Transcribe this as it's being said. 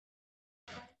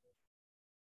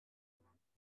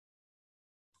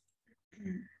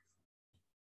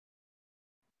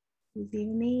Good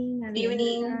evening, Good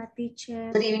evening. Adriana,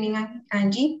 teacher. Good evening,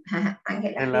 Angie. Angela.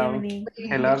 Hello. Good evening.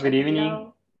 Hello, good evening.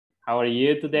 Hello. How are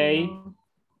you today?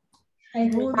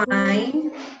 Good, good.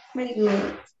 Fine. Very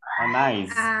good. Oh,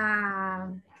 nice.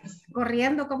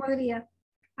 Corriendo, como diría.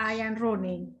 I am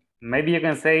running. Maybe you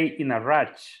can say in a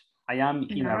rush. I am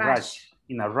in a rush.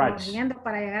 In a rush. Corriendo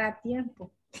para llegar a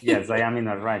tiempo. Yes, I am in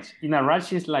a rush. In a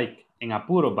rush is like en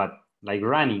apuro, but like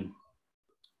running.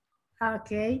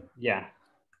 Okay. Yeah.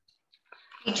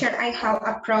 Teacher, I have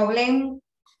a problem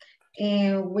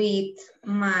with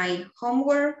my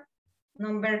homework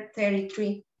number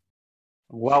 33.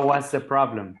 What was the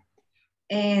problem?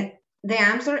 The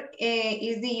answer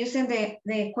is the using the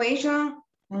equation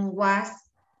was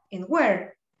and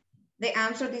where. The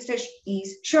answer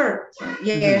is sure,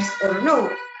 yes or no.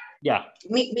 Yeah.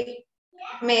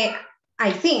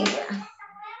 I think,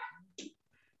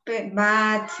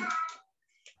 but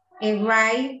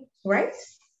right?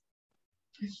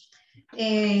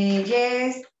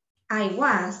 Yes, I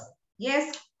was.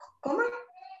 Yes, comma,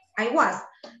 I was.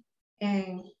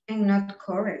 And not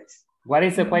correct. What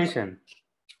is the question?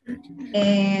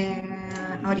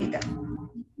 Ahorita.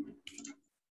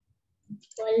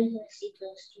 ¿Cuál es la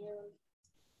situación?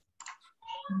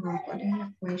 No, ¿cuál es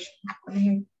la question? ¿Cuál es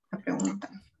la pregunta?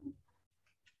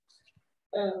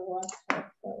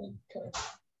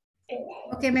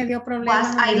 Porque me dio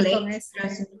problemas. Was I con late? eso.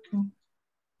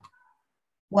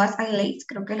 Was I late?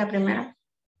 Creo que es la primera.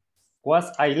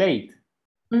 Was I late?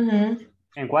 Mm-hmm.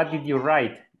 And what did you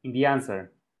write in the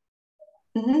answer?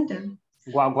 Mm-hmm.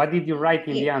 What did you write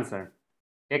in the answer?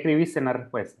 ¿Qué escribiste en la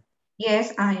respuesta?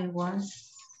 Yes, I was.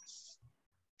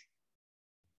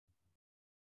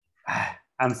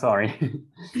 I'm sorry.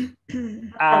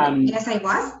 Yes, I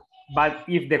was. But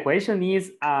if the question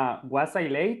is, was I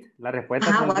late? La respuesta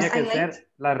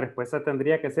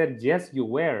tendría que ser, yes, you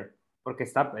were. Porque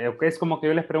es como que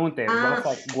yo les pregunte,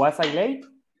 was I late?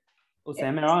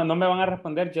 Ustedes no me van a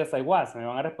responder, yes, I was. Me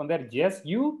van a responder, yes,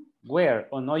 you were,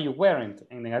 o no, you weren't,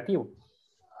 en negativo.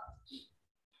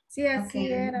 Sí,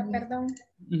 así era, perdón.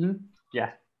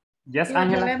 Yeah. Yes, sí,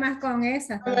 Angela. Problemas con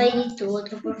esa. Ahí tu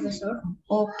otro profesor.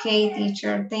 Okay,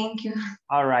 teacher, thank you.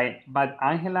 All right, but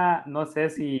Angela, no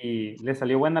sé si le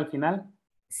salió buena al final.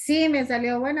 Sí, me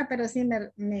salió buena, pero sí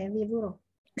me di duro.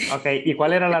 Ok, ¿y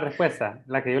cuál era la respuesta?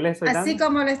 La que yo le estoy dando. Así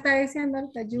como le está diciendo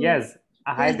ahorita. Yes.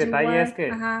 Ajá, yes, el detalle es que,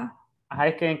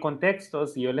 es que en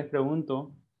contextos, si yo les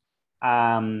pregunto,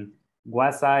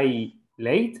 was I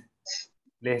late?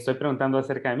 Les estoy preguntando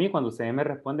acerca de mí. Cuando ustedes me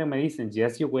responden, me dicen,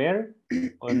 yes, you were,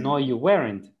 o no, you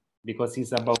weren't. Because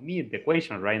it's about me, the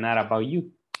question, right? Not about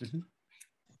you.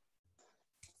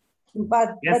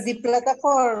 But the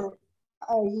platform,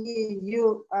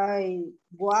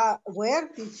 where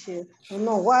teacher?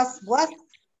 No, was.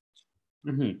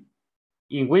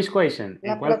 In which question?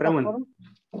 ¿En cuál pregunta?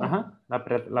 Ajá, la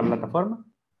plataforma.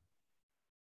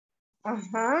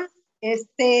 Ajá,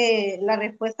 la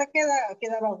respuesta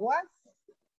quedaba was.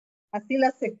 Así la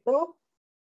aceptó.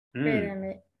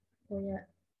 Espérame, voy a...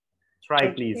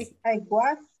 Try, please. I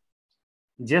was.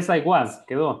 Yes, I was,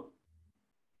 quedó.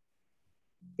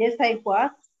 Yes, I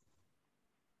was.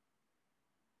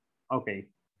 Okay.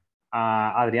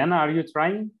 Adriana, are you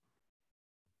trying?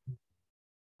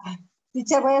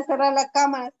 Teacher, voy a cerrar la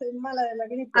cámara, estoy mala de la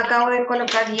gripe. Acabo de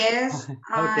colocar yes,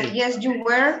 Okay. yes, you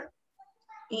were.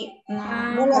 Y,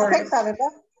 no lo acepta,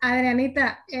 ¿verdad?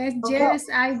 Adrianita, es yes,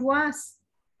 I was.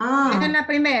 Es en la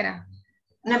primera.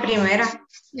 La primera.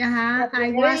 Ajá, La I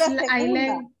primera was, y la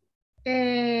segunda.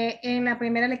 en la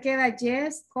primera le queda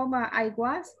yes, I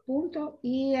was, punto.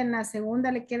 Y en la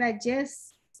segunda le queda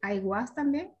yes, I was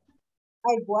también.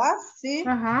 I was, sí.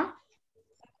 Ajá.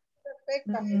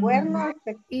 Perfecta. Bueno,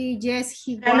 y yes,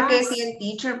 he Era lo que was. decía el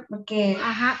teacher, porque...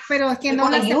 Ajá, pero es que no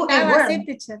pone lo you and aceptaba were. así,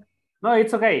 teacher. No,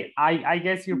 it's okay. I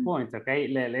guess your point, okay.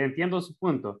 Le entiendo su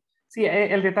punto. Sí,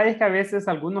 el detalle es que a veces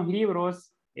algunos libros,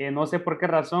 no sé por qué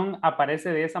razón, aparece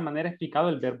de esa manera explicado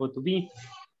el verbo to be,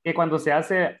 que cuando se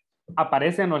hace,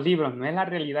 aparece en los libros, no es la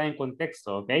realidad en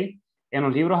contexto, ¿ok? En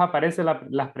los libros aparecen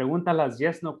las preguntas, las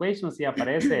yes, no questions, y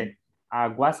aparece,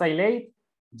 was I late?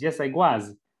 Yes, I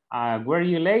was. Were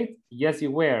you late? Yes,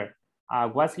 you were.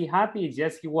 Was he happy?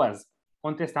 Yes, he was.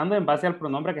 Contestando en base al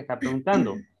pronombre que está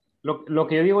preguntando. Lo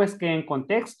que yo digo es que en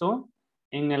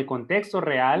el contexto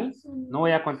real, no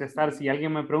voy a contestar si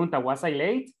alguien me pregunta, was I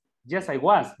late? Yes, I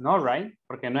was. No, right?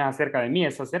 Porque no es acerca de mí,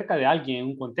 es acerca de alguien en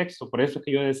un contexto. Por eso es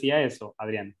que yo decía eso,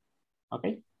 Adrián. ¿Ok?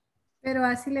 Pero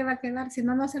así le va a quedar, si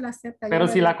no, no se lo acepta. Pero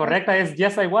si la correcta es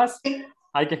yes, I was,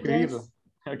 hay que escribirlo. Yes.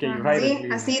 Ok, right. Sí,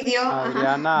 así dio.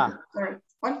 Adriana.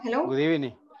 Hello. Good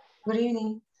evening. Good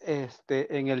evening.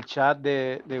 en el chat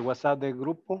de WhatsApp del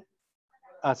grupo,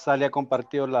 Azalia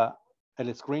compartió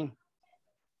el screen.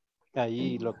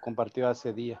 Ahí lo compartió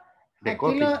hace días. The Aquí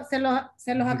copy. se los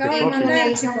The acabo de copy. mandar,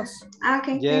 Nelson. chicos. Ah,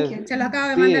 ok, Yes. thank you. Se los acabo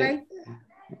de Sí. mandar ahí.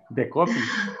 The copy.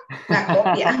 La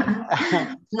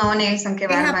copia. No, Nelson, qué Es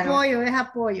bárbaro. apoyo, es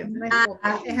apoyo. No es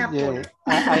copia, es apoyo. Yeah.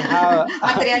 I have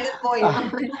Material de apoyo.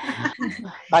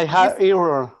 I have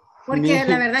error. Porque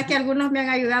la verdad que algunos me han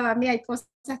ayudado a mí. Hay cosas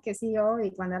que sí yo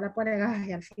y cuando la ponen,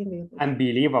 ay, al fin. Digo,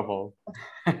 Unbelievable.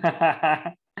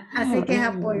 así que es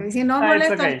apoyo. Y si no No, it's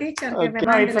molesto al okay. teacher que me No,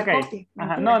 mande it's la okay. copia.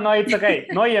 Ajá, Mentira. no, it's okay.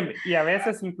 No, y a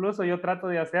veces incluso yo trato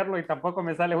de hacerlo y tampoco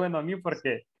me sale bueno a mí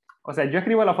porque, o sea, yo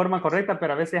escribo la forma correcta,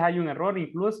 pero a veces hay un error.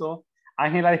 Incluso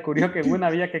Ángela descubrió que en una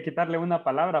había que quitarle una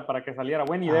palabra para que saliera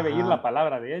buena y debe ir la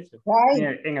palabra, de hecho.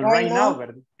 Right. En el Right right now, now.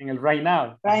 ¿verdad? En el right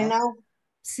now. Right Ajá. now.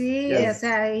 Sí, Yes. o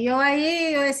sea, yo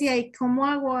ahí, yo decía, ¿y cómo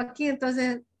hago aquí?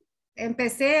 Entonces,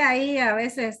 empecé ahí a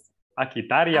veces A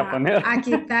quitar y a poner. a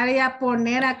quitar y a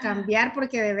poner, a cambiar,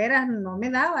 porque de veras no me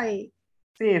daba y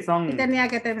Sí, son tenía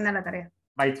que terminar la tarea.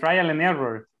 by trial and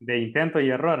error, de intento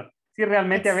y error. Sí,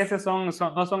 realmente a veces no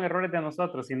son errores de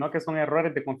nosotros, sino que son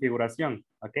errores de configuración,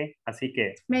 ¿ok? Así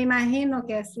que... Me imagino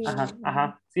que así. Ajá,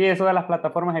 ajá. Sí, eso de las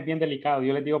plataformas es bien delicado.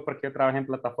 Yo les digo porque yo trabajé en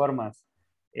plataformas,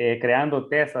 creando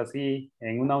test así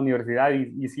en una universidad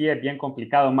y sí es bien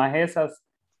complicado. Más esas,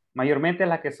 mayormente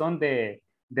las que son de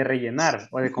rellenar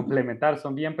o de complementar,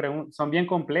 son bien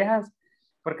complejas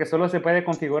porque solo se puede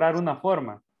configurar una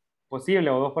forma posible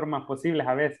o dos formas posibles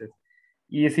a veces.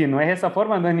 Y si no es esa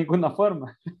forma, no es ninguna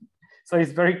forma. So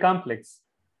it's very complex.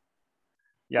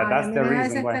 Yeah, Ay, that's a mí the me da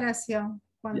reason why. desesperación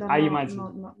cuando I imagine.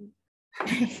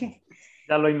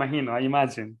 Ya lo imagino, I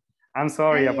imagine. I'm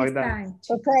sorry Ahí about that. están,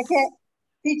 O sea chicos. que,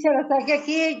 teacher, o sea que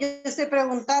aquí yo estoy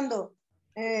preguntando,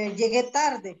 llegué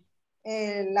tarde.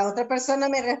 La otra persona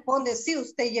me responde, sí,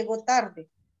 usted llegó tarde.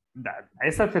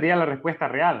 Esa sería la respuesta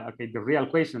real. Okay, the real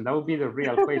question. That would be the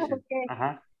real question. Okay.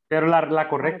 Ajá. Pero la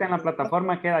correcta en la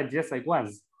plataforma queda yes, I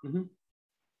was.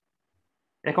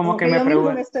 Es como Como que que me yo mismo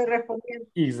preguntan. me estoy respondiendo.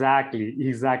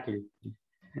 Exactly.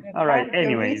 All right, Qué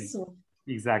anyways. mismo.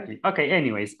 Exactly. Okay,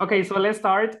 anyways. Okay, so let's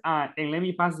start and let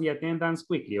me pass the attendance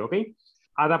quickly, okay?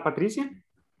 Ada Patricia.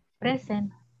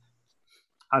 Present.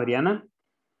 Adriana.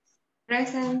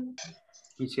 Present.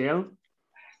 Michelle.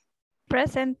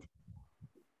 Present.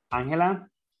 Ángela.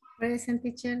 Present,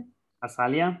 teacher.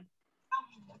 Azalia.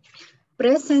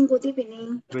 Present, good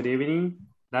evening. Good evening.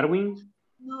 Darwin.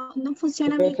 No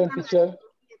funciona mi cámara.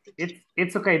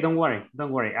 It's okay, don't worry.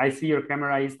 Don't worry. I see your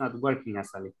camera is not working,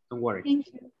 Azalia. Don't worry. Thank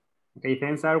you. Okay,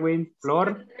 thanks, Darwin.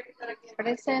 Flor.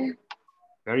 Present.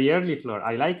 Very early, Flor.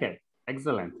 I like it.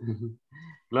 Excellent.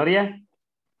 Gloria.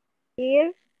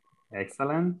 Here.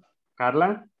 Excellent.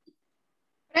 Carla.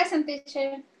 Present,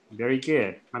 teacher. Very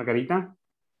good. Margarita.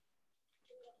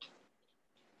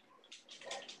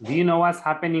 Do you know what's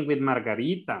happening with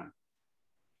Margarita?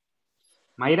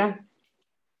 Mayra.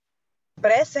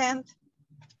 Present.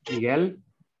 Miguel.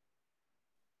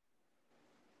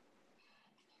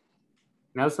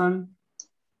 Nelson.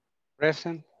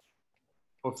 Present.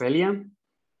 Ofelia.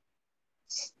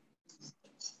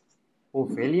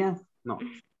 Ofelia? No.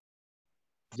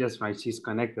 Just right, she's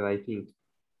connected, I think.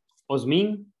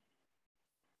 Osmin.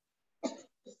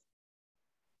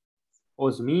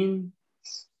 Osmin.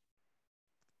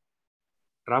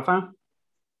 Rafa.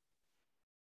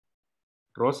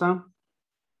 Rosa.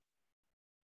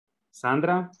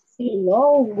 Sandra.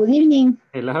 Hello, good evening.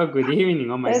 Hello, good evening.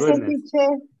 Oh my Present, goodness. teacher.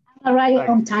 All right,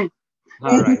 on time.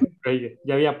 All right. Very good.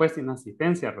 Ya había puesto una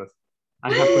asistencia, Rosa.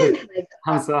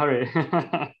 I'm sorry.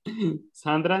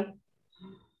 Sandra.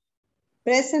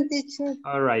 Present, teacher.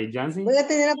 All right, Jancy. Voy a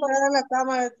tener apagada la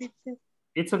cámara, teacher.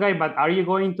 It's okay, but are you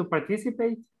going to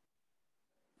participate?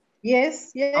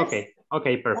 Yes, yes. Okay,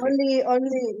 okay, perfect.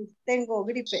 Only tengo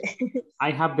gripe.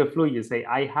 I have the flu, you say.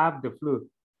 I have the flu.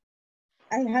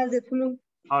 I have the flu.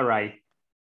 All right.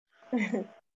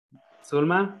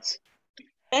 Zulma,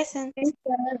 Present.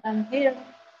 I'm here.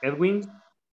 Edwin,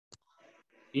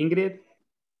 Ingrid,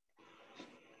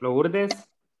 Lourdes.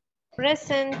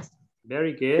 Present.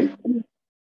 Very good.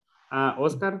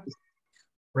 Oscar.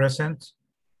 Present.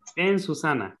 And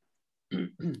Susana.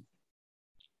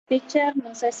 Teacher,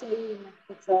 no sé si me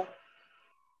escuchó.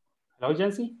 Hello,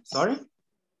 Jancy. Sorry?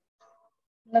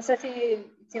 No sé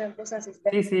si me puso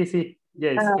asistente. Sí.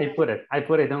 Yes, I put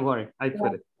it. Don't worry. I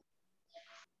put it.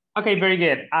 Okay, very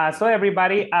good. So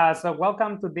everybody, so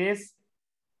welcome to this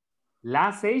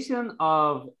last session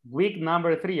of week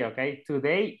number 3, okay?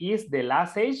 Today is the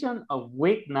last session of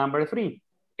week number 3.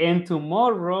 And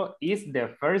tomorrow is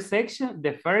the first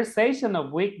session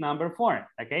of week number 4,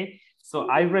 okay? So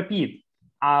I repeat,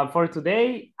 for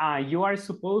today, you are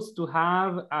supposed to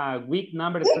have week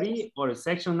number 3 or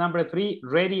section number 3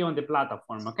 ready on the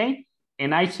platform, okay?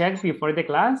 And I checked before the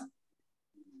class.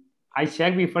 I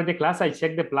checked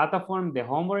the platform, the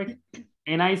homework,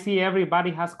 and I see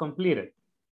everybody has completed.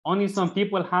 Only some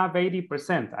people have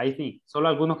 80%, I think. Solo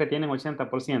algunos que tienen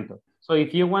 80%. So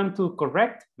if you want to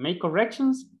make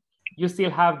corrections, you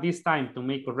still have this time to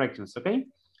make corrections, okay?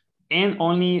 And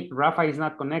only Rafa is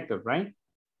not connected, right?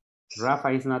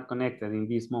 Rafa is not connected in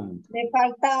this moment.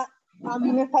 A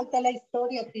mí me falta la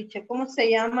historia, teacher. ¿Cómo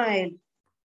se llama él?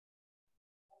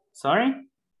 Sorry?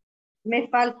 Me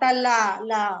falta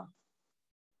la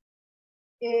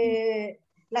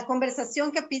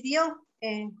conversación que pidió.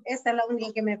 Esa es la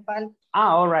única que me falta.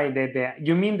 All right.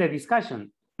 You mean the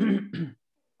discussion?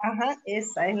 Ajá,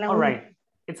 esa es la all única. Right.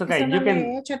 It's okay. Eso no You lo can.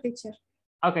 he hecho, teacher.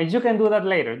 Okay, you can do that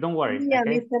later. Don't worry. Yeah,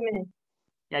 Okay?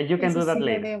 Yeah, you can do that Sí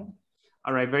later.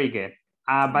 All right, very good.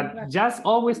 But just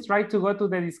always try to go to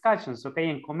the discussions, okay,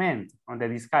 and comment on the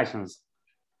discussions.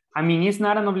 I mean, it's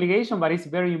not an obligation, but it's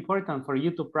very important for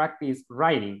you to practice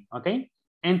writing, okay?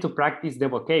 And to practice the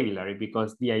vocabulary,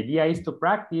 because the idea is to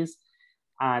practice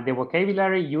the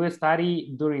vocabulary you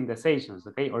study during the sessions,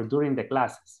 okay, or during the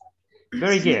classes.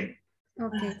 Very good.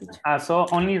 Okay. So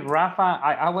only Rafa,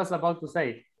 I was about to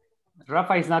say,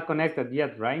 Rafa is not connected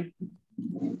yet, right?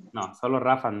 No, solo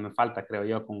Rafa me falta, creo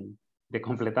yo, de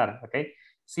completar, ¿ok?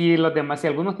 Si los demás, si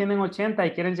algunos tienen 80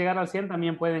 y quieren llegar al 100,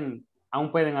 también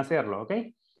aún pueden hacerlo, ¿ok?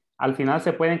 Al final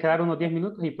se pueden quedar unos 10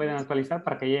 minutos y pueden actualizar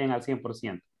para que lleguen al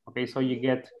 100%, ¿ok? So you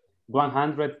get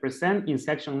 100% in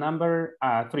section number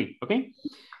 3, ¿ok?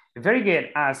 Very good.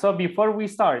 So before we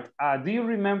start, do you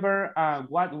remember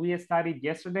what we studied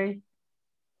yesterday?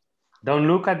 Don't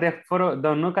look at the photo,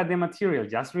 don't look at the material,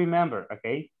 just remember,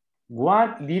 okay?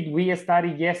 What did we study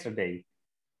yesterday?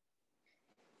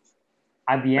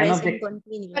 At the end of the...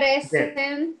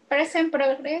 Present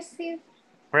progressive.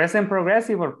 Present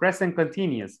progressive or present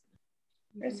continuous?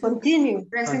 Continue.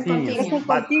 Present Continuous. continuous.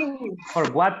 But for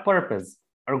what purpose?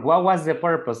 Or what was the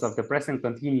purpose of the present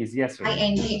continuous yesterday?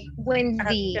 ING. When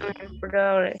the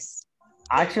progress.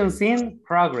 Actions in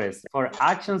progress. For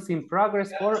actions in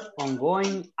progress or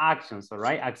ongoing actions, all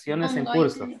right? Acciones en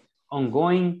curso.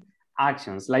 Ongoing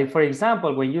actions. Like for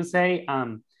example, when you say,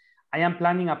 I am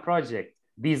planning a project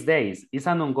these days, it's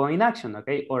an ongoing action,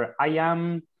 okay? Or I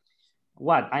am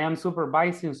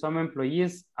supervising some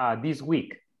employees this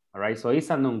week, all right? So it's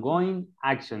an ongoing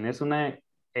action. Es una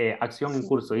acción en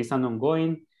curso. It's an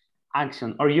ongoing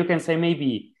action. Or you can say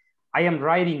maybe, I am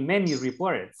writing many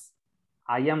reports.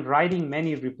 I am writing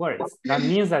many reports. That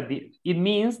means that it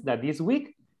means that this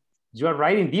week you are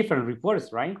writing different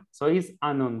reports, right? So it's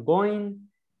an ongoing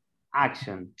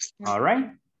action. All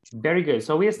right. Very good.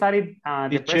 So we studied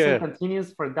the present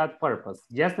continuous for that purpose.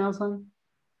 Yes, Nelson?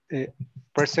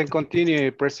 Present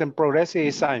continuous, present progressive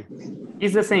is same.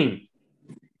 It's the same.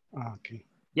 Okay.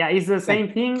 Yeah, it's the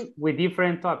same thing with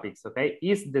different topics, okay?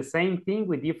 It's the same thing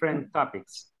with different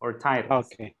topics or titles.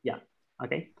 Okay. Yeah,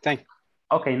 okay. Thank you.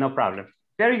 Okay, no problem.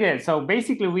 Very good. So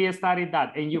basically we studied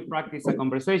that and you practice a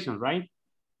conversation, right?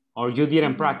 Or you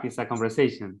didn't practice a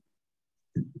conversation?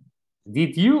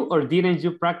 Did you or didn't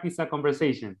you practice a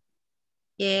conversation?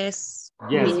 Yes.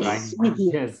 Yes, right?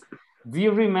 Yes. Do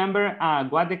you remember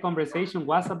what the conversation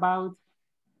was about?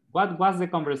 What was the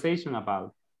conversation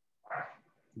about?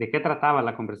 ¿De qué trataba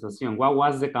la conversación? What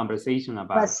was the conversation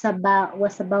about?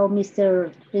 Was about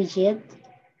Mr. Rigid.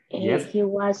 Yes. He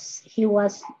was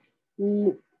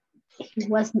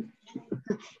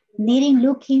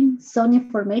looking some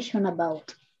information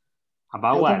about.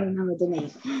 About what? I don't remember the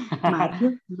name.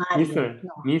 Mario.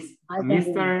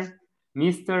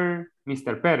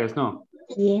 Mr. Perez, no?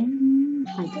 Yeah,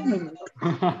 I don't remember.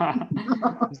 All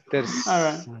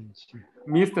right.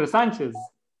 Mr. Sanchez.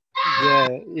 Yeah,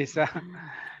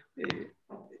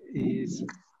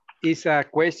 it's a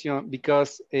question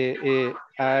because we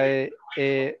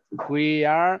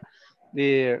are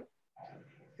the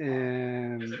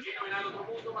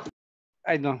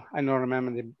I don't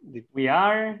remember the we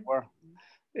are word.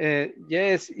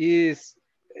 Yes, is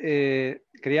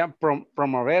quería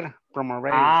promover.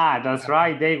 That's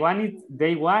right. They wanted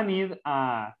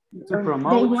to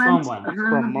promote someone.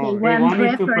 They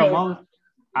wanted to promote.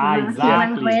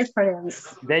 Exactly.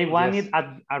 They wanted yes.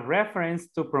 a reference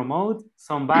to promote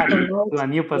somebody to a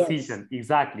new position. Yes.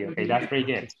 Exactly. Okay, that's pretty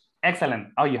good.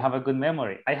 Excellent. Oh, you have a good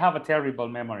memory. I have a terrible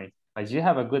memory, but you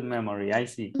have a good memory. I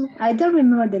see. I don't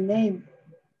remember the name.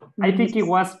 I think it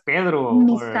was Pedro.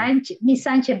 Miss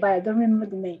Sanchez, but I don't remember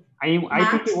the name. I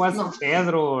think it was no.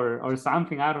 Pedro or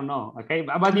something, I don't know, okay?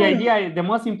 But the idea, the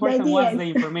most important was the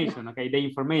information, okay? The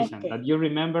information, Okay. that you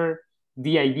remember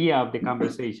the idea of the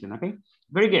conversation, okay?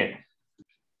 Very good.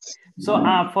 So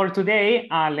for today,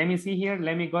 let me see here,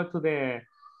 let me go to the,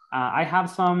 I have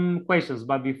some questions,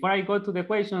 but before I go to the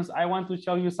questions, I want to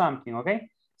show you something, okay?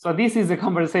 So this is the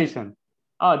conversation.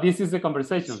 Oh, this is the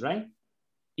conversation, right?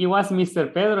 It was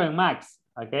Mr. Pedro and Max,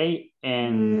 okay?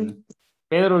 And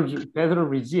Pedro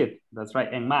Rigid, that's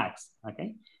right, and Max,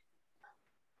 okay?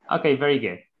 Okay, very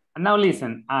good. And now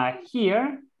listen,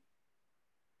 here,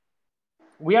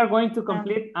 we are going to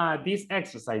complete this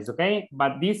exercise, okay?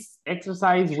 But this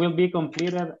exercise will be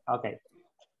completed, okay.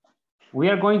 We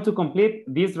are going to complete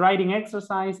this writing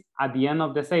exercise at the end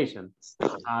of the session.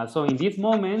 So in this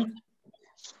moment,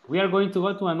 we are going to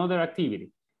go to another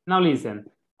activity. Now listen,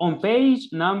 on page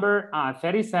number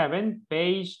 37,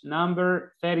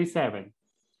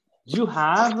 you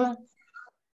have,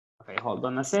 okay, hold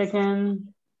on a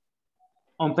second.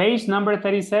 On page number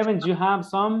 37, you have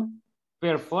some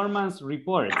performance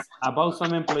reports about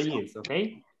some employees,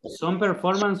 okay? Some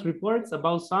performance reports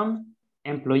about some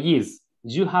employees.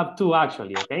 You have two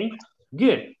actually, okay?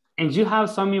 Good. And you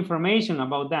have some information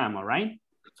about them, all right?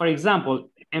 For example,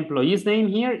 employee's name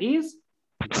here is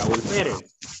Raúl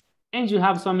Pérez. And you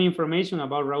have some information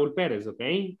about Raúl Pérez,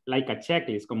 okay? Like a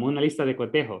checklist, como una lista de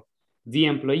cotejo. The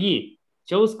employee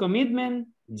shows commitment,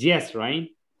 yes, right?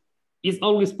 Is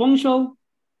always punctual,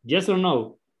 yes or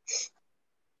no?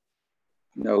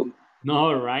 No.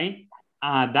 No, right?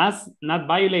 Does not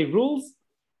violate rules?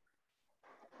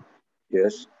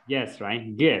 Yes. Yes,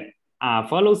 right? Good.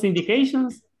 Follows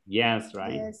indications? Yes,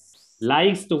 right? Yes.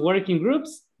 Likes to work in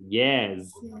groups?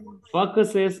 Yes.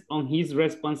 Focuses on his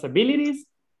responsibilities?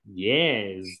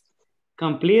 Yes.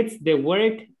 Completes the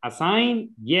work assigned?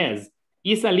 Yes.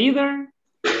 Is a leader?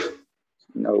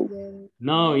 No.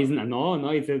 No, he's not. No,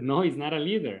 it says no, he's not a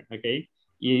leader. Okay.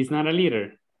 He's not a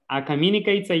leader.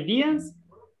 Communicates ideas?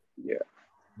 Yeah.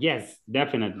 Yes,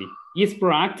 definitely. Is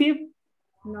proactive?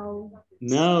 No.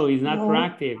 No, he's not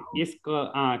proactive. Is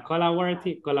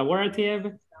collaborative?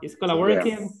 Is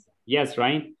collaborative? Yes,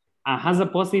 right? Has a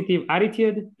positive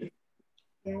attitude?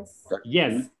 Yes.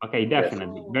 Yes. Okay,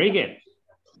 definitely. Very good.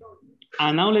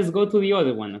 And now let's go to the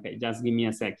other one. Okay, just give me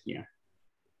a sec here.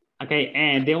 Okay,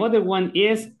 and the other one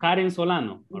is Karen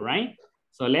Solano, all right?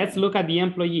 So let's look at the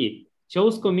employee.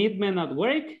 Shows commitment at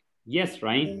work? Yes,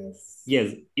 right? Yes.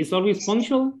 Yes. Is always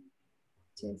punctual?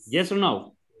 Yes. Yes or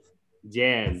no?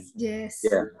 Yes. Yes.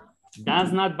 Yeah.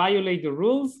 Does not violate the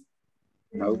rules?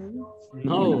 No.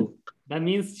 No. That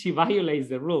means she violates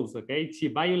the rules, okay? She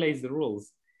violates the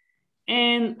rules.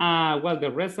 And well,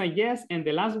 the rest are yes. And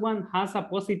the last one has a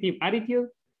positive attitude?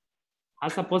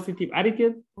 Has a positive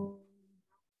attitude?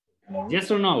 No.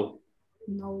 Yes or no?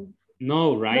 No.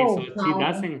 No, right? No, So she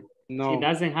doesn't. No. She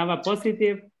doesn't have a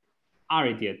positive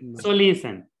attitude. So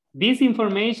listen, this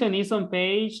information is on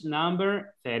page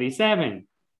number 37.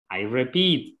 I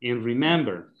repeat and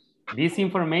remember, this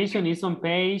information is on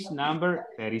page number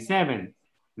 37.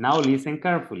 Now listen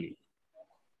carefully.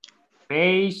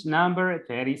 Page number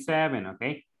 37,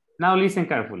 okay? Now listen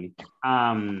carefully.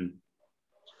 Now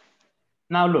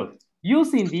look,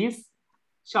 using this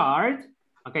chart,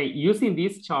 okay, using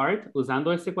this chart,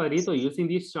 usando este cuadrito, using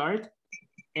this chart,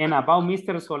 and about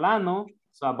Mr. Solano,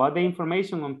 so about the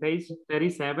information on page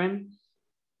 37,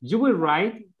 you will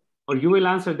write or you will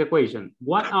answer the question.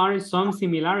 What are some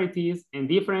similarities and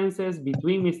differences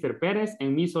between Mr. Perez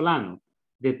and Ms. Solano,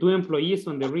 the two employees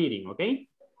on the reading, okay?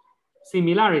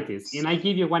 Similarities, and I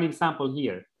give you one example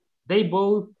here. They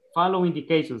both follow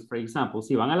indications. For example,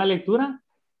 si van a la lectura,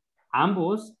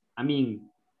 ambos, I mean,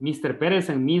 Mr. Perez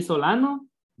and Ms. Solano,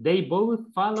 they both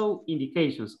follow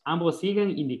indications. Ambos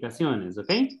siguen indicaciones,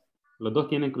 okay? Los dos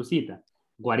tienen crucita.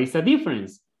 What is the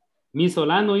difference? Ms.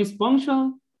 Solano is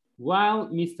punctual, while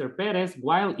Mr. Perez,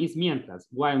 while is mientras,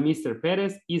 while Mr.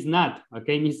 Perez is not,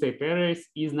 okay? Mr. Perez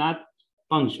is not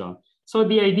punctual. So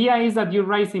the idea is that you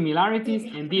write similarities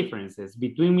and differences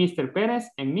between Mr. Perez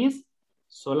and Ms.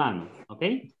 Solano,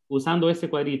 okay? Usando este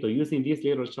cuadrito, using this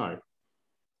little chart.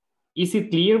 Is it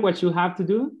clear what you have to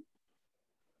do?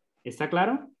 ¿Está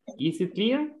claro? Is it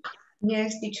clear?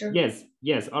 Yes, teacher. Yes,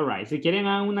 yes, all right. Si quieren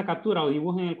hagan una captura o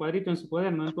dibujen el cuadrito en su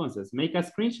cuaderno, entonces, make a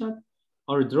screenshot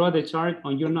or draw the chart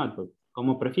on your notebook,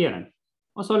 como prefieran.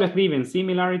 O solo escriben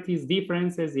similarities,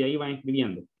 differences, y ahí van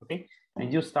escribiendo, okay?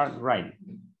 And you start writing.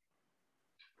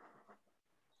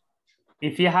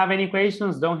 If you have any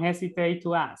questions, don't hesitate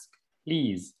to ask,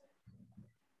 please.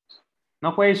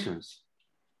 No questions?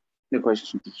 No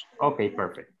questions. Okay,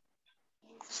 perfect.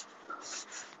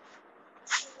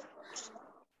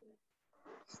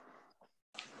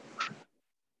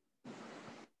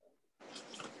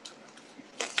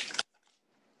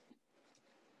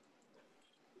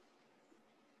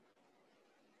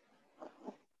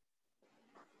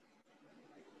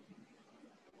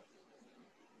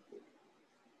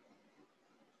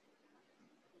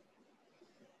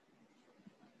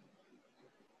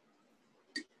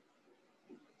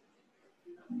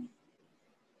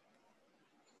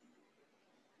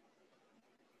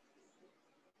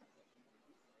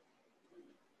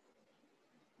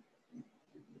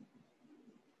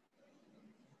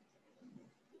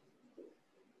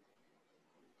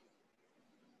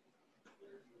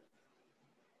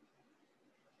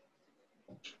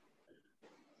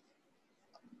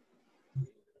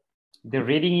 The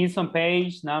reading is on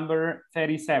page number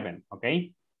 37,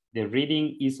 okay? The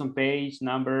reading is on page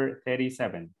number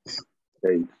 37.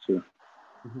 Page 2.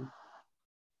 Mhm.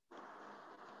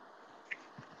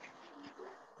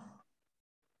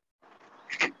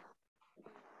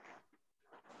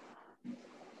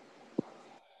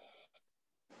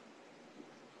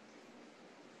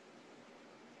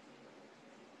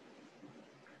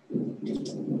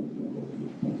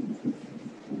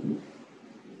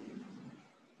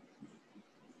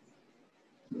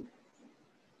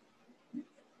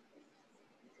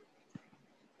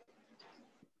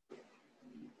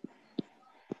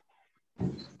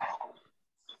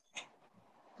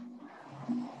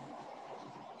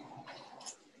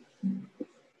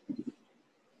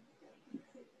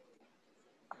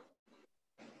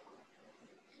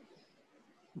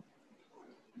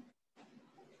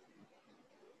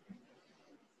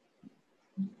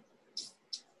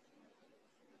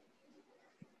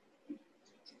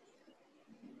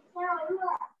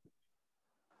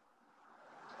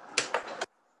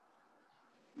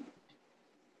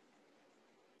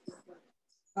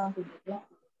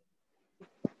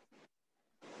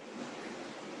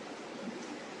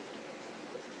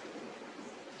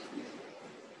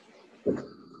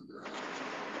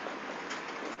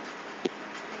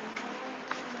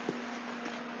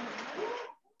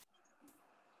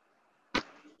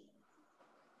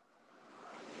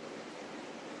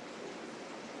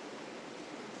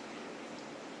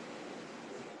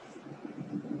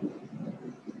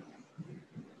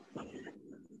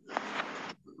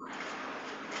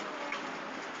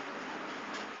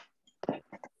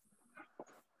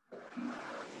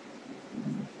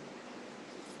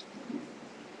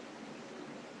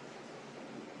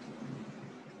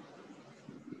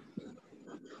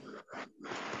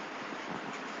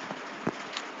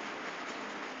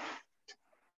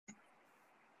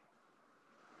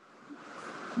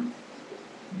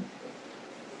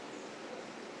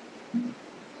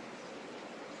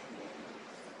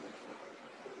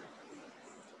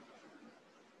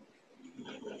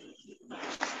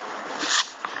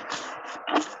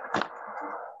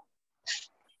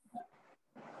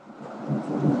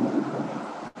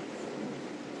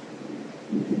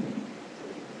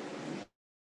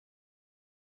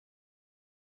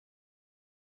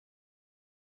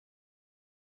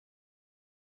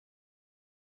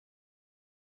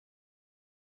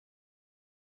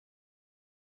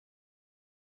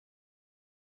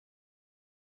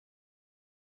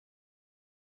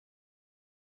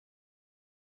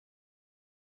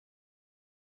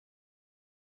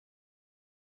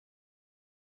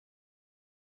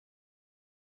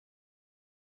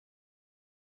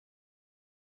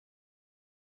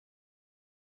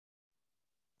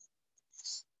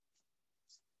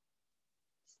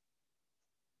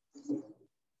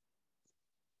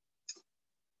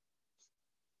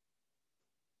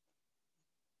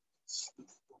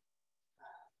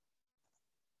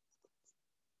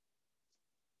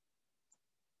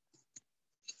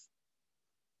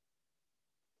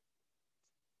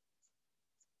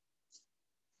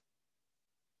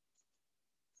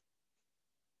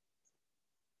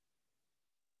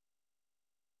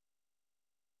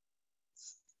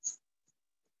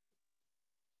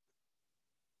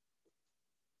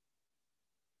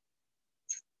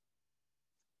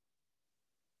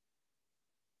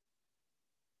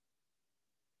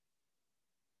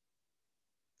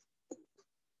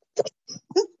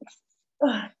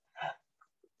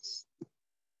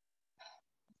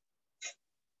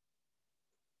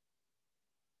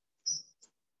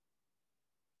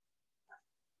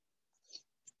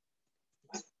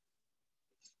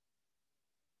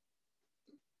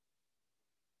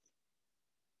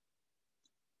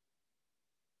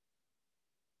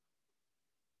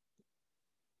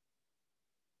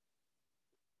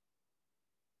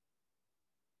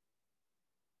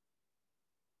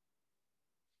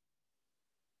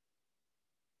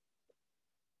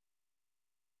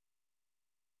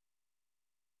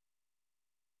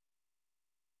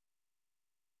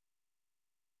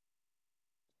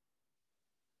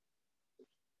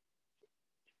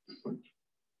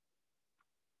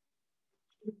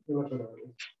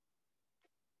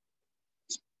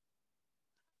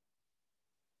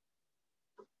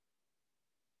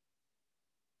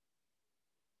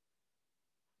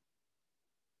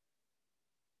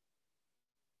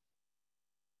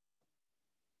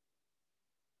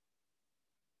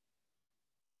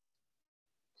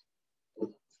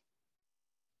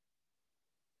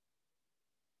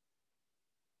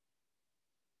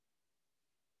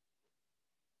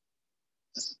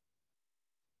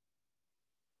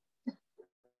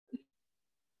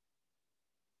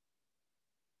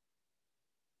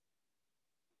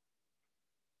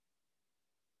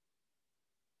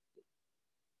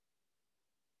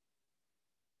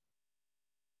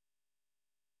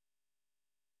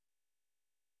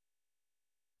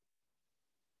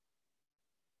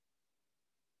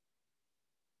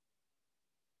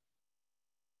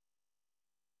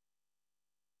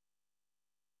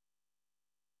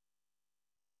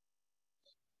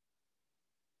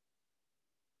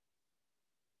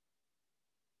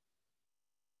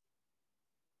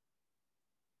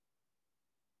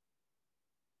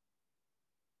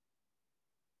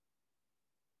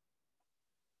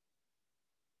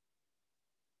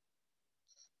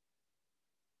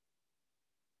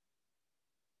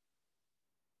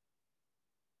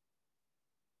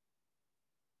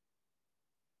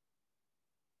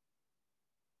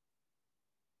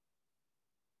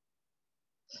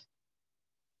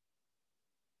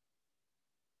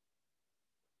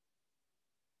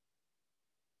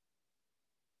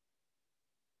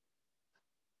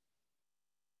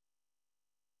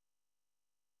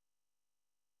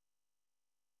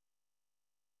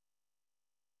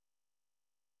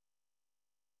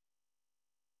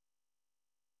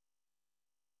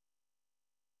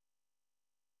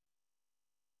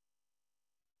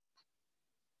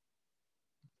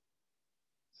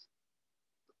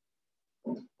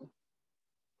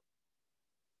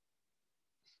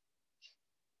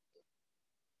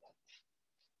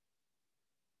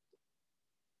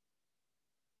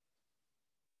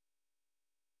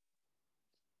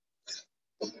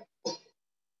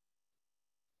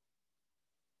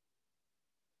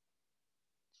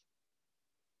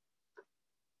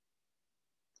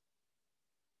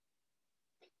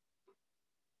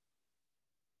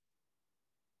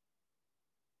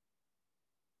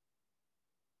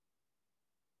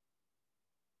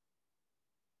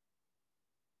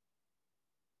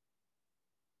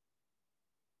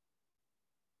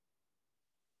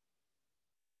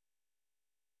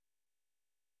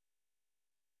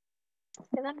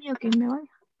 Me da miedo que me vaya.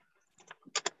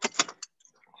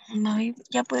 No,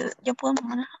 ya puedo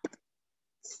manejar.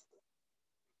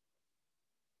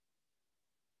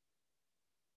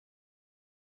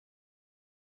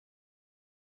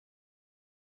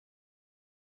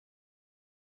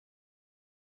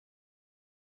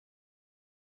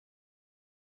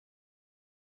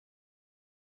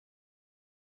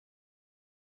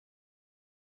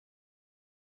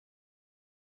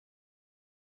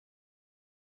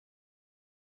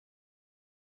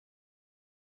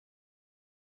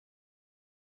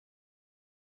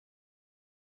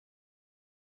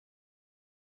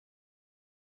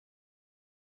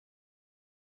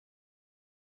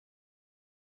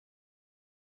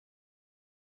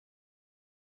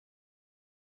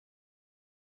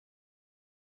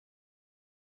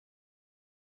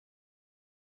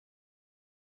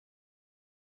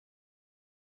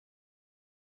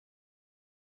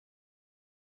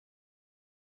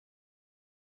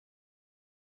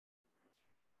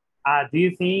 Do you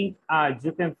think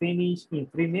you can finish in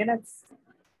 3 minutes?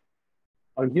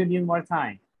 Or you need more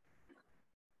time?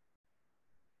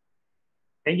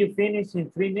 Can you finish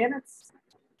in 3 minutes?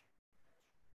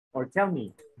 Or tell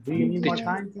me, do you need more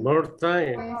time? More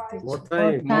time. More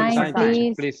time. More time,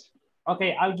 teacher, please.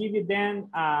 Okay, I'll give you then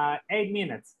 8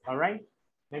 minutes, all right?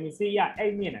 Let me see, yeah,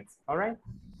 8 minutes, all right?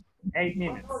 8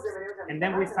 minutes. And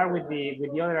then we start with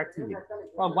the other activity.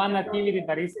 Well, one activity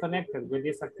that is connected with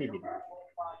this activity.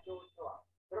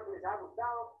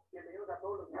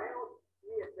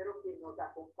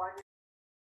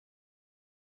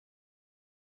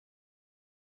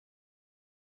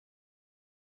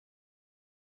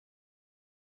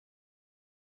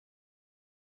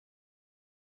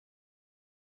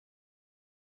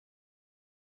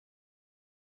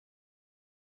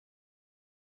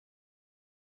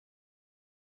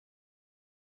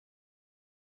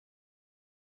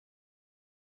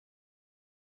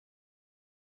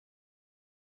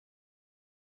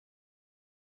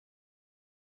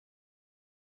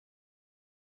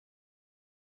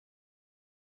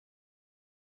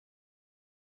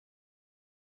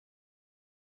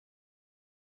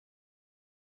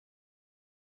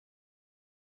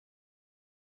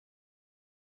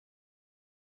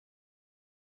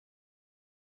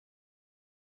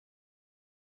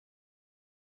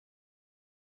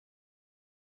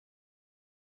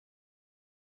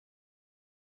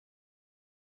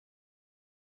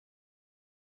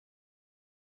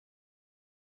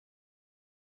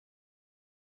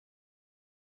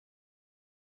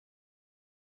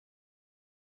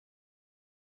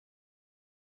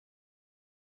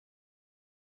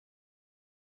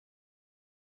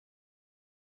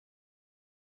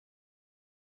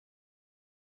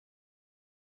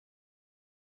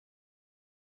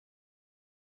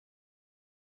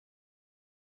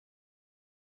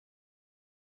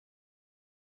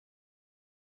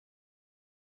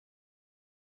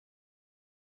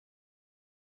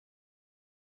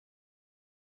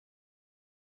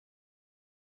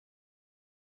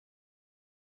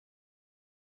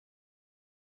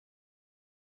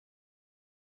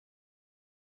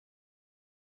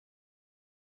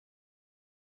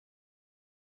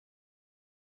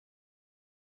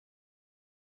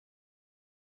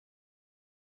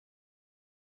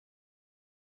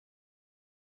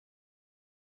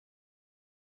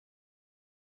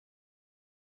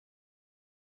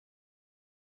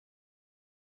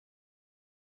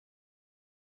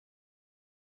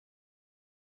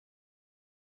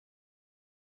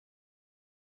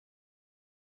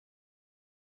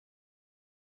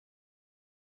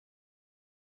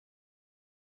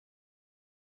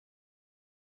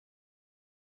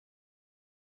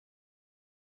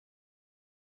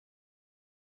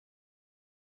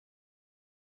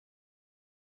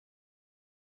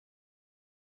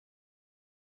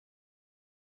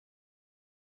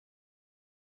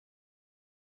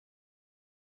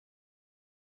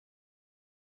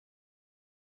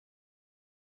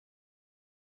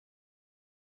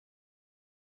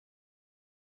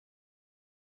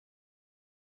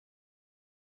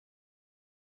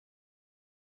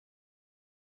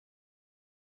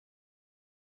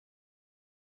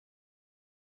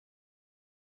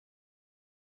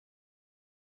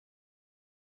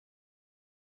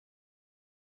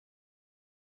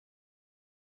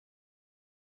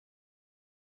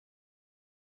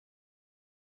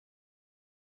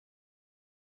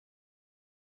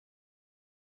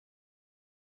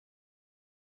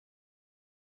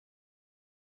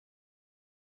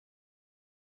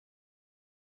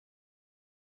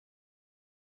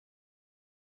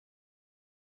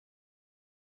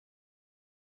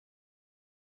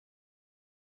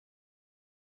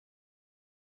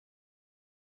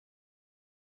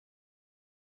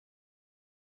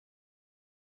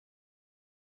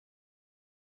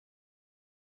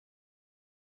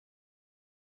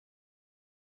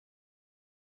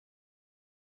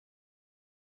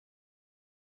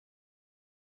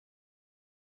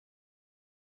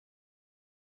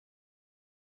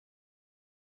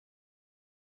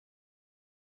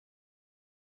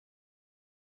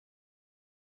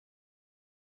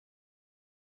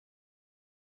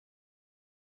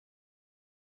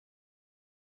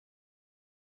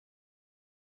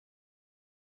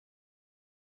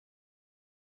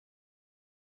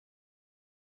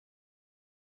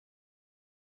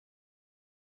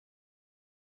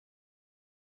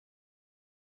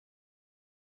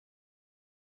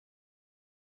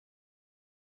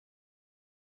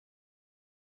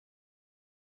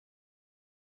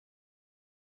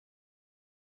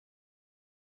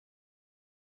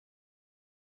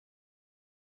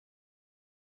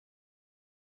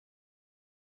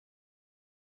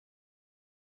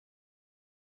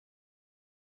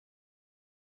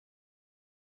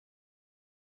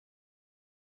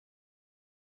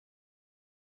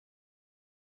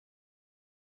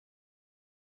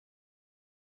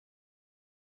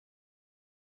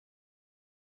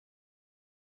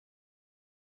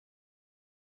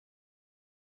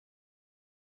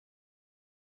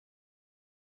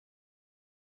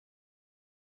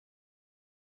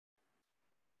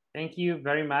 Thank you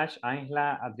very much,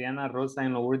 Angela, Adriana, Rosa,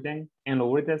 and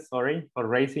Lourdes, sorry, for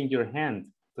raising your hand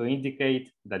to indicate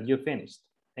that you finished.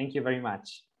 Thank you very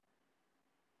much.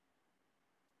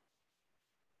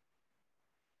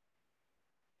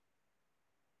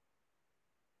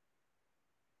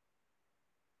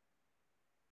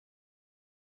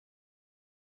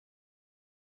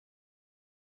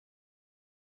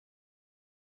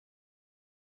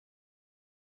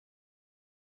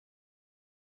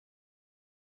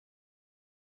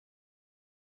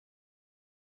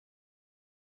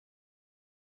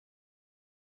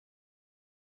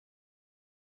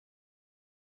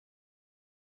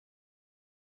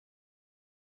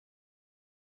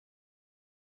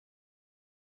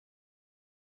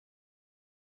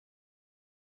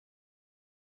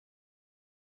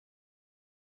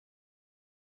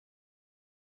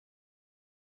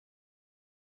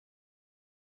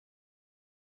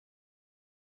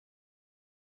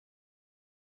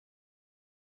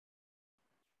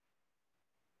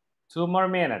 Two more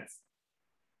minutes.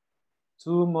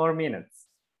 2 more minutes.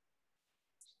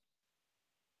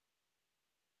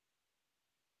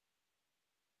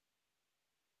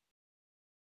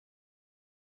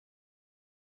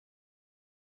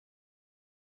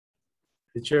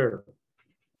 Teacher,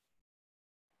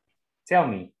 Tell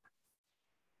me.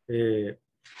 the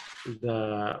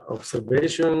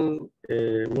observation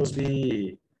must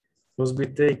be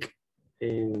taken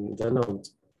in the note.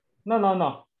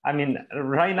 No. I mean,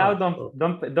 right now, Oh.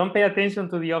 don't pay attention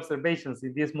to the observations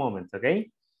in this moment,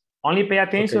 okay? Only pay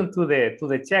attention Okay. to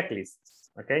the checklist,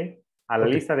 okay? A la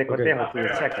lista de cotejo, to the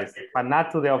checklist, but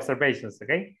not to the observations,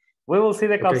 okay? We will see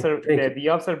the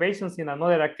observations in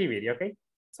another activity, okay?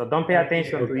 So don't pay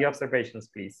attention to the observations,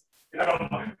 please.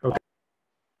 Okay.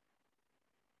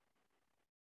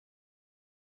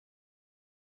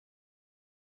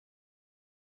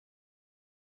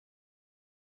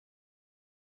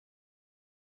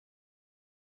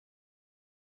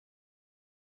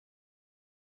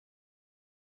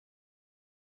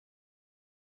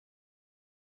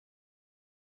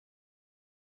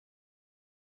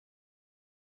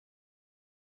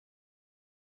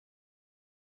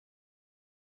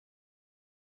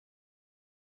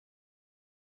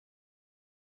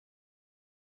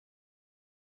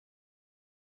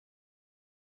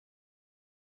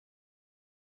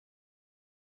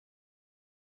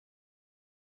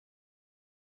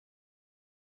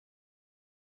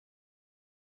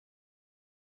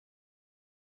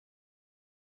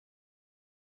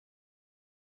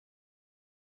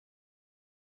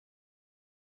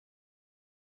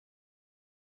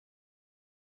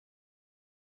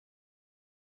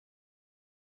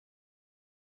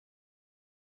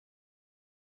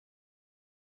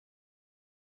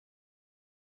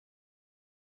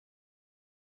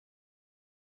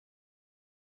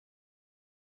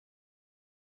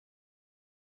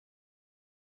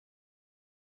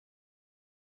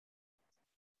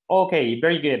 Okay,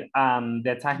 very good.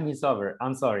 The time is over.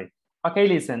 I'm sorry. Okay,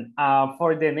 listen.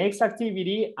 For the next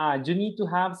activity, you need to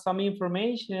have some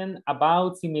information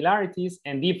about similarities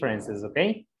and differences,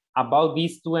 okay? About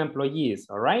these two employees,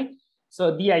 all right?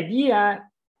 So the idea,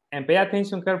 and pay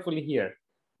attention carefully here.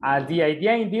 The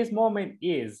idea in this moment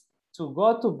is to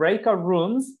go to breakout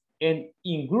rooms, and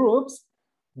in groups,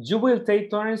 you will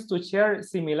take turns to share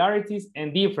similarities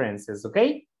and differences,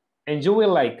 okay? And you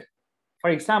will like, for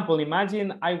example,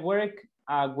 imagine I work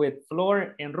with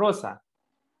Flor and Rosa.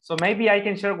 So maybe I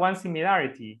can share one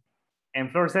similarity.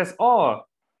 And Flor says, oh,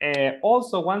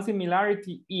 also one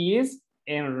similarity is,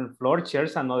 and Flor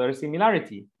shares another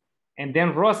similarity. And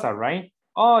then Rosa, right?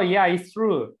 Oh, yeah, it's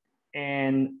true.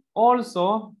 And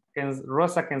also,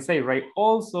 Rosa can say, right?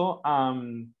 Also,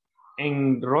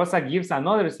 and Rosa gives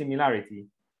another similarity.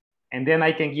 And then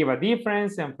I can give a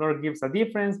difference and Flor gives a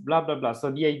difference, blah, blah, blah. So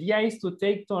the idea is to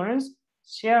take turns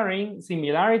sharing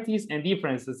similarities and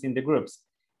differences in the groups.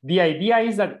 The idea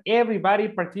is that everybody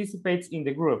participates in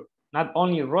the group, not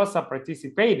only Rosa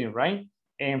participating, right?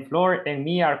 And Flor and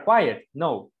me are quiet.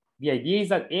 No, the idea is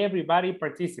that everybody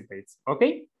participates,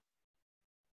 okay?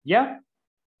 Yeah?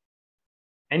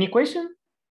 Any question?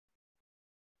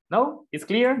 No, it's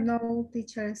clear? No,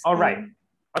 teacher. All right.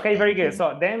 Okay, very good.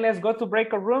 So then let's go to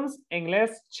breakout rooms and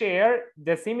let's share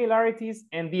the similarities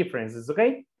and differences,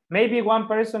 okay? Maybe one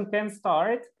person can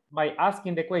start by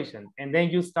asking the question and then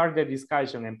you start the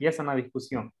discussion, empiezan la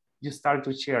discusión. You start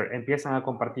to share, empiezan a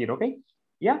compartir, okay?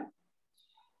 Yeah?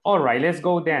 All right, let's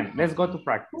go then. Let's go to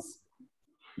practice.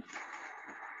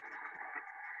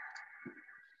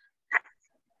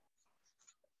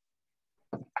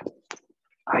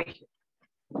 Ay.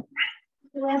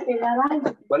 Voy a pegar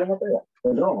algo. ¿Cuál es la pega?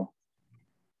 El rojo.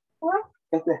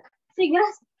 Sí,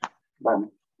 gracias.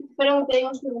 Vale. Pero te digo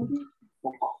un segundo.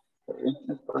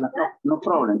 No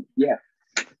problem. Yeah.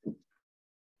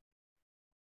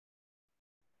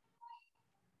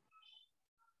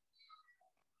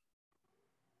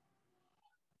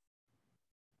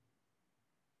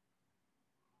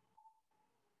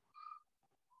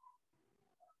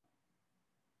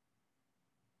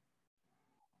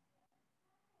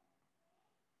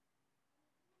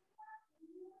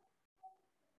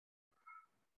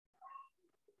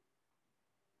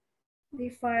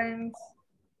 Difference.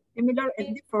 Similar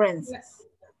and difference. Yes.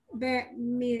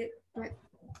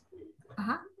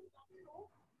 Ajá.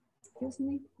 Excuse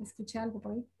me. Escuché algo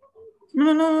por ahí.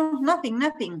 No, nothing.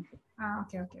 Ah,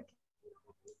 ok.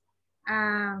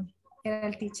 Era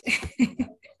el teacher.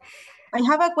 I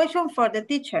have a question for the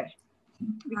teacher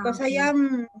because Okay. I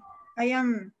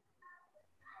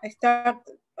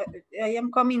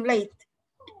am coming late.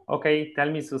 Okay, tell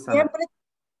me, Susana.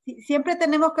 Siempre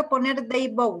tenemos que poner they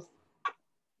both.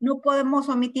 No podemos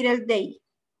omitir el they.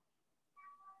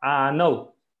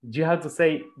 No, you have to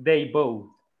say they both.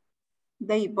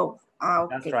 They both. Okay.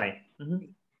 That's right. Mm-hmm.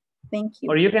 Thank you.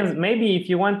 Or you can, maybe if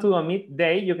you want to omit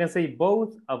they, you can say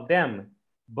both of them.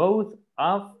 Both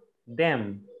of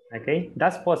them. Okay,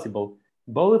 that's possible.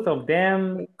 Both of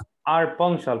them are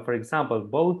punctual, for example,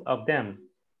 both of them.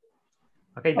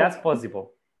 Okay, that's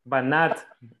possible, but not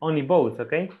only both,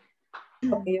 okay?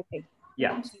 Okay.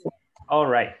 Yeah, all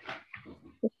right.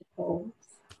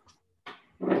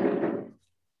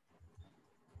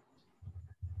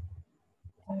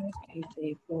 Okay,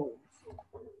 they both.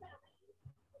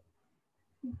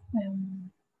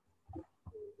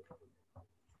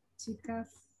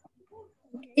 Chicas.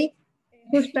 Okay,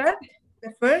 who start?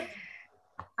 The first?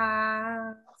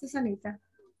 Susanita.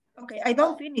 Okay, I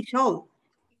don't finish all.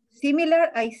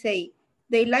 Similar, I say,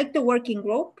 they like to work in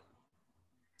group.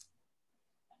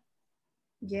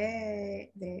 Yeah.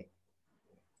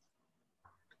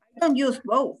 I don't use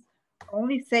both.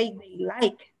 Only say they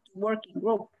like to work in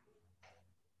group.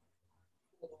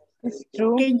 It's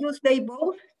true. Can you use they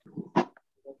both?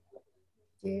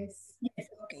 Yes. Yes,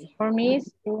 okay. For me,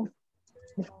 it's true.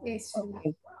 Yes.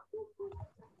 Okay.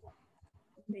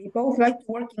 They both like to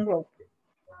work in group.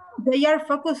 They are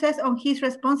focuses on his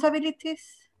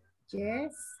responsibilities.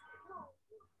 Yes.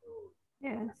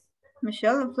 Yes.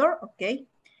 Michelle and Flor, okay.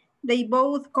 They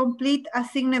both complete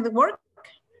assigned work.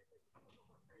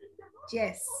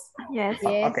 Yes. Yes.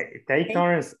 Okay, take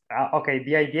turns. Okay,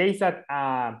 the idea is that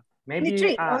maybe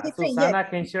Susana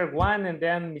can share one and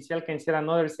then Michelle can share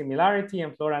another similarity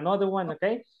and Flora another one,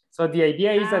 okay? So the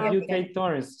idea is that you take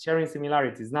turns sharing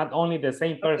similarities, not only the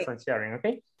same person sharing,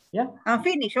 okay? Yeah. I'm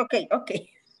finished, okay.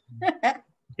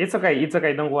 It's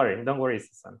okay, don't worry,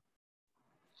 Susana.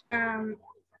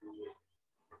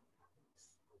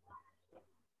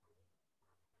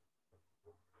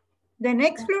 The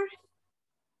next floor?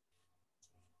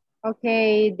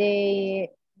 Okay,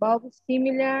 they both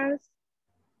similar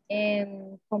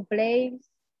and complex.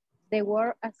 The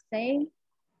word as same.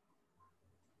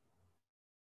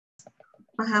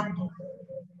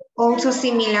 Also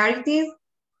similarities,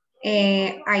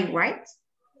 I write.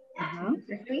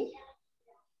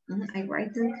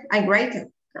 I write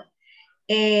it.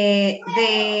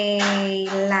 They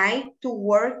like to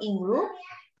work in group.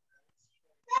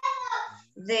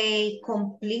 They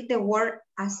complete the work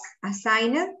as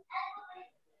assigned.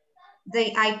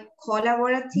 They are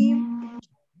collaborative.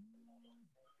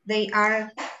 They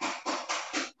are,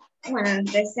 well,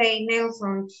 they say nails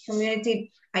on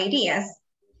community ideas.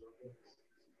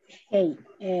 Okay,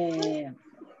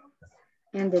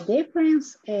 and the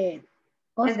difference,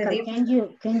 Oscar, can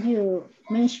you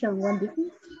mention one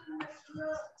difference?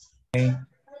 Okay.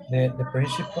 The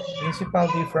principal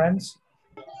difference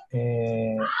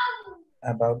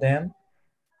about them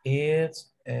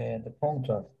is the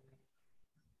punctual.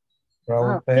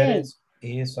 Raul Perez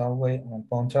is always on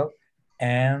punctual,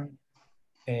 and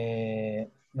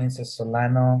Mrs.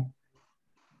 Solano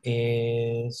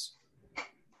is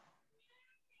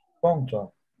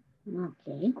punctual.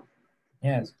 Okay.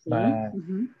 Yes, okay. But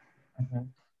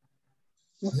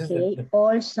okay.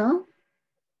 Also,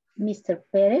 Mr.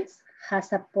 Perez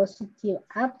has a positive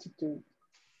aptitude,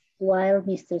 while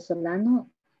Mr. Solano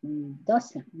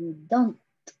doesn't. Don't.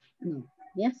 No.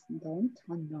 Yes, don't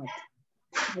or not.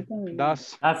 I don't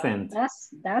Doesn't.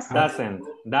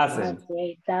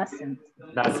 Okay, doesn't.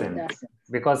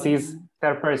 Because he's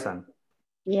third person.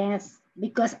 Yes,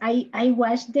 because I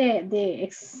watched the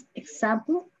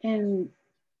example and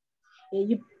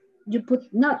you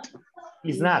put not.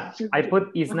 It's not. I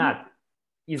put is not.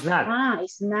 It's not.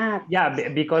 It's not. Yeah,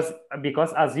 because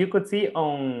as you could see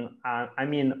on,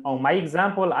 on my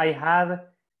example, I had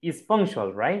is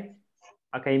punctual, right?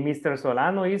 Okay, Mr.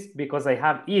 Solano is because I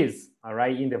have is, all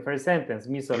right, in the first sentence.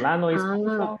 Miss Solano is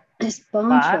punctual,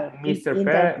 but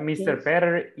Mr.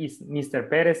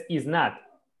 Perez is not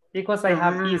because I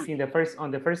have is in the first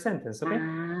on the first sentence, okay?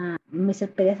 Mr.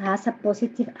 Perez has a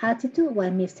positive attitude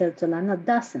while Mr. Solano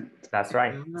doesn't. That's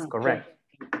right, that's correct.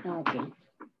 Okay.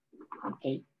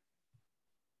 Okay.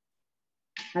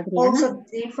 Adriana? Also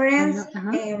difference,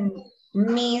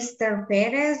 Mr.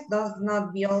 Perez does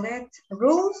not violate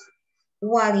rules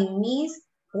while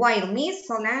Miss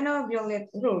Solano violate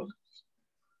rules.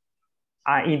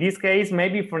 In this case,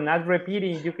 maybe for not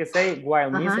repeating, you can say while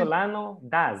Miss Solano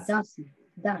does.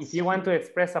 If you want to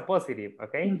express a positive,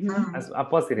 okay? As a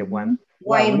positive one.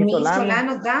 While Miss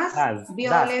Solano does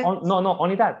violate. No,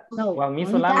 only that. No, while Miss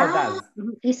Solano does.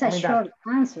 It's a short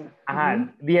answer.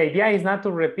 The idea is not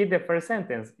to repeat the first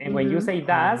sentence. And when you say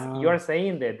does, you're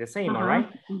saying the same, all right?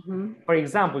 For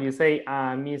example, you say,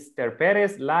 Mr.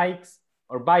 Perez likes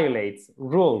or violates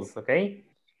rules, okay?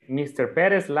 Mr.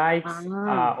 Perez likes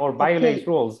or violates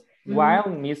rules, while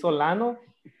Miss Solano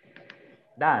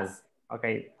does.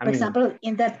 Okay. For example,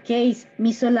 in that case,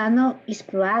 Miss Solano is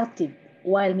proactive,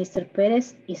 while Mr.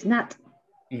 Perez is not.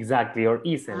 Exactly, or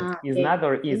isn't. Is not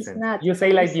or isn't. Not. You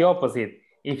say like the opposite.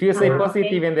 If you say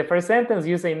positive in the first sentence,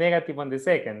 you say negative on the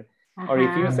second. Or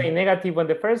if you say negative on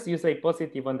the first, you say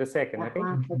positive on the second,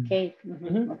 okay?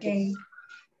 Okay.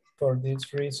 For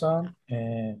this reason,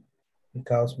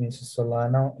 because Mrs.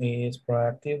 Solano is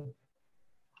proactive,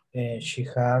 she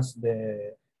has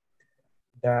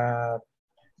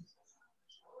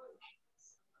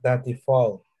that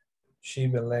default. She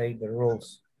violates the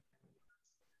rules.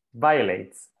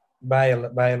 Violate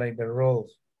the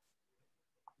rules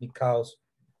because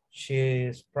she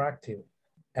is proactive.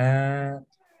 And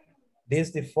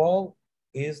this default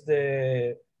is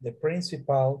the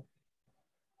principal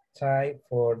type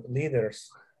for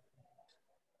leaders.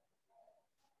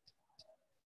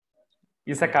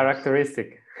 It's a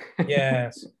characteristic.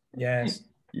 Yes.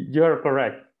 You're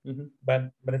correct.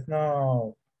 But it's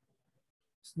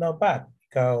not bad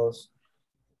because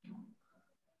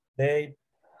they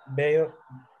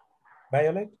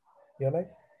violate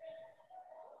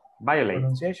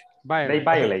pronunciation. They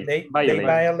violate. They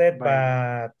violate,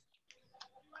 but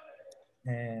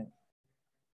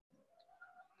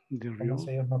ellos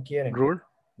no quieren. Rule?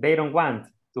 They don't want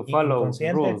to follow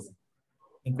rules.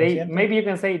 Maybe you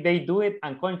can say they do it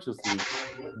unconsciously.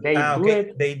 They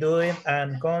do it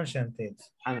unconsciously.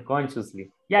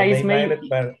 Unconsciously. Yeah, it's maybe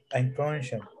but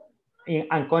unconscious.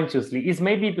 Unconsciously. It's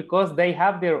maybe because they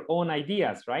have their own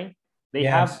ideas, right? They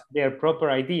have their proper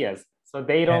ideas. So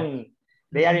they don't,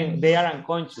 they are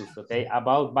unconscious, okay,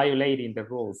 about violating the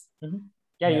rules.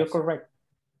 Yeah, you're correct.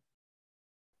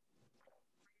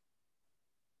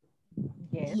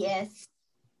 Yes.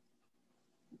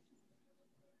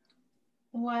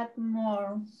 What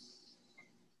more?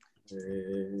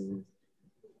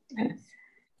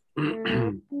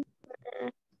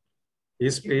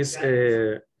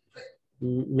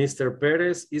 Mr.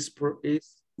 Perez is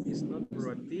not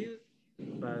proactive,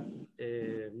 but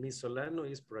Miss Solano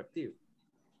is proactive.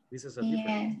 This is a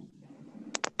difference.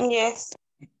 Yes.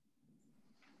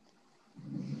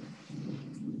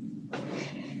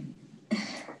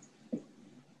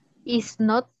 Is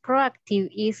not proactive,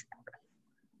 is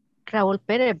Raúl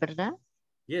Pérez, ¿verdad?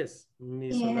 Yes,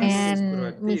 Miss Solano is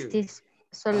proactive. Mr.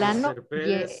 Solano, Mr.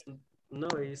 Perez no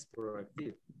is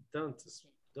proactive. Don't is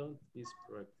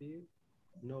proactive.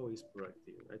 No is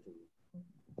proactive, I think.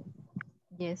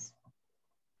 Yes.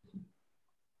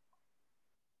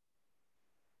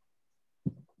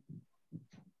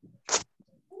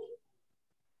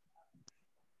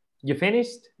 You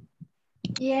finished?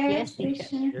 Yes.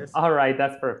 All right,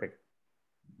 that's perfect.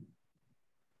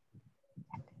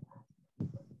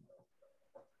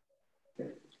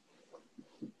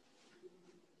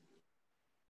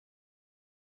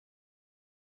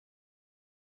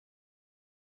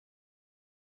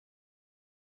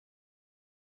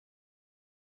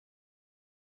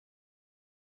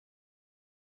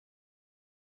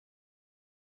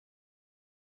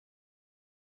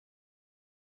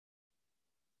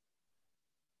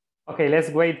 Okay, let's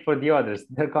wait for the others.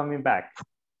 They're coming back.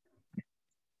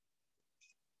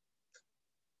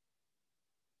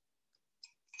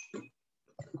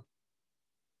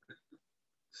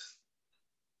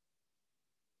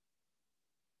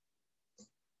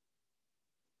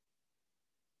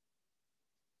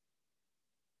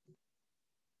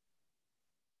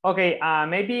 Okay,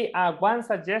 maybe one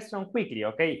suggestion quickly,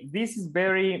 okay? This is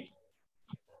very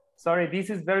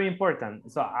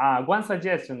important. So one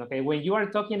suggestion, okay? When you are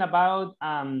talking about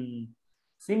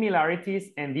similarities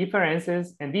and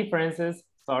differences,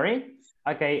 sorry.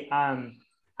 Okay,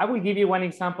 I will give you one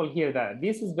example here that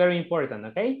this is very important,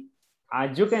 okay?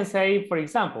 You can say, for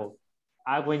example,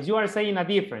 when you are saying a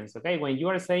difference, okay? When you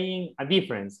are saying a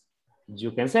difference, you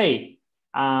can say,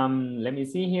 let me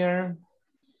see here.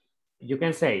 You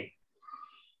can say,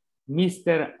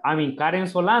 Karen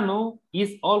Solano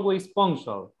is always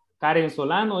punctual. Karen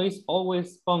Solano is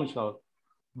always punctual.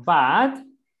 But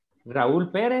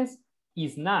Raúl Pérez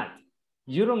is not.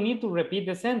 You don't need to repeat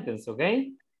the sentence,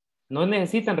 okay? No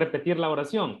necesitan repetir la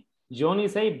oración. You only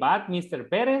say, but Mr.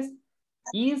 Pérez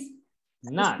is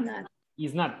not.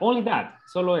 Is not. Only that.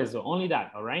 Solo eso. Only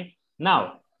that. All right.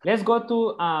 Now, let's go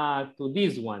to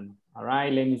this one. All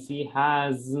right. Let me see.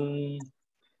 Has,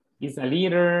 is a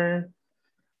leader.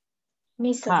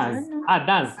 Has.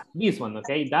 Does. This one.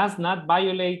 Okay. Does not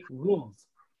violate rules.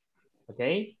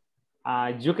 Okay.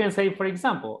 You can say, for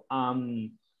example,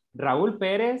 Raúl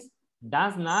Pérez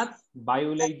does not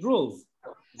violate rules.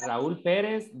 Raúl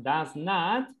Pérez does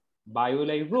not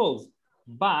violate rules,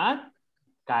 but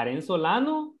Karen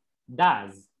Solano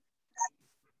does.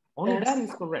 Only that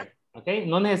is correct, okay?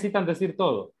 No necesitan decir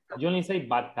todo. You only say,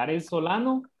 but Karen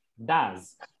Solano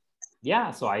does.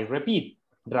 Yeah, so I repeat.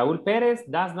 Raúl Pérez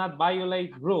does not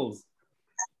violate rules,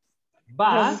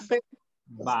 but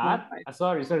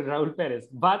sorry, Raúl Pérez,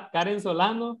 but Karen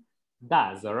Solano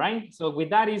does, all right? So with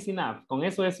that is enough. Con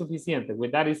eso es suficiente.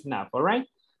 With that is enough, all right?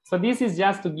 So this is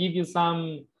just to give you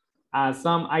some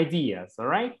ideas, all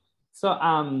right? So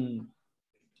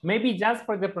maybe just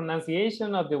for the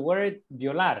pronunciation of the word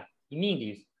violar in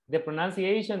English, the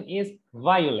pronunciation is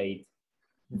violate,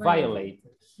 violate,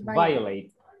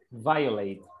 violate,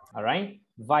 violate, all right?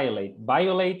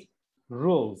 Violate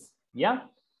rules, yeah?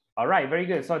 All right, very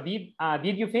good. So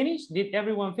did you finish? Did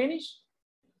everyone finish?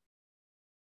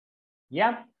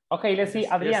 Yeah? Okay, let's see,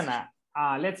 Adriana.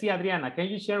 Let's see, Adriana, can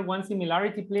you share one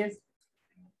similarity, please?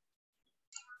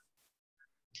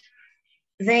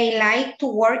 They like to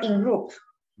work in group.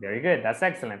 Very good, that's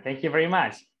excellent. Thank you very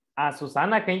much.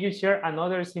 Susana, can you share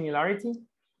another similarity?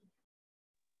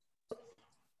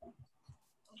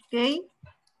 Okay.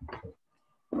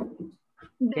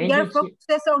 They are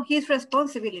focuses on his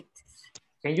responsibilities.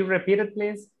 Can you repeat it,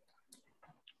 please?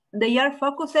 They are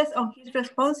focuses on his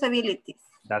responsibilities.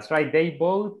 That's right. They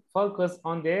both focus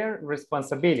on their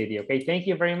responsibility. Okay. Thank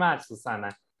you very much,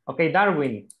 Susana. Okay,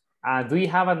 Darwin, do you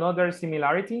have another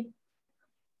similarity?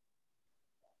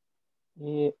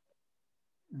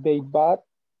 They both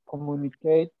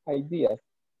communicate ideas.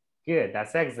 Good.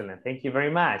 That's excellent. Thank you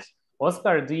very much.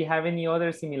 Oscar, do you have any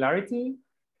other similarity?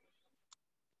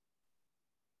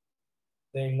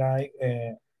 They like,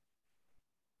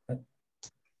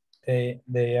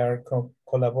 they are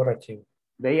collaborative.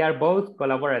 They are both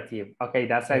collaborative. Okay,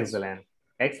 that's excellent.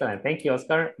 Excellent. Thank you,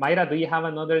 Oscar. Mayra, do you have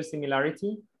another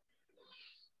similarity?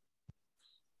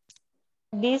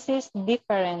 This is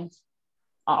different.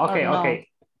 Okay, no? Okay.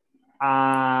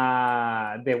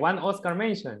 The one Oscar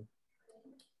mentioned.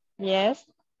 Yes.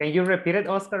 Can you repeat it,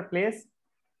 Oscar, please?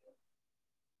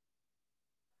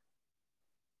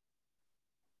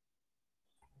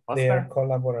 Oscar? They are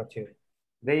collaborative.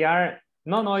 They are,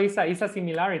 no, it's a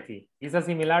similarity. It's a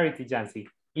similarity, Jancy.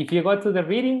 If you go to the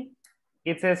reading,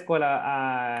 it says in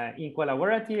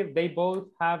collaborative, they both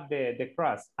have the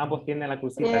cross. Ambos tienen la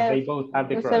crucita. Yes. They both have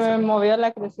the cross. Se me movió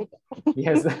la crucita.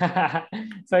 Yes.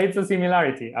 So it's a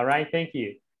similarity. All right. Thank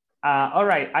you. All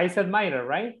right. I said Mayra,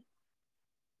 right?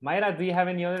 Mayra, do you have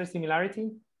any other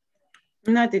similarity?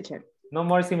 No, teacher. No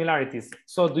more similarities.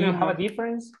 So do you have a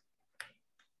difference?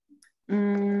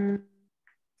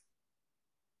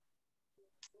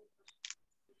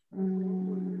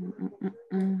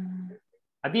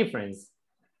 A difference?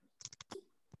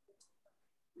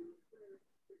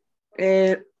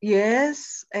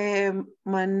 Yes,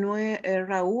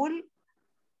 Raúl,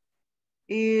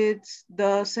 it's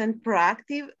doesn't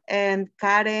proactive and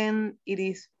Karen, it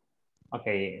is.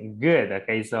 Okay, good.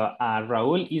 Okay, so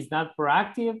Raúl is not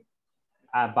proactive,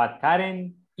 but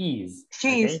Karen is.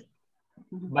 She is.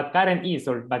 But Karen is,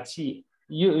 or but she.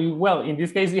 Well, in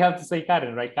this case, you have to say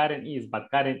Karen, right? Karen is, but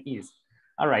Karen is.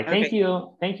 All right, thank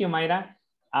you. Thank you, Mayra.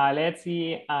 Let's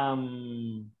see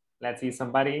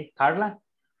somebody. Carla,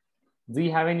 do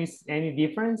you have any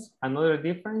difference? Another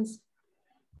difference?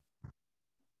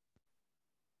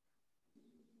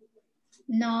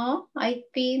 No, I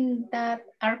think that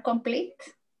are complete.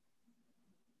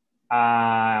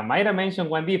 Mayra mentioned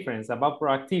one difference about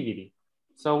proactivity.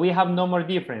 So we have no more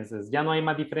differences. Ya no hay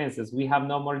más diferencias. We have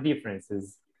no more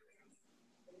differences.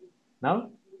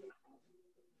 No?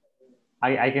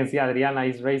 I can see Adriana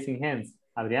is raising hands.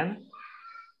 Adriana?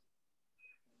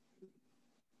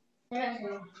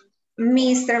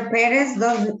 Mr. Perez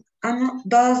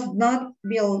does not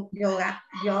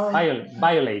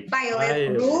violate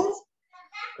rules,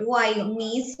 while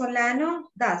Miss Solano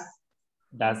does.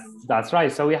 That's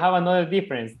right. So we have another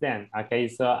difference then. Okay,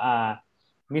 so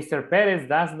Mr. Perez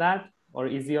does not, or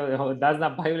does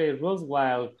not violate rules,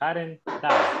 while Karen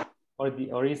does,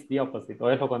 or is the opposite, o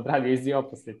es lo contrario, is the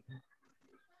opposite.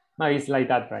 No, it's like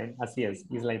that, right? Así es,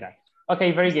 it's like that.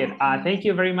 Okay, very good. Thank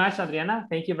you very much, Adriana.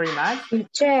 Thank you very much.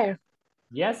 Chair.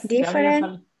 Yes.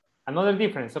 Different. Another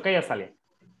difference. Okay, Azalia.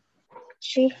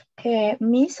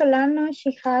 Miss Solano,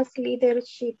 she has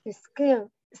leadership skill.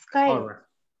 Right.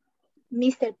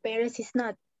 Mr. Perez is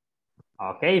not.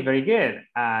 Okay, very good.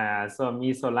 So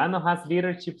Miss Solano has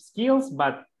leadership skills,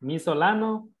 but Miss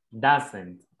Solano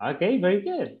doesn't. Okay, very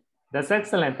good. That's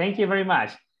excellent. Thank you very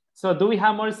much. So do we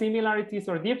have more similarities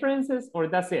or differences, or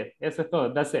that's it? Eso es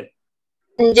todo. That's it.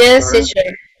 Yes,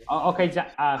 teacher. Okay,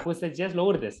 who said yes?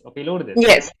 Lourdes. Okay, Lourdes.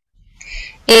 Yes.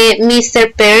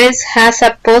 Mr. Perez has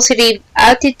a positive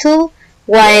attitude,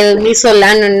 while Miss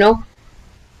Solano no.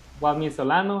 While Miss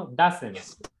Solano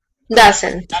doesn't.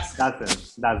 Doesn't.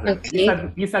 Okay.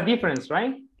 It's a difference,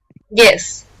 right?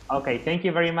 Yes. Okay, thank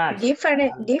you very much.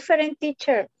 Different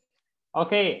teacher.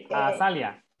 Okay,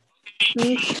 Salia.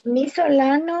 Miss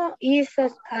Solano is a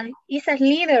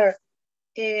leader.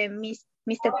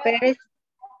 Mr. Perez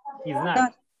is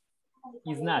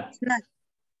not.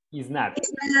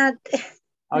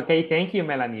 Okay, thank you,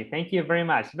 Melanie. Thank you very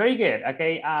much. Very good.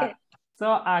 Okay,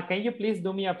 so can you please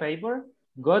do me a favor?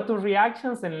 Go to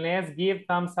reactions and let's give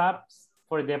thumbs ups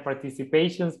for the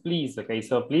participations, please. Okay,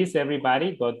 so please,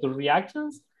 everybody, go to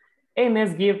reactions and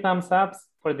let's give thumbs ups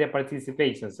for the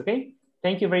participations, okay?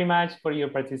 Thank you very much for your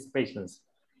participations.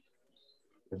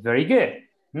 Very good.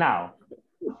 Now,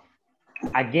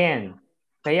 again,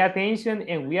 pay attention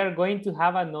and we are going to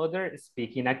have another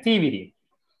speaking activity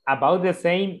about the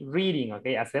same reading,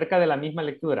 okay? Acerca de la misma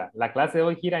lectura. La clase de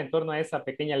hoy gira en torno a esa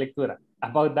pequeña lectura.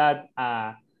 About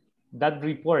that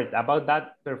report, about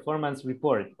that performance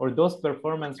report or those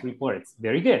performance reports.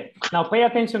 Very good. Now pay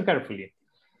attention carefully.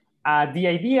 The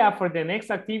idea for the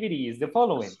next activity is the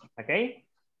following, okay?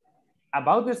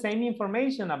 About the same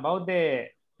information about the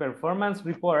performance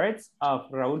reports of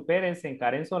Raúl Pérez and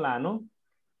Karen Solano,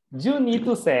 you need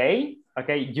to say,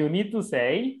 okay, you need to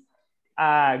say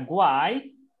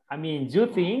why, I mean, you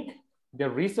think, the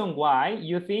reason why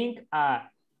you think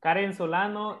Karen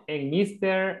Solano and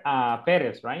Mr.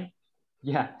 Perez, right?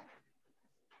 Yeah.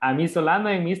 Ms. Solano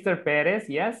and Mr. Perez,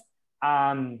 yes,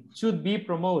 should be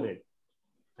promoted.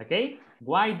 Okay?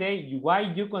 Why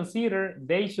you consider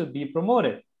they should be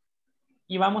promoted?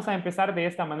 Y vamos a empezar de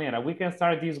esta manera. We can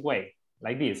start this way,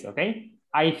 like this, okay?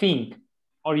 I think,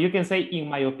 or you can say in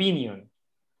my opinion,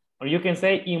 or you can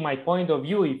say in my point of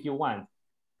view if you want.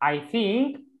 I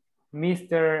think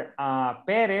Mr.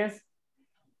 Perez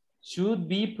should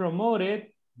be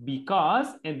promoted because,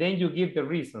 and then you give the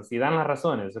reasons, y dan las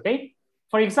razones, okay?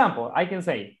 For example, I can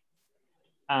say,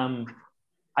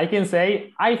 I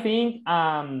think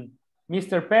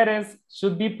Mr. Perez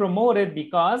should be promoted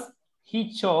because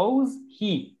he chose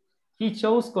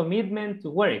commitment to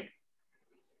work.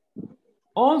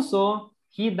 Also,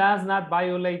 he does not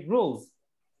violate rules.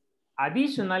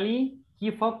 Additionally,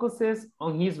 he focuses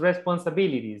on his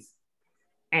responsibilities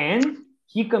and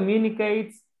he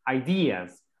communicates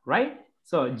ideas, right?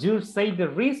 So you say the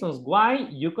reasons why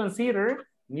you consider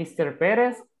Mr.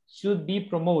 Perez should be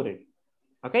promoted.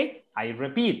 Okay, I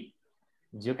repeat.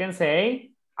 You can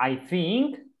say, I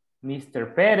think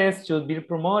Mr. Perez should be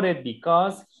promoted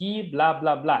because he blah,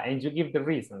 blah, blah, and you give the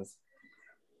reasons.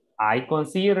 I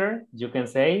consider, you can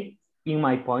say, in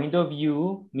my point of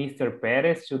view, Mr.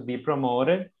 Perez should be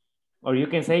promoted. Or you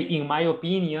can say, in my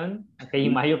opinion, okay,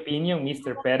 in my opinion,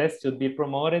 Mr. Perez should be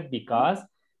promoted because,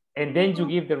 and then you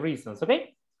give the reasons,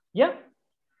 okay? Yeah.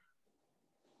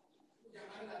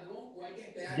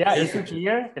 Yeah, is it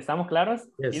clear? ¿Estamos claros?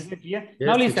 Yes. Is it clear? Yes,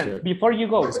 Now listen, teacher. before you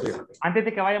go, antes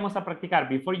de que vayamos a practicar,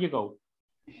 before you go,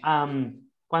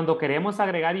 cuando queremos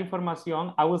agregar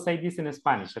información, I will say this in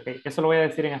Spanish, okay? Eso lo voy a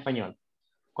decir en español.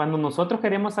 Cuando nosotros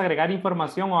queremos agregar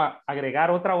información o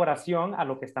agregar otra oración a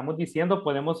lo que estamos diciendo,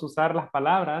 podemos usar las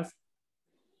palabras,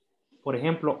 por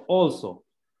ejemplo, also,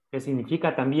 que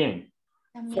significa también.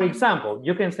 For example,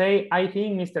 you can say, I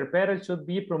think Mr. Perez should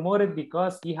be promoted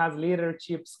because he has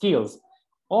leadership skills.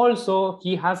 Also,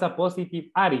 he has a positive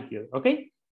attitude,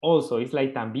 okay? Also, it's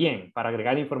like también, para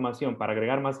agregar información, para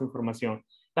agregar más información.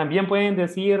 También pueden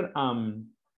decir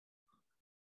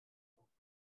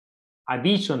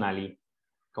additionally,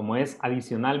 como es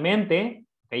adicionalmente,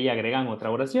 okay, y agregan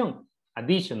otra oración.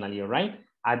 Additionally, right?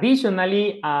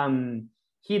 Additionally,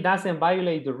 he doesn't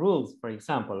violate the rules, for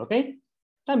example, ¿ok?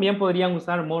 También podrían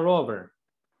usar moreover.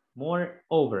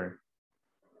 Moreover.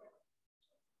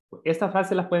 Estas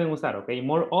frases las pueden usar, ¿ok?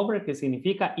 Moreover, que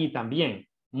significa y también.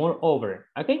 Moreover,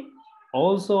 ¿ok?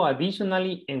 Also,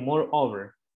 additionally, and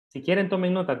moreover. Si quieren,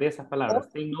 tomen nota de esas palabras.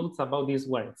 Take notes about these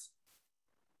words.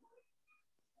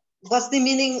 What's the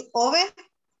meaning of it?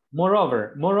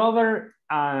 Moreover. Moreover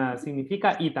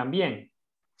significa y también.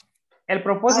 El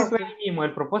propósito es el mismo.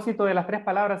 El propósito de las tres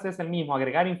palabras es el mismo.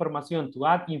 Agregar información. To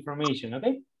add information, ¿ok?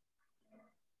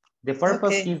 The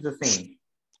purpose is the same.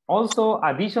 Also,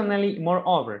 additionally,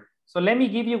 moreover. So let me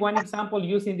give you one example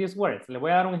using these words. Le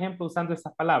voy a dar un ejemplo usando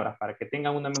estas palabras para que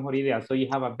tengan una mejor idea. So you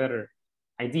have a better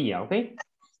idea, okay?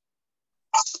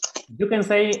 You can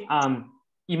say,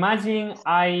 imagine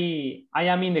I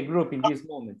am in the group in this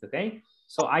moment, okay?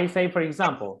 So I say, for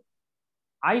example,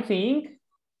 I think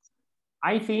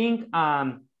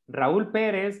Raúl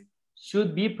Pérez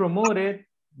should be promoted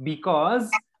because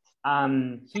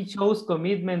he shows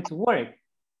commitment to work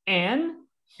and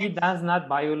he does not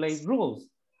violate rules.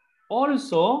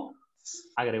 Also,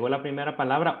 agregó la primera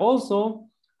palabra, also,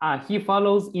 he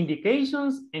follows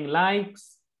indications and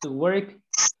likes to work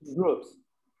in groups.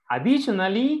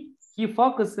 Additionally, he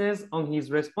focuses on his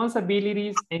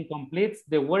responsibilities and completes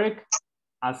the work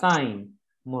assigned.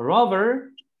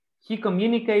 Moreover, he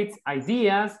communicates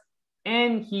ideas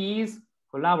and he is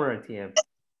collaborative.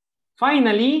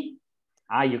 Finally,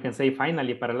 you can say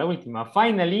finally para la última.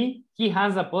 Finally, he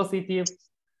has a positive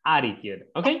attitude,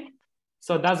 okay?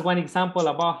 So that's one example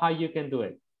about how you can do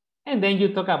it. And then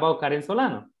you talk about Karen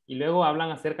Solano. Y luego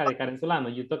hablan acerca de Karen Solano.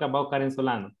 You talk about Karen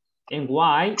Solano. And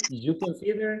why you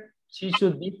consider she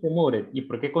should be promoted. Y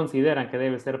por qué consideran que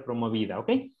debe ser promovida,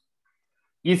 okay?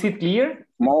 Is it clear?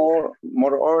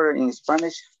 Moreover in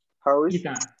Spanish, how is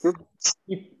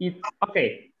it?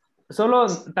 Okay. Solo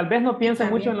tal vez no piensen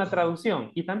mucho en la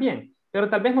traducción. Y también. Pero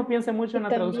tal vez no piensen mucho en la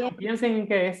traducción. Piensen en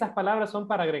que esas palabras son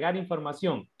para agregar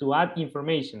información. To add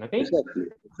information, okay? Exactly.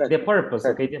 The purpose,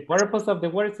 okay? The purpose of the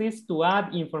words is to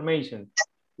add information.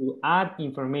 To add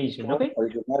information, okay?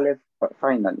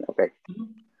 Finally, okay.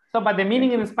 So, but the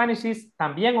meaning in Spanish is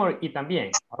también or y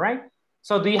también, all right?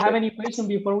 So, do you have any question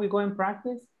before we go and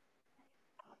practice?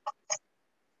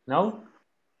 No?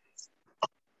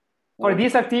 For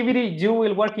this activity, you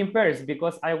will work in pairs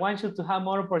because I want you to have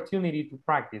more opportunity to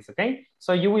practice, okay?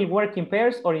 So you will work in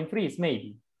pairs or in threes,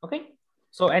 maybe, okay?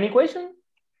 So any question?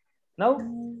 No?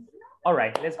 All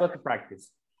right, let's go to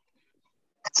practice.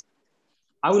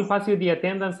 I will pass you the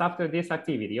attendance after this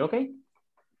activity, okay?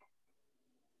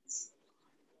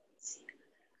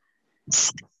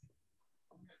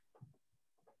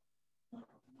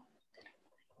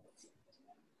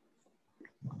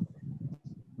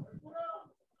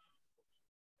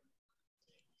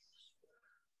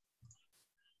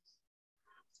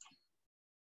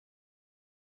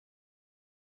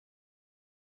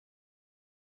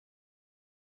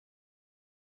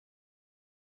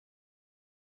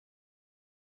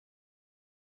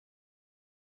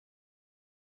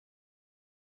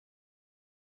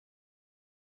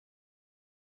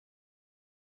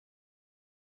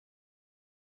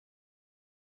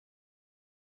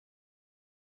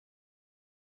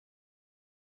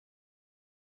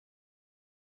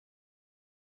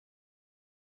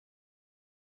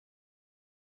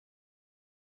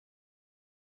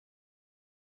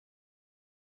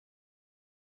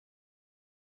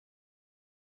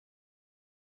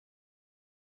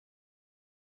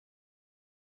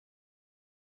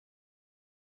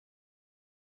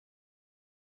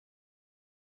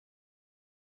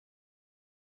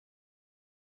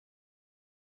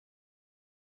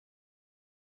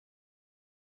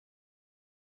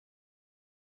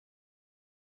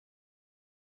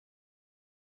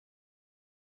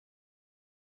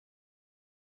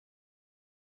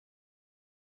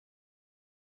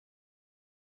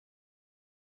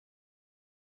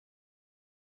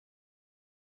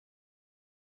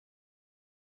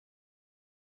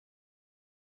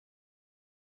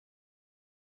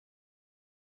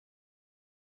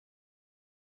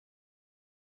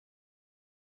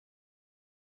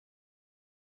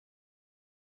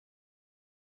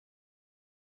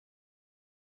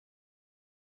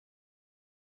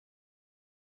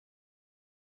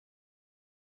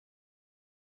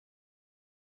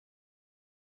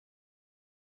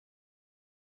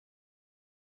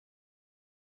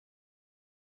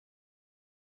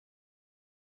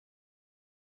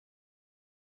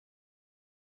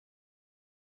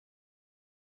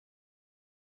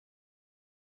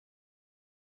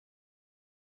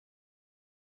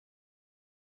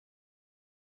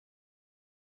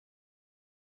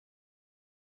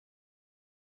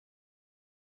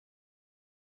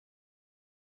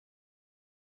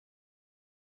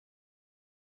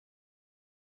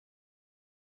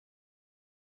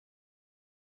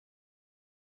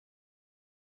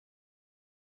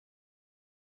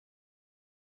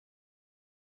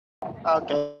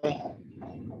 Okay.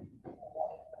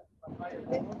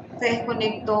 Se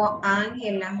desconectó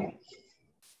Ángela.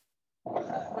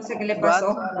 No sé qué le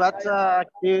pasó. What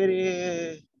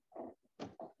activity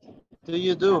do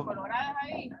you do?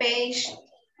 Page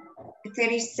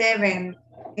 37.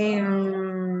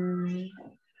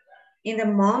 In the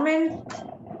moment,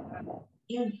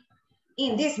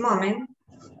 in this moment,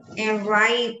 and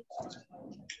write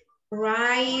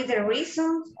the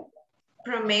reason,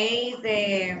 promote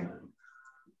the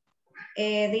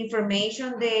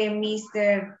information de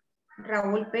Mr.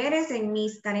 Raúl Pérez and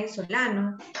Miss Karen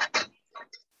Solano.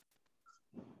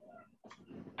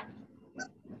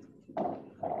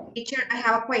 Teacher, I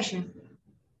have a question.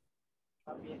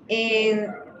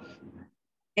 In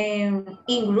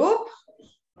group,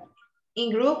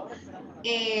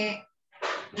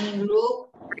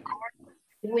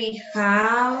 we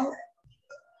have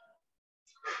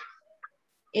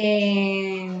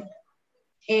in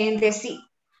the C.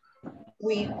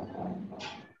 We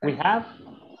have.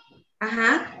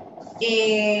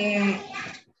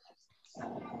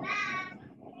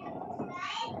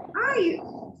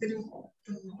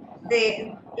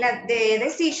 The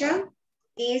decision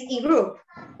is in group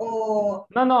or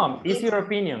No, it's your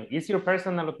opinion. It's your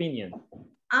personal opinion.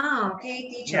 Okay,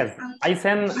 teacher. Yes,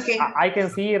 I can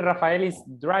see Rafael is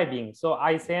driving, so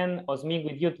I send Osmin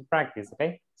with you to practice,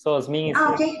 okay? So Osmin is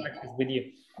here to practice with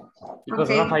you. Because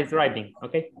Rafa is driving,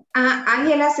 okay?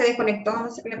 Ángela se desconectó, no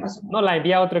sé qué le pasó. No, la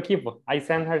envía a otro equipo. I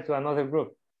send her to another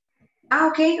group.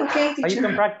 Okay, teacher. So you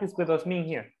can practice with Osmin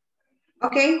here.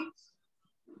 Okay.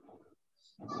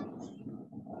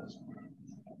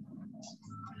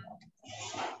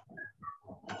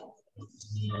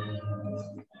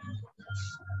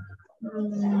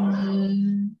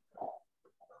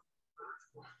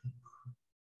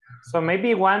 So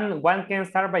maybe one can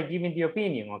start by giving the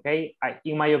opinion, okay?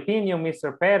 In my opinion,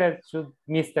 Mr. Perez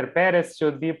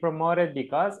should be promoted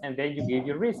because, and then you give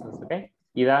your reasons, okay?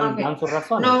 Y dan sus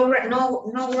razones.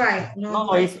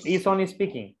 No, it's only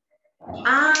speaking.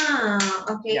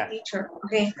 Okay, yeah. Teacher.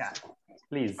 Okay. Yeah.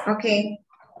 Please. Okay.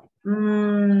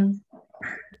 And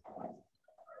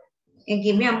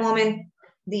give me a moment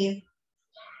to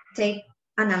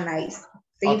analyze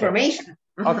the information.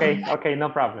 Okay, no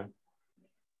problem.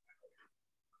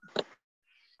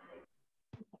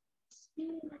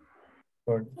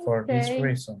 For this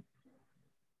reason.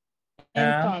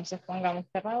 Entonces, pongamos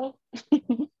cerrado.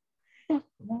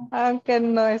 Aunque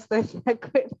no estoy de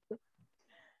acuerdo.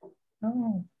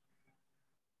 No.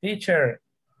 Teacher,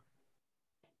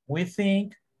 we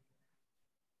think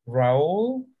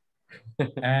Raúl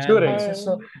and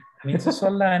Mrs.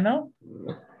 Solano,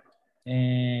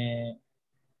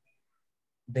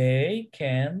 they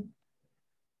can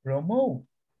promote.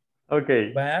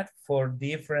 Okay. But for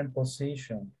different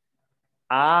positions.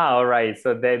 All right.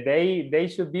 So they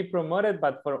should be promoted,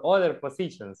 but for other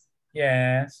positions.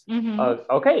 Yes.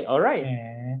 Okay. All right.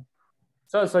 Yeah.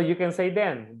 So you can say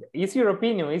then, it's your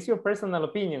opinion. It's your personal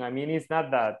opinion. I mean, it's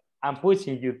not that I'm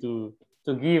pushing you to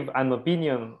give an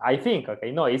opinion, I think.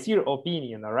 Okay. No, it's your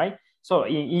opinion. All right. So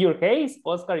in your case,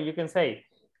 Oscar, you can say,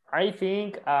 I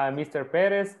think Mr.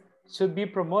 Perez should be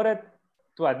promoted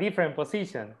to a different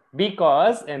position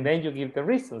because, and then you give the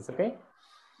reasons. Okay.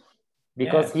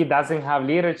 Because he doesn't have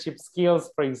leadership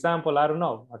skills, for example, I don't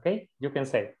know, okay? You can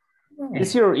say.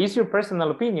 It's your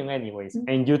personal opinion anyways.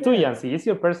 And you too, Yancy, it's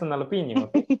your personal opinion,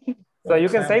 okay? So you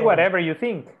can say whatever you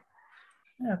think.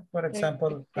 Yeah, for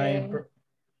example, I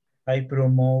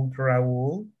promote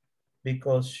Raúl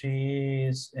because she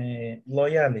is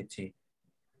loyalty.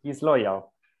 He's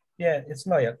loyal. Yeah, it's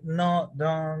loyal. No,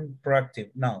 don't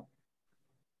proactive, no.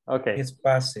 Okay. It's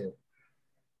passive.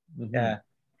 Yeah.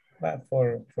 But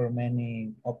for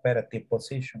many operative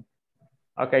positions.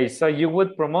 Okay, so you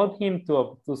would promote him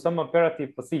to some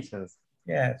operative positions.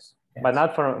 Yes. But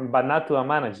not to a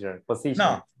manager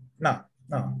position. No.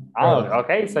 Oh,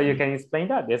 okay, so you can explain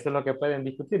that. Eso es lo que pueden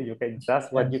discutir.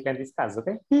 That's what you can discuss,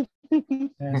 okay? Yes.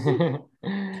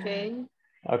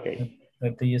 Okay.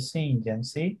 What do you think,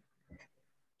 Yancy?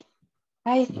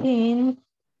 I think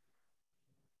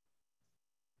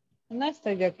no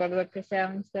estoy de acuerdo que sea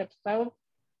Mr. Raúl.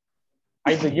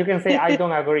 You can say I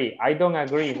don't agree. I don't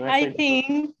agree. No I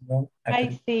think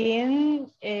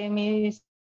Miss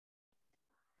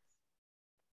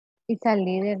is a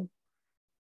leader.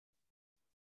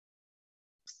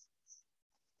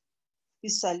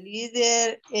 Is a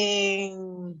leader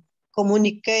in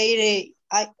communicate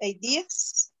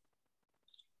ideas.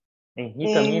 And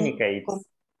he communicates.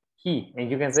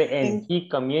 And you can say and he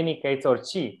communicates or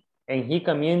she. And he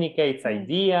communicates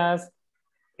ideas.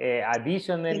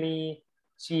 Additionally,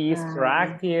 she is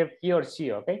proactive, he or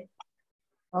she, okay?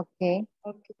 Okay.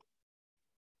 Okay.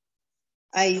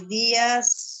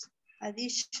 Ideas,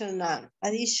 additional,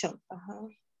 addition.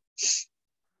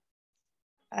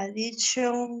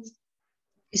 Addition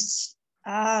is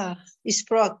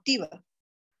proactiva.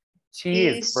 She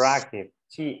is proactive.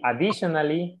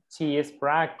 Additionally, she is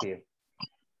proactive.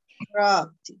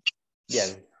 Proactive.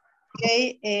 Yes.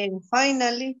 Okay, and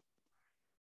finally,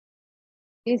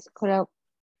 is correct.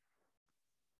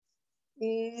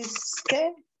 Is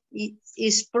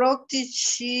proactive,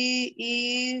 she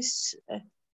is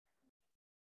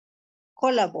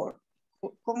collaborate.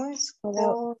 ¿Cómo es?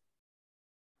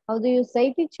 How do you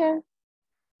say, teacher?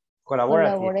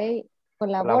 Collaborative.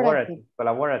 Collaborative.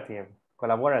 Collaborative.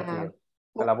 Collaborative.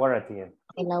 Collaborative.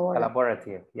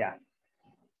 Collaborative. Yeah.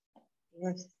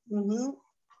 Yes.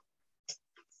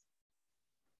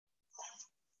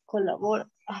 Colabora.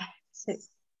 Sí.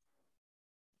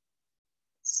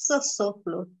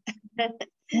 Soplo.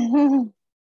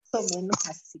 O menos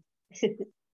así.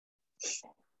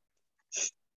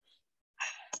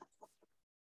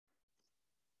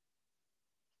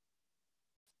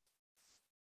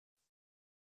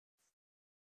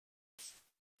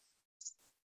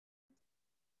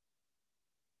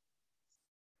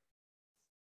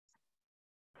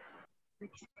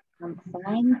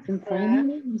 And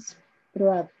finally is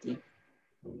proactive.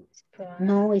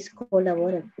 No, it's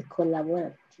collaborative. It's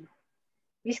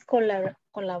collaborative.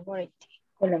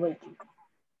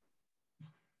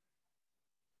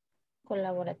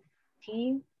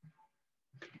 Collaborative.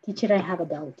 Teacher, I have a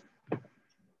doubt.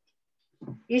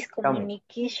 Is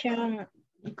communication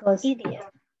because ideas.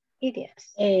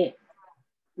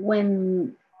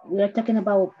 When we are talking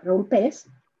about Raúl Pérez,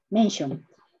 mentioned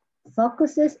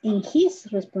focuses in his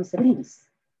responsibilities.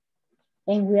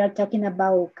 And we are talking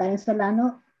about Karen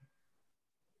Solano,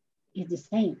 is the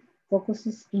same.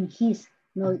 Focuses in his,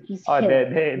 not his. Oh,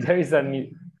 there is a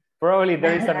probably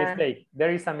there is a mistake.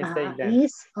 There is a mistake then.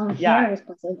 Is on her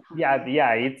responsibility.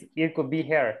 Yeah. It could be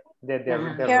her. The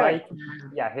right.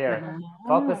 Yeah, her.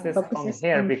 Focuses on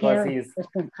her because he's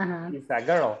a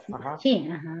girl.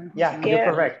 Yeah, you're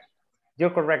correct.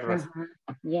 You're correct, Rosa.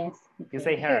 Yes. You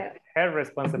say her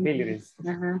responsibilities.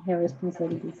 Her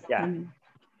responsibilities. Yeah.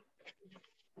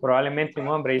 Probablemente un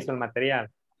hombre hizo el material.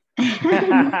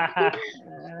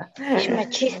 Es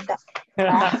machista.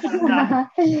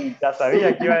 Ya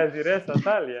sabía que iba a decir eso,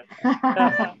 Talia.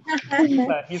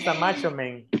 He's a macho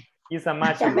man. He's a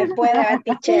macho man. Me puede,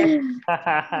 teacher.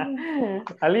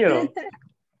 A little.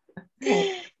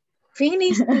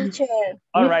 Finish, teacher.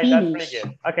 All right, that's pretty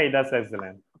good. Okay, that's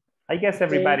excellent. I guess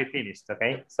everybody finished,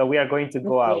 okay? So we are going to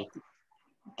go out.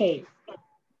 Okay.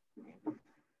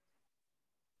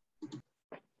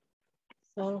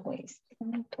 Always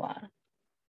puntual.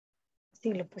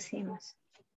 Sí, lo pusimos.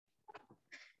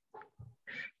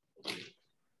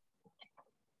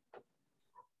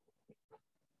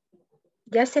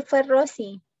 Ya se fue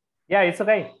Rosy. Yeah, it's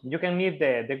okay. You can leave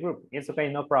the group. It's okay,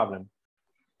 no problem.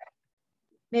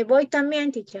 Me voy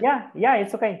también, teacher. Yeah,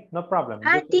 it's okay, no problem.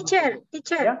 Teacher.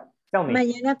 Yeah, tell me.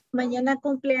 Mañana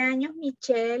cumpleaños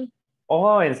Michelle.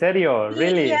 Oh, ¿en serio?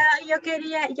 Really? Yeah, yo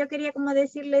quería como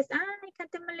decirles,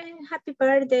 cántemele happy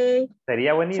birthday.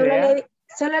 Sería buena idea.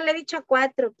 Solo le he dicho a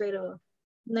 4, pero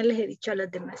no les he dicho a los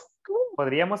demás.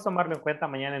 Podríamos tomarlo en cuenta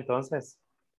mañana entonces.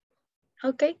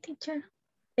 Ok, teacher.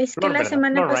 Es que la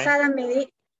semana pasada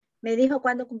me dijo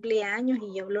cuándo cumplía años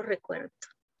y yo lo recuerdo.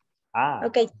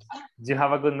 Okay. You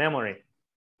have a good memory.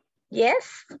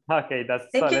 Yes. Okay, that's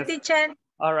Thank you, teacher.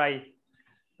 All right.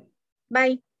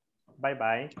 Bye.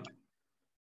 Bye.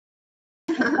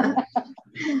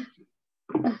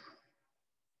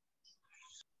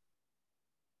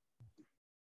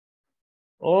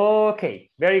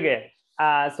 Okay, very good.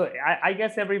 So I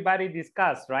guess everybody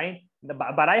discussed, right?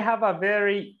 But I have a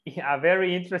very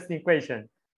interesting question.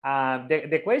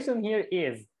 The question here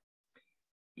is,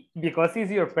 because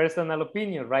it's your personal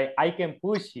opinion, right? I can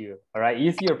push you, all right?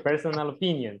 It's your personal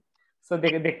opinion. So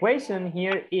the question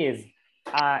here is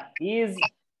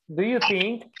do you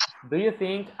think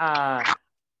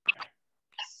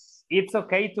it's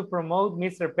okay to promote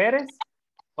Mr. Perez,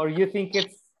 or you think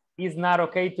it's not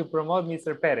okay to promote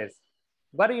Mr. Perez?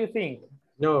 What do you think?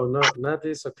 No, not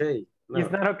is okay. No.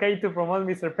 It's not okay to promote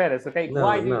Mr. Perez, okay?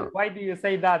 No, why do you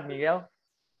say that, Miguel?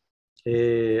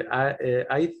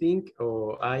 I think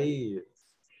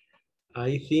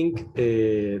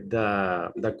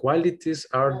the qualities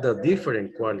are the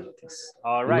different qualities,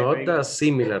 all right, not the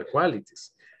similar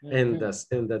qualities. And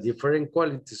the different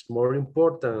qualities more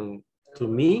important to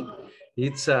me,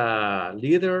 it's a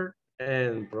leader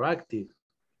and proactive.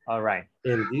 All right.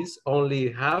 And this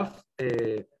only have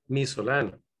Miss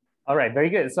Solano. All right, very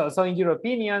good. So in your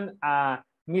opinion,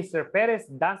 Mr. Perez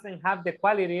doesn't have the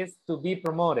qualities to be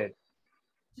promoted.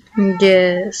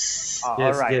 Yes. All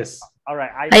Yes, right. yes. All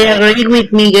right. I agree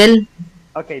with Miguel.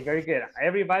 Okay, very good.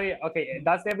 Everybody, okay,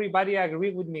 does everybody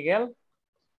agree with Miguel?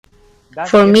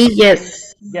 For me,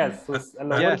 yes. Yes,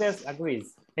 Lourdes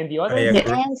agrees. And the other?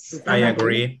 Yes. I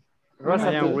agree.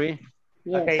 Rosa, I agree.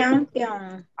 Okay.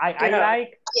 Champion. I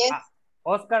like, Yes.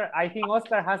 Oscar, I think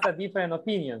Oscar has a different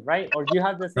opinion, right? Or you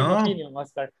have the same No. opinion,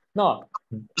 Oscar? No,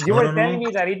 you were telling me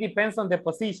that it depends on the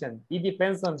position. It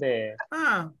depends on the...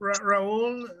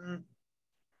 Raul,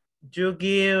 you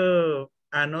give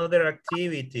another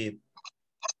activity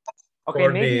Okay,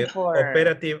 for maybe the for...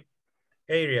 operative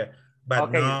area, but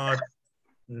Okay.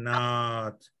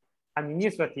 not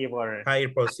administrative or...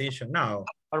 higher position, no.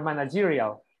 Or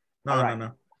managerial. No, right.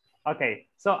 no. Okay,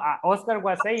 so Oscar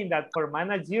was saying that for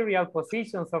managerial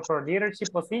positions or for leadership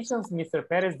positions, Mr.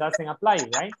 Perez doesn't apply,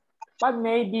 right? But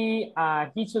maybe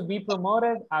he should be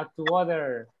promoted to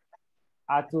other,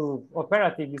 to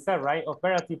operative, you said, right?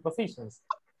 Operative positions.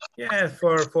 Yes,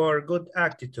 for good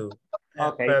attitude.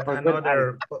 Okay, but for good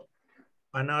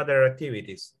another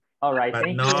activities. All right, but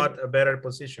thank not you. a better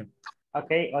position.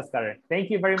 Okay, Oscar, thank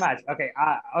you very much. Okay,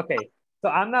 okay. So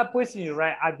I'm not pushing you,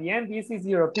 right? At the end, this is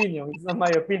your opinion. It's not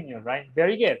my opinion, right?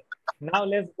 Very good. Now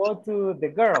let's go to the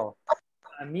girl,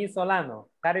 Miss Solano,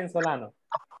 Karen Solano.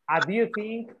 Do you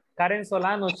think Karen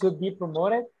Solano should be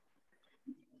promoted?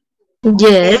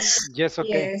 Yes. Yes,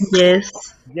 okay. Yes.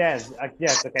 Yes,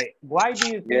 yes, okay. Why do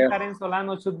you think Karen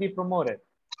Solano should be promoted?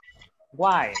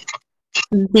 Why?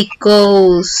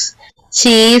 Because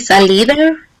she is a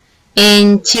leader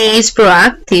and she is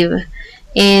proactive.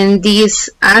 And this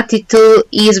attitude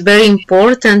is very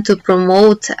important to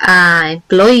promote an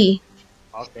employee.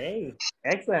 Okay,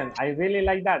 excellent. I really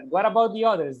like that. What about the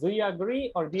others? Do you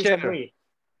agree or disagree?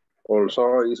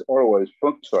 Also, is always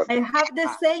punctual. I have the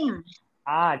same.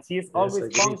 She's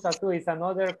always punctual too. It's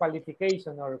another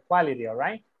qualification or quality, all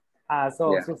right?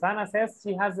 So Susana says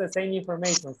she has the same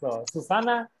information. So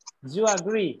Susana, you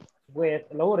agree with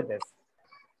Lourdes?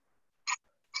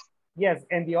 Yes,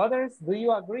 and the others, do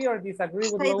you agree or disagree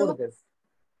with Lourdes?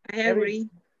 I agree.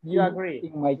 You agree?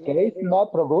 In my case,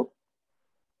 not pro group.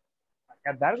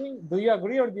 Darwin, do you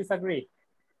agree or disagree?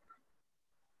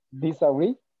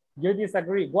 Disagree. You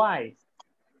disagree. Why?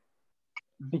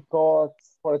 Because,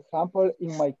 for example,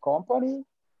 in my company,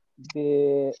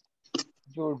 your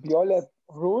violet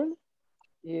rule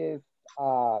is,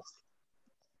 how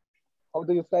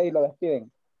do you say lo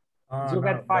despiden? You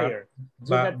get fired. You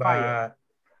get fired.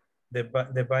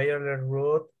 The violet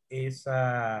rule is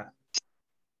a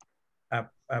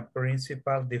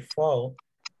principal default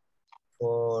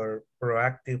for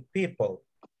proactive people.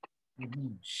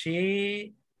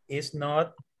 She is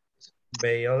not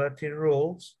violating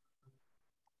rules.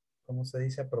 ¿Cómo se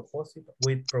dice a propósito?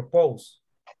 With propose.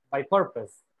 By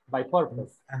purpose. By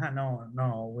purpose.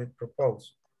 No, with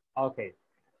propose. Okay.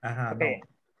 Okay.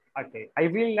 No. Okay. I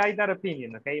really like that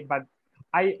opinion. Okay, but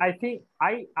I think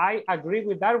I agree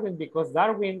with Darwin because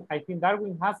I think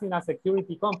Darwin has in a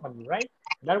security company, right?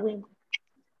 Darwin.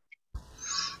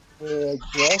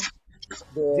 Yes.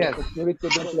 The security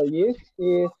of employees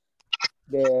is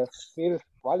the first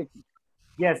quality.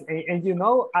 Yes, and you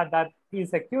know that in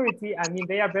security, I mean,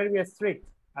 they are very strict.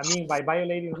 I mean, by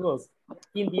violating rules.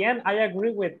 In the end, I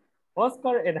agree with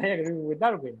Oscar and I agree with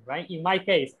Darwin, right? In my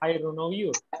case, I don't know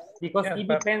you. Because it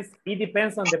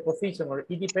depends on the position or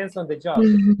it depends on the job.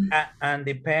 And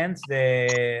depends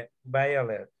the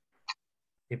violate.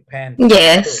 Depends.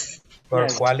 Yes. For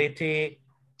quality,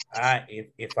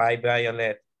 if I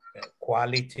violate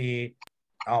quality,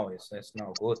 no, it's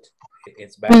no good.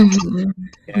 It's bad.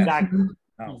 Exactly.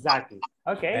 No. Exactly.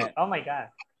 Okay. Oh my God.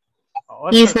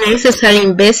 It's necessary to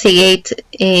investigate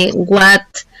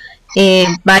what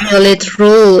violate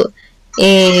rule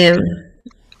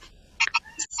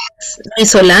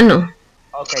Solano.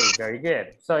 Okay, very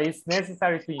good. So it's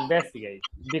necessary to investigate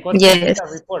because it's a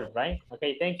report, right?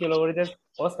 Okay, thank you, Lourdes.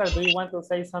 Oscar, do you want to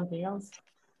say something else?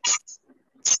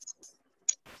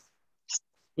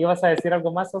 ¿Ibas a decir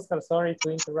algo más, Oscar? Sorry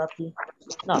to interrupt you.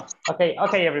 No. Okay,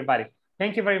 everybody.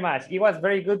 Thank you very much. It was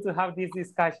very good to have this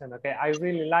discussion. Okay, I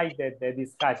really liked the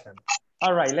discussion.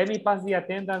 All right, let me pass the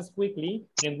attendance quickly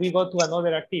and we go to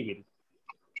another activity.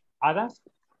 Ada?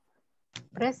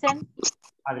 Present.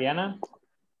 Adriana?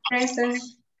 Present.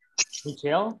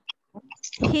 Michelle?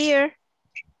 Here.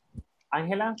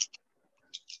 Ángela?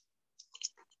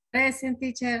 Present,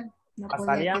 teacher. No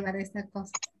podía activar esta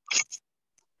cosa.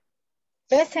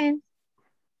 Present.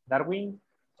 Darwin?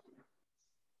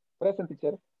 Present,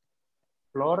 teacher.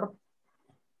 Flor?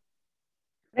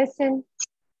 Present.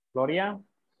 Gloria?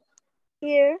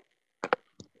 Here.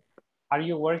 Are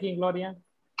you working, Gloria?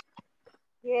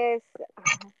 Yes.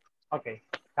 Okay.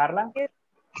 Carla?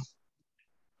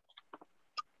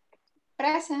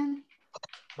 Present.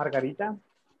 Margarita?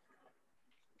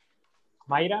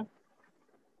 Mayra?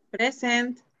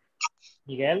 Present.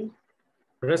 Miguel?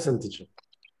 Present, teacher.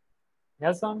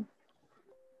 Nelson?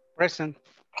 Present.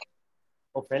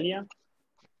 Ofelia?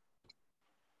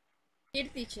 Here,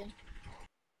 teacher.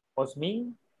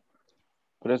 Osmin?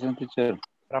 Present, teacher.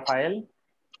 Rafael?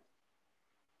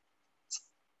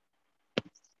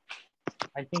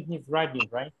 I think he's driving,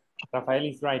 right? Rafael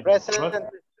is driving. Present. Rosa?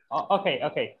 Oh, okay,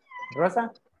 okay.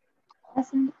 Rosa?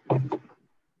 Present.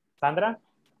 Sandra?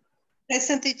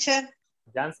 Present, teacher.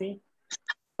 Jancy?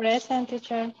 Present,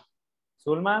 teacher.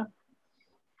 Zulma?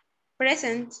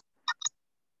 Present.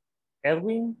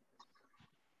 Edwin?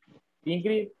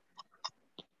 Ingrid?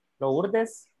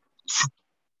 Lourdes?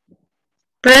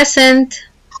 Present.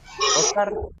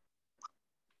 Oscar?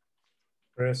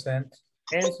 Present.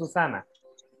 And Susana.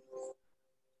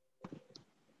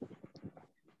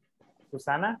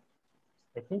 Susana?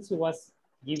 I think she was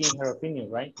giving her opinion,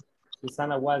 right?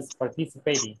 Susana was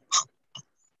participating.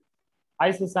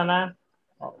 Hi, Susana.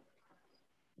 Oh.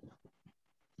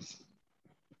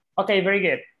 Okay, very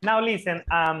good. Now listen.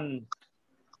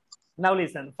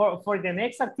 For the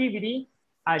next activity,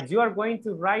 you are going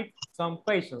to write some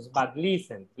questions, but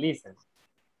listen.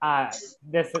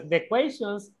 The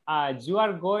questions you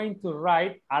are going to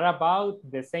write are about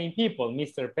the same people,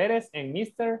 Mr. Perez and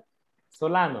Mr.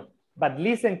 Solano. But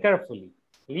listen carefully.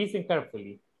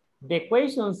 The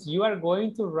questions you are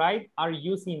going to write are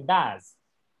using does.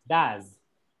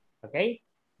 Okay?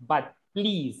 But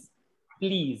please,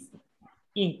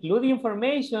 include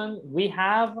information we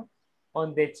have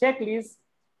on the checklist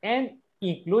and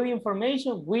include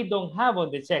information we don't have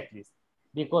on the checklist,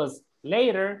 because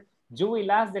later you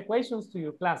will ask the questions to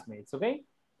your classmates, okay?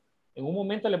 En un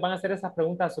momento les van a hacer esas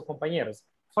preguntas a sus compañeros.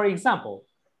 For example,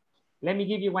 let me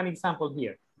give you one example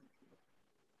here.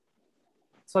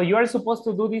 So you are supposed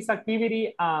to do this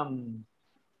activity on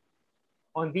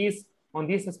these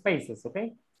spaces,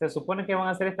 okay? Se supone que van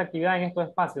a hacer esta actividad en estos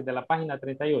espacios de la página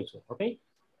 38, okay?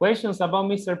 Questions about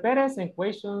Mr. Perez and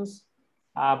questions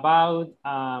about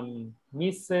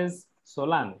Mrs.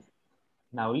 Solano.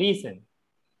 Now listen.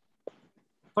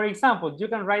 For example, you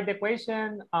can write the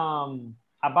question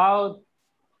about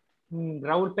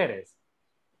Raúl Perez.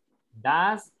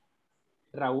 Does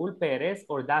Raúl Perez,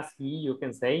 or does he, you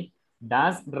can say,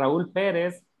 does Raúl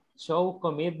Perez show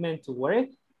commitment to work?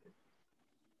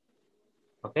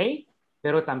 Okay,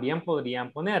 pero también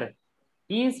podrían poner,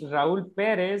 is Raúl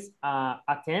Perez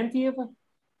attentive?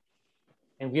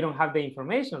 And we don't have the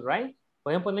information, right?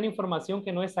 Pueden poner información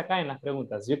que no está acá en las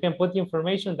preguntas. You can put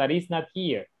information that is not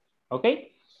here,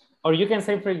 okay? Or you can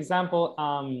say, for example,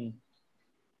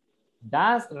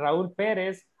 does Raúl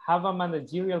Perez have a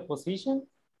managerial position?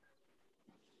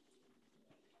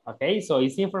 Okay, so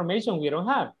it's information we don't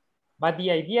have. But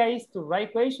the idea is to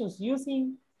write questions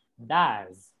using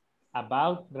does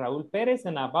about Raúl Perez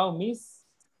and about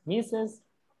Mrs.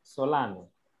 Solano.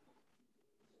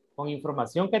 Con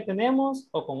información que tenemos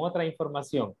o con otra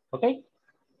información, okay?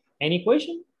 Any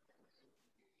question?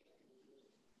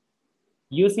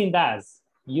 Using does.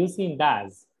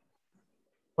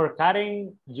 For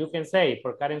Karen, you can say,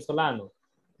 for Karen Solano,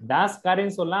 does Karen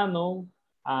Solano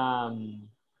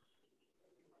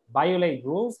violate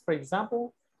rules, for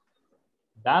example?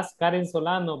 Does Karen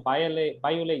Solano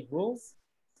violate rules?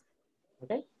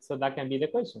 Okay, so that can be the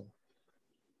question.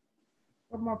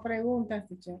 Como preguntas,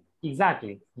 teacher.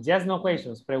 Exactly, just no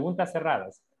questions, preguntas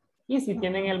cerradas. Y si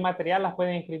tienen el material, las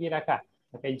pueden escribir acá.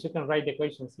 Okay, you can write the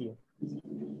questions here.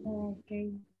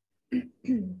 Okay.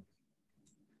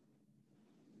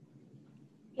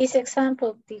 Is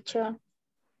example, teacher.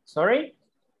 Sorry?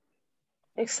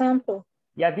 Example.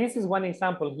 Yeah, this is one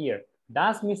example here.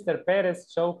 Does Mr. Perez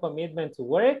show commitment to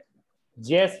work?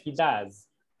 Yes, he does.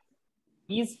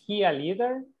 Is he a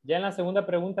leader? Ya en la segunda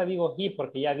pregunta digo he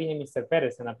porque ya dije Mr.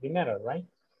 Perez en la primera, right?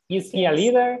 Is he a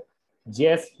leader?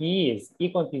 Yes, he is.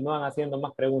 Y continúan haciendo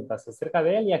más preguntas acerca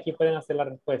de él y aquí pueden hacer las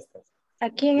respuestas.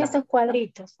 Aquí en estos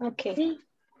cuadritos, ok. Sí.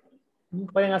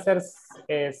 Pueden hacer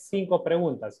 5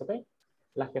 preguntas, ¿ok?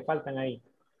 Las que faltan ahí.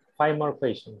 5 more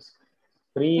questions.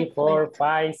 3, 4,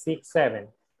 5, 6, 7.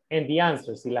 And the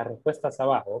answers y las respuestas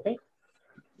abajo, ¿ok?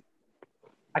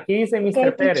 Aquí dice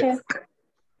Mr. Pérez. Teacher.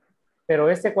 Pero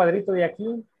este cuadrito de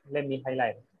aquí, let me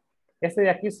highlight. Este de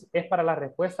aquí es para la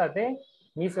respuesta de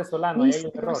Mrs. Solano. Ahí hay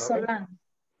un error, ¿ok?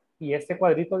 Y este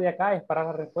cuadrito de acá es para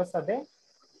la respuesta de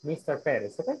Mr.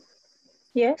 Pérez, ¿ok?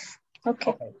 Yes, ok.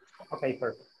 Ok,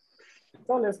 perfect.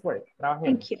 So let's work. Trabajemos.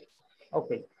 Thank you.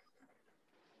 Okay.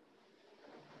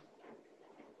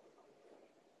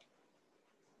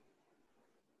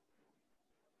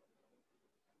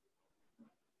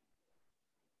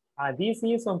 This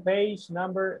is on page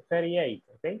number 38,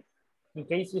 okay? In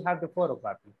case you have the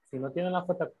photocopy. Si no tienen la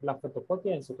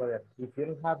fotocopia en su cuaderno. If you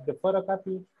don't have the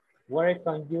photocopy, work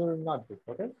on your notebook,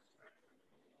 okay?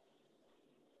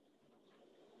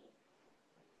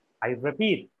 I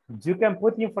repeat, you can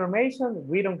put information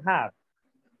we don't have.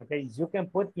 Okay, you can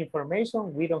put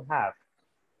information we don't have.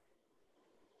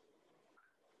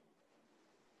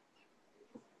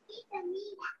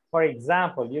 For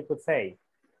example, you could say,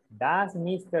 does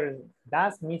Mr.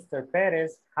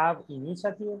 Perez have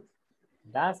initiative?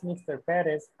 Does Mr.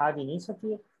 Perez have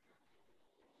initiative?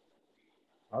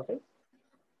 Okay.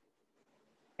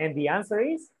 And the answer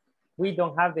is, we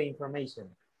don't have the information.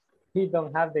 We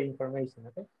don't have the information,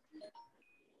 okay?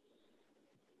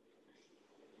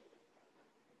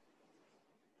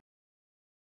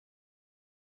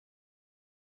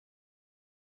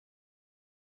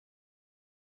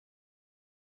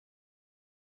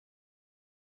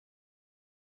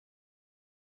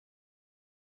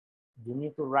 You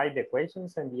need to write the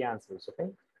questions and the answers,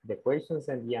 okay? The questions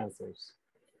and the answers.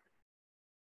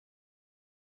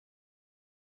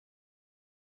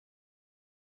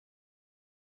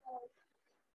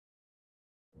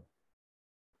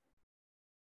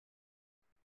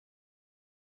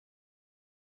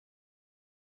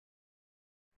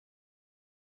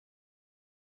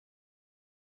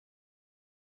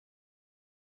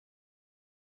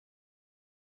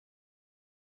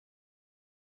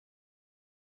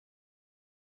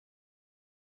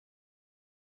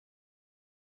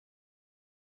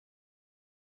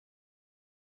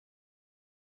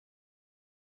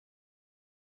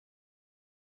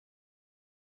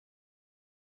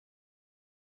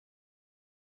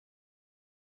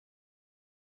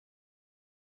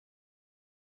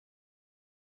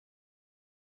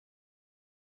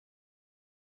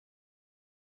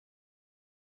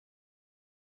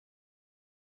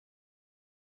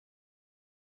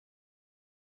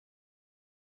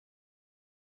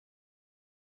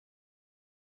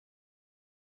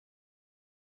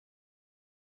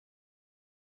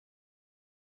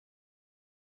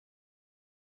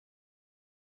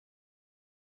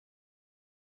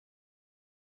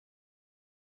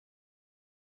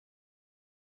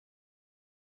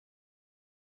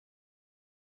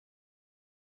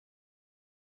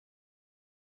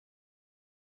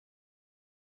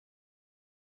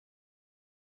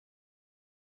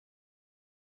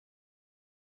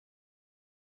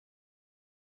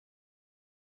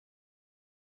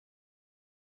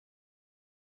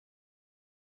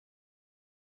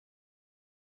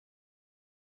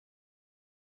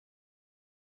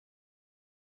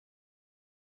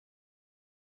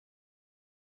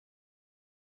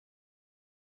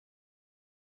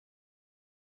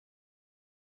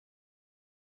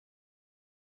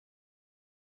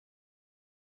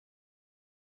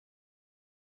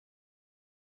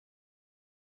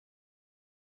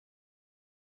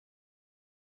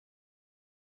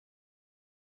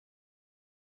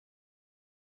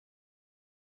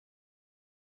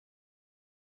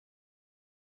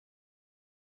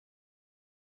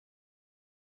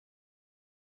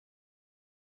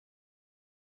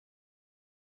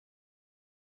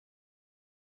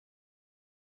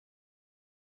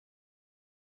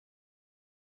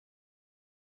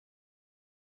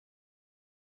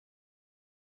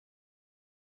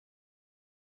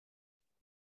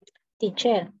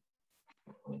 Teacher,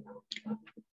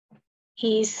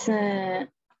 is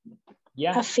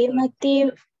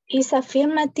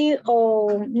affirmative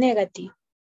or negative?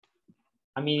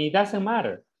 I mean, it doesn't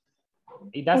matter.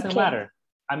 It doesn't matter.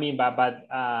 I mean, but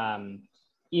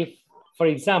if, for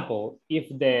example, if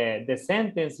the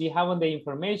sentence you have on the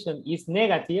information is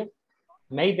negative,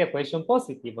 make the question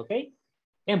positive, okay?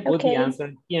 And put the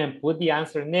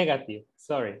answer negative.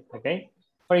 Sorry, okay?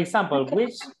 For example,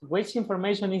 which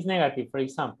information is negative, for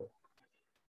example?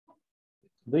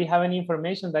 Do you have any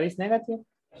information that is negative?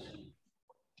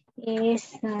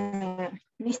 Is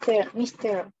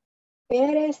Mr.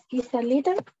 Perez is a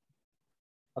leader?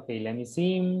 Okay, let me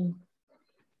see.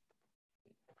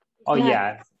 Oh,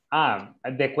 yeah.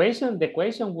 The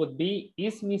question would be,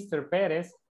 is Mr.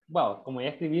 Perez, well, como ya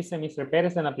escribiste Mr.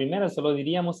 Perez en la primera, solo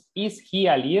diríamos, is he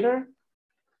a leader?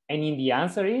 And in the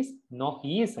answer is, no,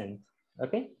 he isn't,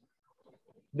 okay?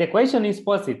 The question is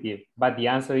positive, but the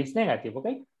answer is negative,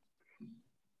 okay?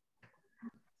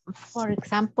 For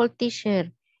example,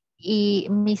 teacher,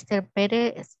 Mr.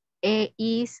 Perez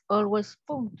is always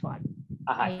punctual.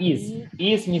 Ajá,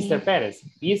 is Mr. Perez.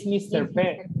 Is Mr.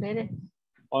 Perez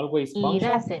always He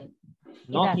punctual? doesn't.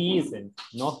 No, he isn't.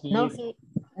 No, he isn't.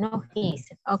 No, he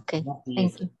isn't. Okay, No, he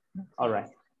thank isn't. you. All right.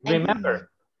 Thank Remember,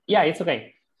 yeah, it's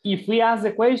okay. If we ask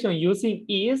the question using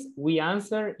is, we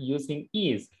answer using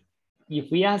is.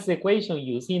 If we ask the question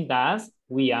using does,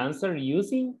 we answer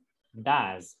using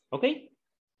does. Okay?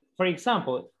 For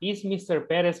example, is Mr.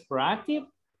 Perez proactive?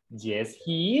 Yes,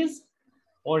 he is.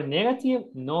 Or negative?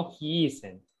 No, he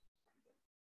isn't.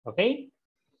 Okay?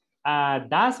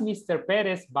 Does Mr.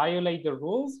 Perez violate the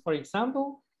rules, for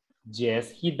example? Yes,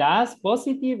 he does.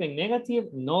 Positive and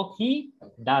negative? No, he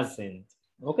doesn't.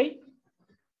 Okay?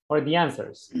 For the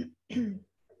answers.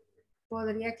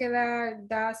 ¿Podría quedar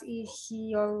does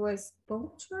he always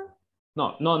punctual?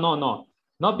 No, no, no, no.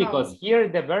 No, because here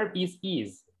the verb is.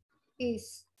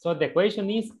 Is. So the question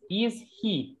is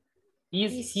he?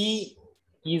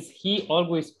 Is he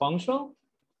always punctual?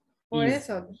 Por Is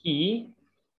eso. He?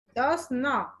 Does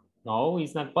not. No,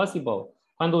 it's not possible.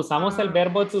 Cuando usamos el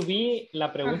verbo to be,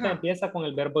 la pregunta empieza con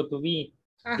el verbo to be,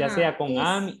 ya sea con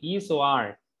am, is o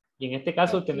are. Y en este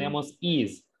caso tenemos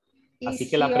is. Así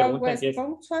que la pregunta empieza.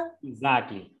 Punctual?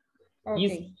 Exactly. Okay.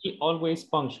 Is he always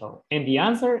punctual? And the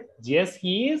answer, yes,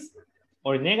 he is.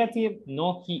 Or negative,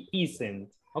 no, he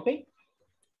isn't. Okay?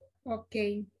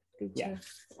 Okay. Yeah.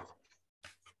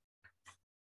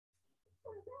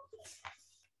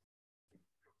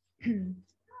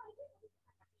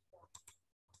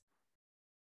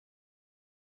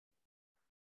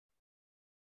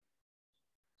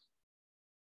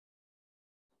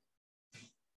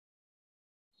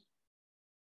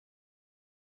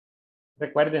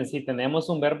 Recuerden, si tenemos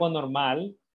un verbo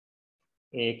normal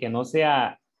que no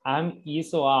sea am,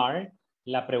 is o are,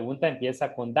 la pregunta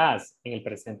empieza con does en el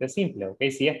presente simple, ¿ok?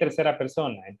 Si es tercera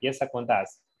persona, empieza con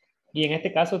does. Y en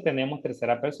este caso tenemos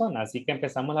tercera persona, así que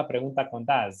empezamos la pregunta con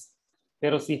does.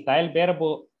 Pero si está el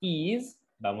verbo is,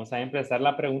 vamos a empezar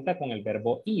la pregunta con el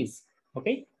verbo is, ¿ok?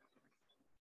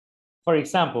 For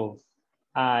example,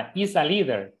 is a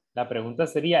leader. La pregunta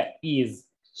sería, is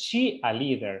she a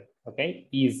leader? Okay,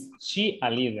 is she a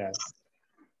leader?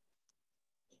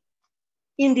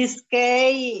 In this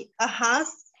case, has.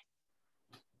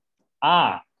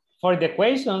 For the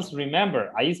questions,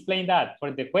 remember, I explained that.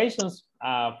 For the questions,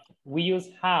 we use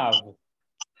have.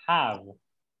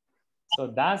 So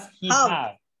does he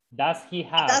have? Does he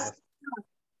have?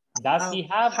 Does he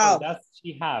have or does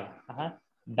she have?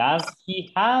 Does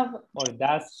he have or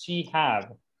does she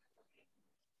have?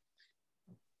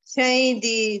 Say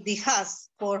the has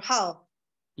for how.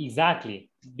 Exactly,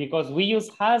 because we use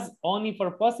has only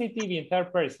for positive in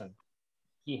third person.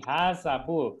 He has a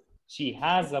book. She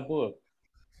has a book.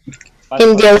 But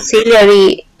in the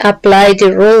auxiliary, apply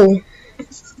the rule.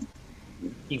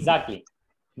 Exactly.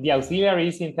 The auxiliary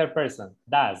is in third person,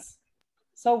 does.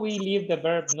 So we leave the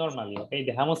verb normally, okay?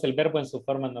 Dejamos el verbo en su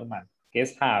forma normal, que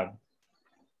es have.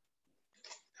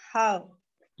 How.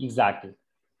 Exactly.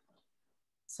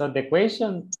 So the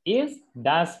question is,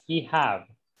 does he have?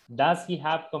 Does he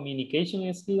have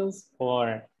communication skills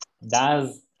or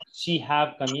does she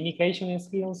have communication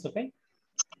skills? Okay.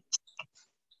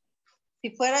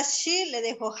 Si fuera she, le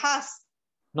dejo has.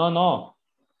 No.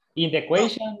 In the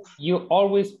equation, you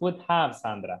always put have,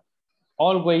 Sandra.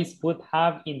 Always put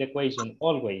have in the equation,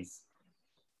 always.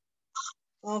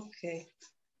 Okay.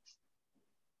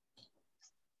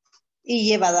 Y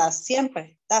lleva does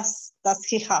siempre. Does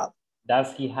he have?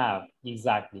 Does he have?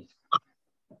 Exactly.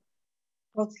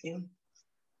 Okay.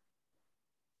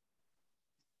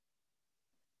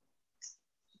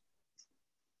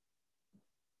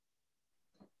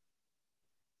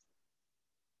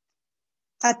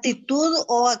 Actitud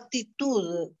o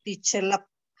actitud, teacher.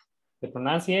 The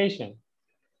pronunciation.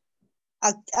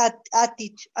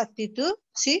 Attitude,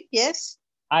 sí, yes.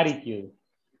 Attitude.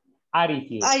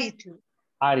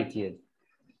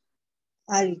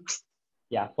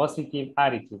 Yeah, positive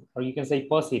attitude. Or you can say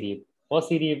positive.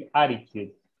 Positive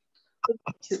attitude.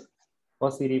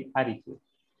 Positive attitude.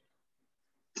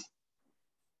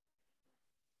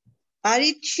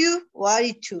 Attitude or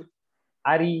attitude?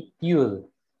 Attitude.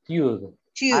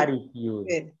 Attitude.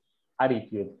 Okay.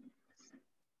 Attitude.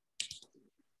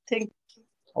 Thank you.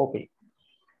 Okay.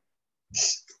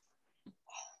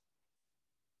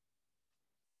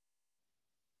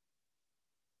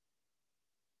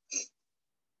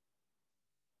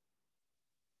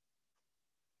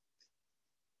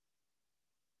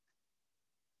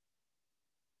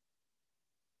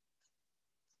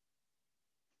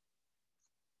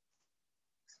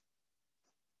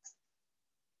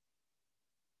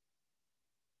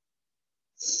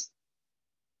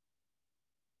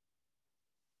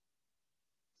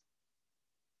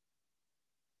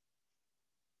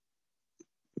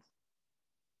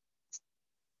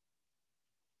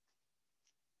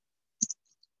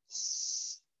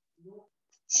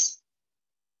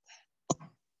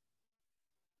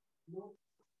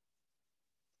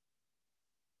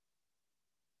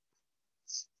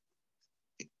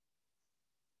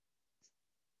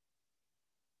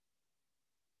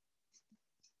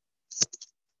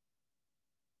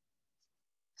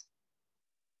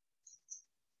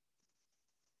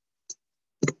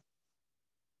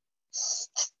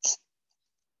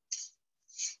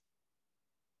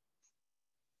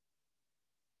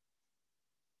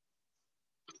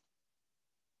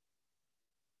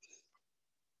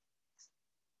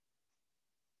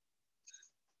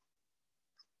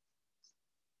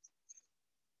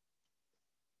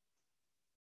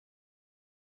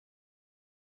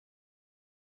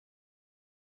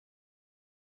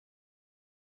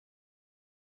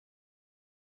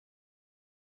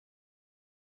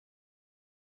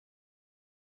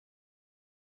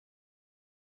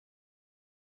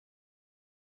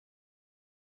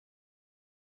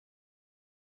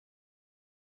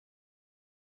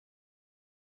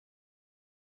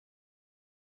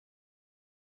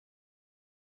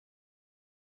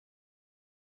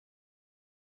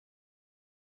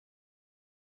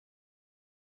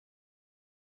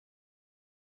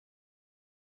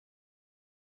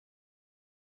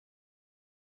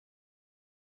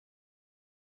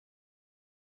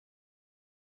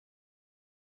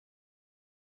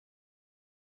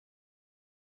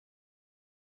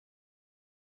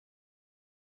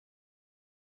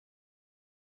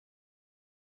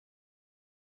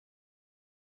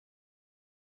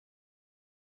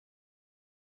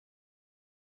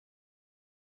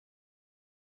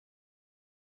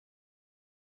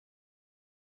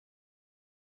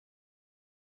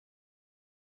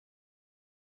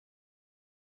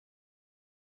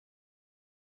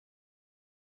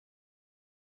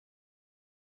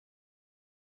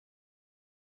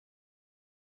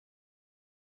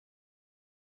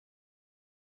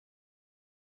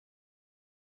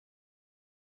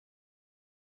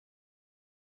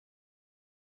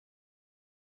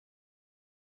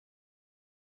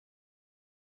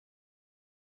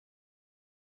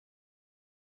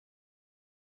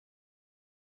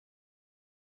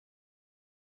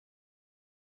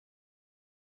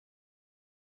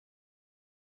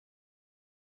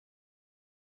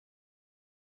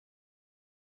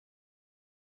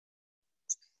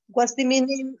 What's the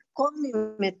meaning?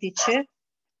 Commitment, teacher.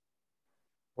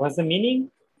 What's the meaning?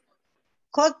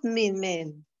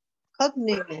 Commitment.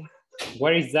 Commitment.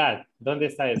 Where is that? ¿Dónde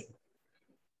está eso?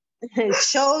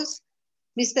 Shows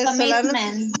Mr. Solano.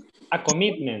 A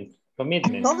commitment.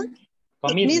 Commitment.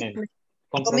 Commitment.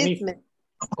 Compromiso.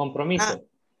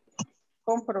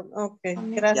 Compromiso. Ok,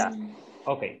 gracias. Yeah.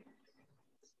 Ok.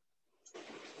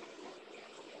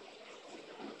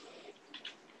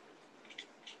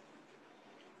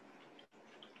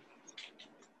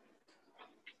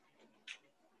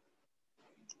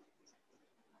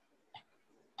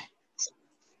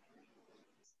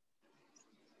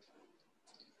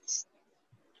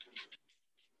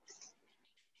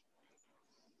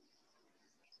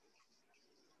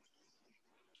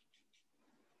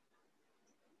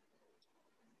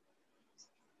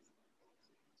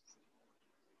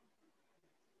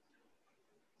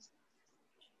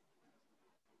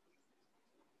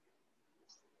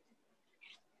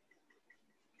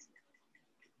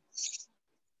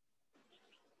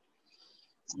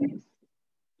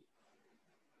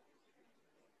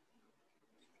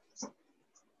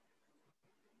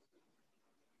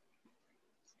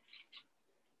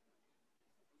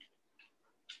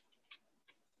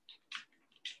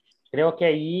 Creo que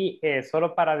ahí,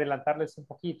 solo para adelantarles un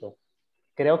poquito,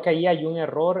 creo que ahí hay un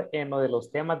error en lo de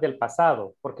los temas del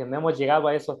pasado, porque no hemos llegado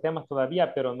a esos temas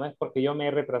todavía, pero no es porque yo me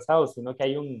he retrasado, sino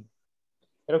que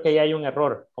creo que ahí hay un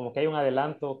error, como que hay un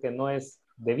adelanto que no es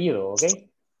debido, ¿ok?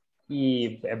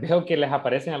 Y veo que les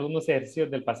aparecen algunos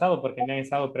ejercicios del pasado porque me han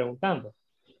estado preguntando.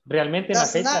 Realmente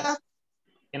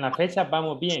en la fecha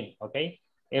vamos bien, ¿ok?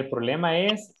 El problema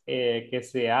es que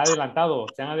se han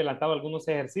adelantado algunos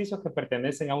ejercicios que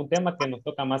pertenecen a un tema que nos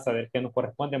toca más adelante, que nos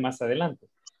corresponde más adelante.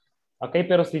 Ok,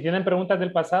 pero si tienen preguntas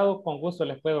del pasado, con gusto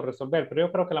les puedo resolver, pero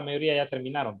yo creo que la mayoría ya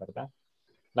terminaron, ¿verdad?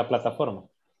 La plataforma.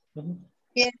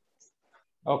 Bien.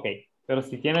 Ok, pero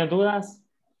si tienen dudas,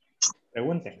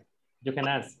 pregunten. You can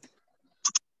ask.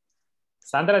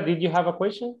 Sandra, did you have a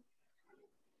question?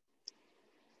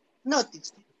 No,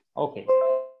 teacher. Okay.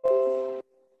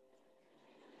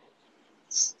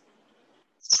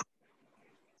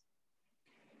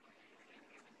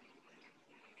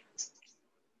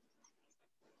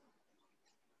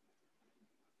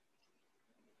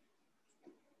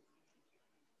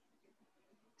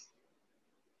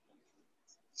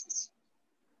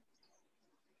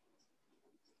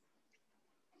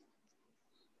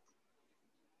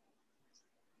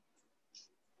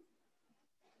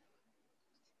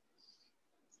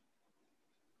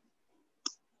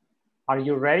 Are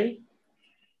you ready?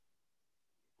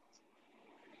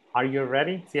 Are you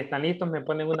ready? Si están listos, me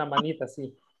ponen una manita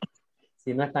así.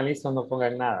 Si no están listos, no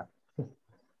pongan nada.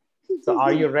 So,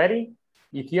 are you ready?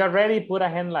 If you are ready, put a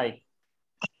hand like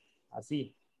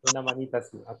así. Una manita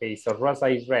así. Okay, so Rosa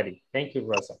is ready. Thank you,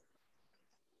 Rosa.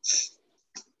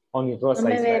 Only Rosa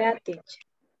is ready.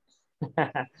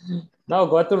 No,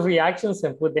 go to reactions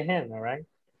and put the hand, all right?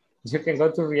 You can go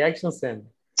to reactions and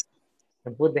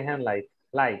put the hand like.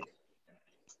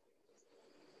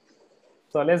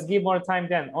 So let's give more time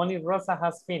then. Only Rosa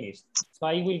has finished. So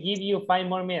I will give you 5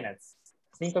 more minutes.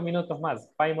 5 minutos más,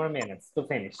 5 more minutes to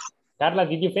finish. Carla,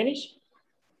 did you finish?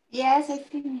 Yes, I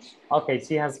finished. Okay,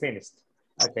 she has finished.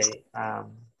 Okay,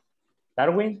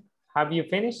 Darwin, have you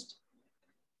finished?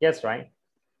 Yes, right?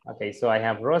 Okay, so I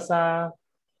have Rosa,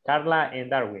 Carla, and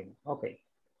Darwin. Okay.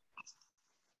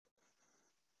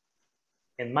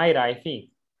 And Mayra, I think.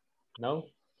 No?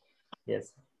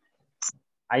 Yes.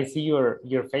 I see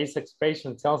your face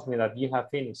expression tells me that you have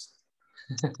finished.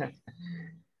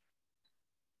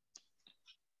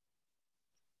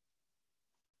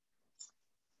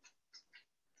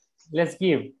 Let's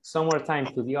give some more time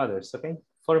to the others, okay?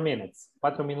 4 minutes,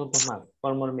 4 minutos más,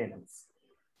 4 more minutes.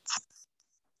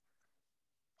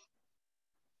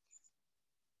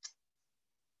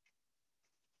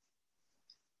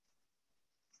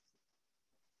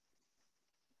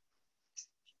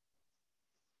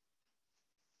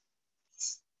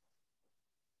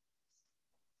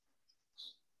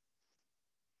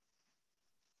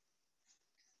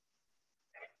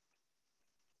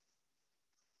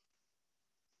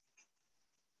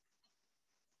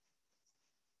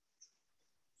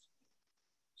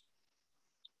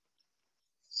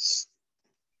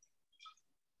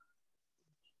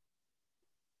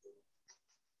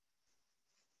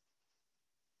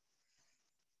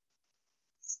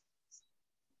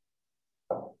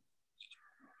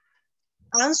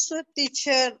 Answer,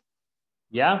 teacher.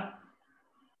 Yeah.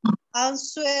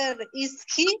 Answer is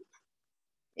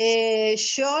he.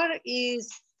 Sure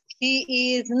is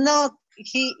he is not.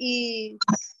 He is.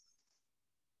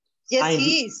 Yes,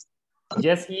 he is.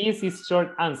 Yes, he is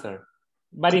short answer.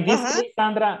 But in this case,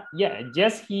 Sandra, yeah,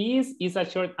 yes, he is a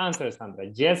short answer, Sandra.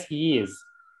 Yes, he is.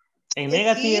 En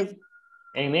negative,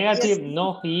 yes.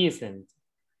 No, he isn't.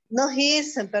 No, he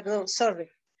isn't, perdón, sorry.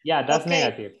 Yeah, that's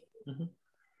negative.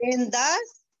 And does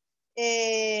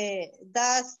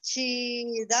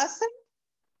she doesn't?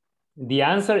 The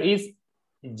answer is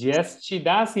yes, she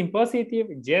does. In positive,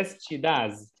 yes, she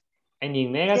does. And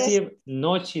in negative, yes.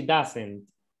 No, she doesn't.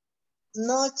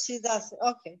 No, she doesn't.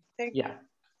 Okay, thank you.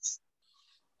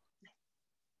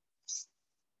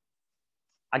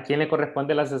 ¿A quién le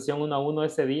corresponde la sesión 1 a 1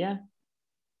 ese día?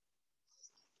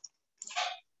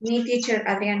 Mi teacher,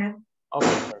 Adriana.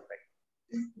 Okay, perfect.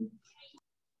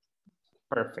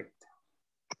 Perfect.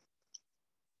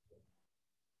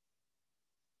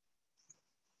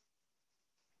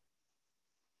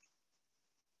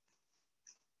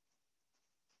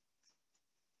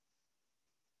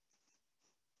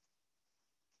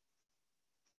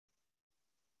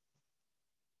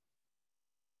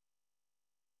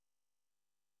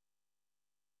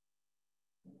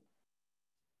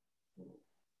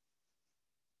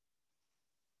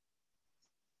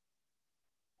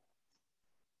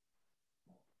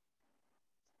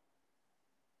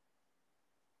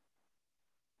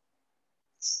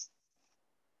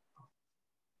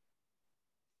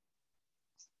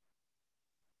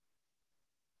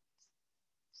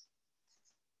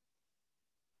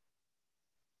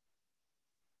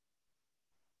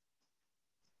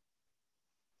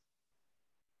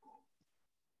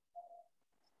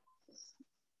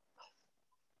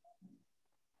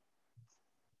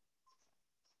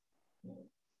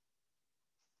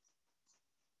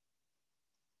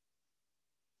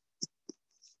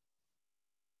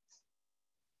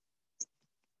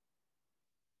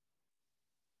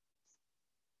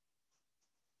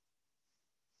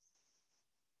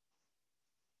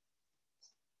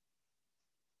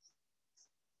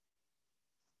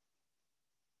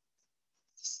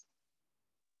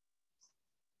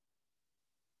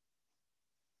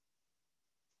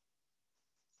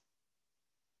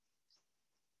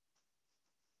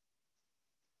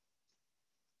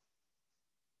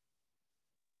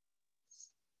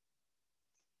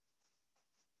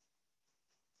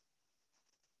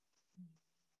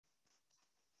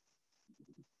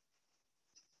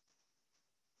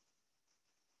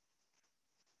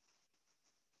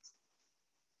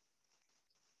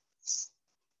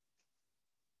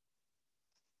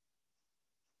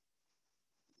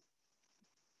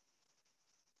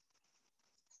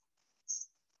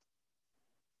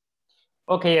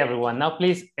 Okay, everyone. Now,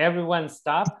 please, everyone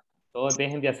stop. Todos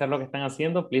dejen de hacer lo que están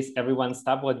haciendo. Please, everyone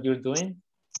stop what you're doing.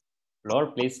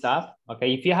 Flor, please stop.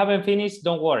 Okay, if you haven't finished,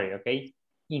 don't worry, okay?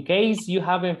 In case you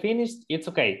haven't finished, it's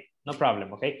okay. No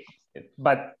problem, okay?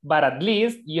 But at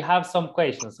least you have some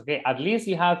questions, okay? At least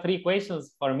you have 3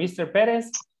 questions for Mr. Perez,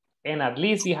 and at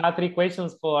least you have 3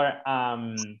 questions for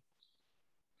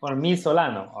Miss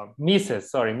Solano, or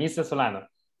Mrs. Solano.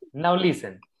 Now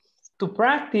listen. To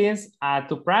practice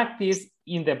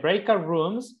in the breakout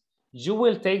rooms, you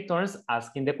will take turns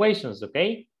asking the questions,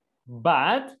 okay?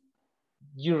 But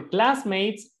your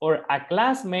classmates or a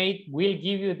classmate will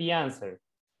give you the answer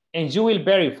and you will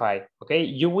verify, okay?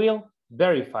 You will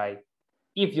verify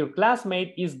if your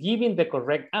classmate is giving the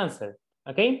correct answer,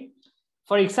 okay?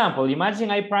 For example, imagine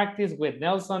I practice with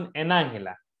Nelson and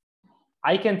Angela.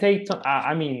 I can take,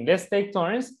 let's take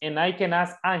turns and I can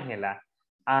ask Angela,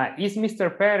 is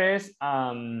Mr. Perez,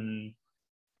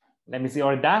 let me see,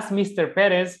 or does Mr.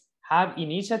 Perez have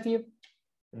initiative?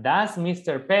 Does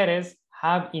Mr. Perez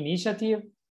have initiative?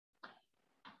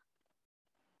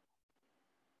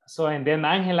 So, and then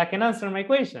Angela can answer my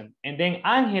question. And then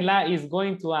Angela is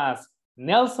going to ask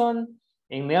Nelson,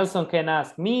 and Nelson can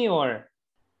ask me, or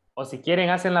si quieren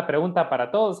hacen la pregunta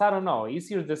para todos, I don't know, it's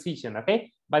your decision,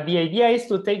 okay? But the idea is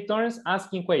to take turns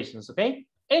asking questions, okay?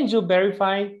 And you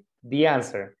verify the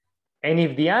answer. And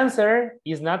if the answer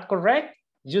is not correct,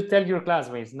 you tell your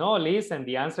classmates, no, listen,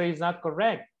 the answer is not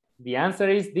correct. The answer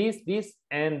is this, this,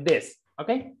 and this,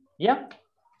 okay? Yeah?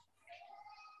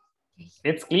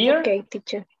 It's clear? Okay,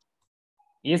 teacher.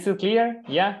 Is it clear?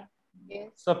 Yeah? Yes.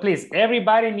 So please,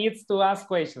 everybody needs to ask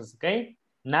questions, okay?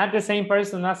 Not the same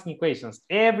person asking questions.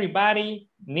 Everybody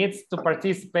needs to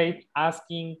participate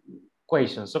asking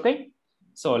questions, okay?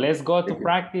 So let's go to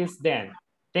practice then.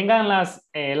 Tengan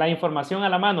la información a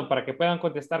la mano para que puedan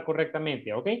contestar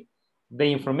correctamente, okay? The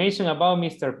information about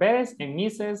Mr. Perez and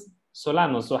Mrs.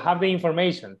 Solano. So have the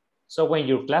information. So when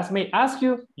your classmate asks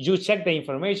you, you check the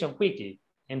information quickly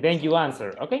and then you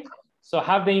answer, okay? So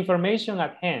have the information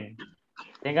at hand.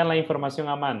 Tengan la información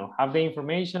a mano. Have the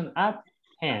information at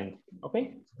hand,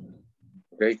 okay?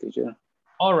 Okay, teacher.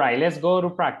 All right, let's go to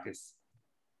practice.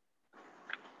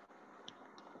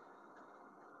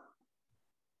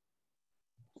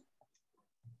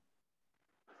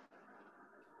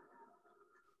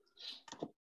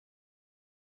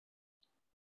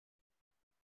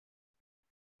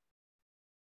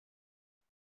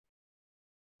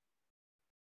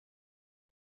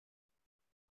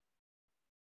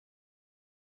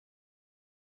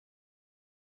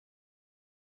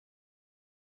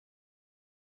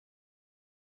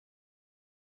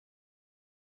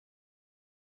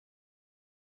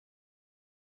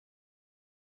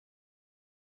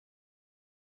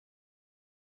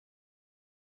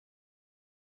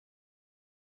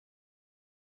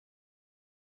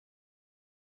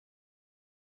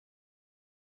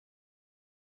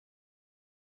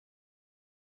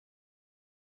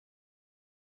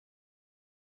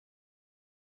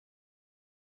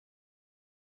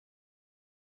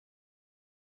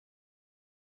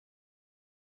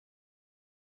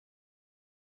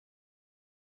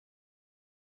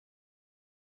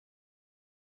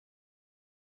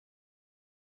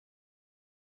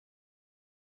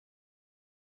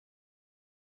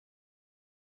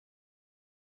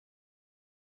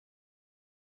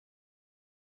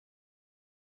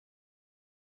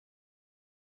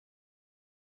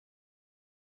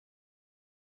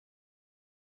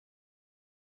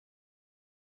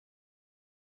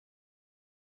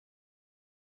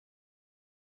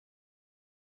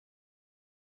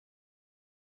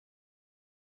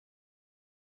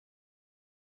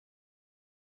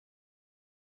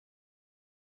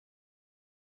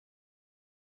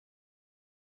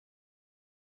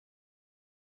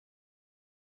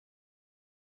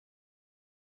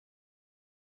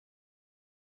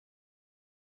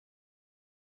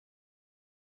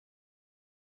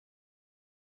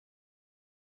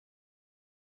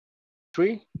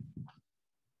 Three.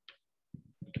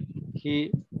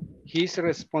 His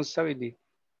responsibility.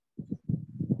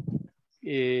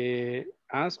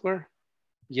 Answer.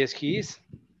 Yes, he is.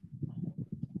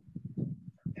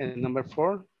 And number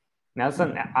 4.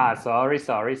 Nelson, sorry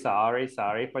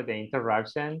for the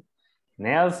interruption.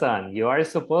 Nelson, you are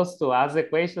supposed to ask the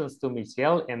questions to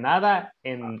Michelle and Ada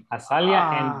and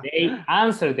Azalia, and they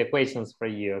answer the questions for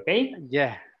you, okay?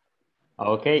 Yeah.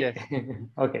 Okay. Yes.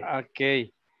 Okay.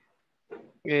 Okay.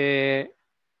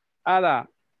 Ada,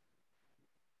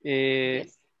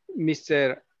 Yes.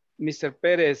 Mr.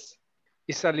 Perez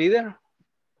is a leader?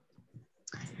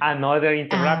 Another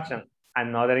interruption.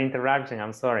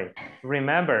 I'm sorry.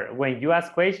 Remember, when you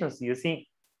ask questions using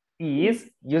is,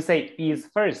 you say is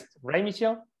first, right,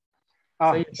 Michelle?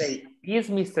 So you say, is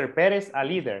Mr. Perez a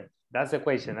leader? That's the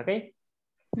question, okay?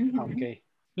 Okay.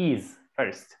 Is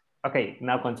first. Okay,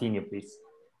 now continue, please.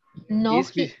 No,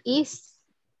 he is.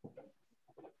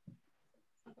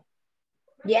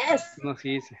 Yes. No,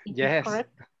 he is. Yes.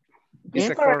 Correct. It's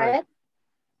Is correct.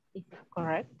 Is it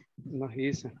correct? No, he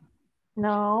isn't.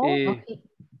 No,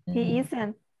 he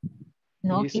isn't.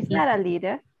 No, He's not a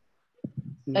leader.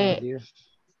 No, leader.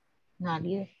 No,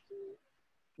 leader.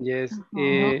 Yes.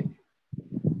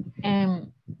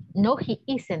 No, he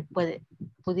isn't.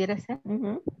 ¿Pudiera ser?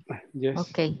 Yes.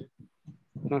 Okay.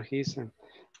 No, he isn't.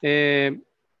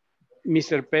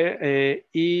 Mr. Perez,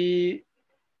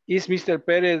 is Mr.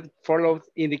 Perez followed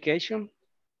indication?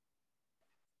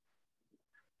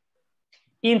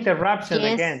 Interruption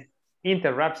again.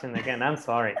 Interruption again. I'm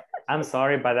sorry,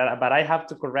 but I have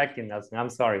to correct you, Nelson. I'm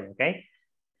sorry, okay?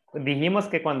 Dijimos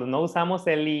que cuando no usamos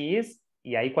el is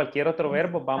y hay cualquier otro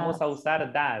verbo, vamos a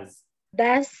usar does.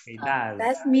 Does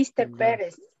Mr.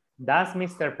 Perez. Does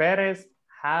Mr. Perez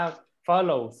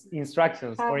follows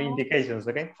instructions or indications,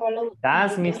 okay?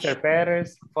 Does Mr.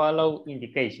 Perez follow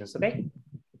indications, okay?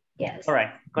 Yes. All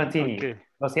right, continue. Okay.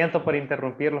 Lo siento por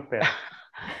interrumpirlos, pero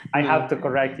I have to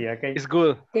correct you, okay? It's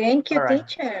good. Thank you,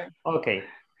 teacher. Okay.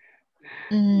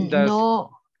 Does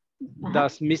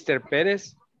Mr.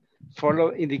 Perez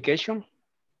follow indication?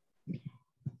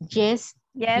 Yes.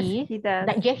 Yes, he does.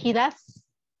 Yes, he does.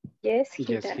 Yes,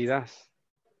 he does.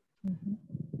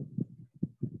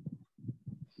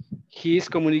 His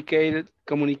communicator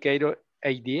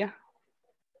idea?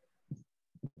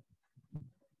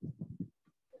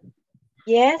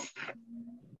 Yes,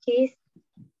 he's.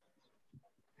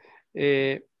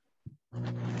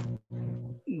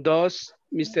 Does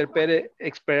Mr. Perez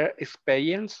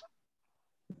experience?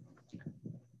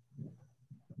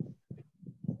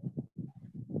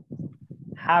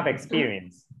 Have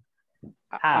experience.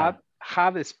 Have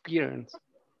experience.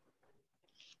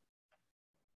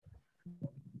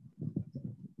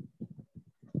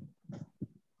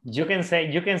 You can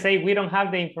say we don't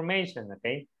have the information,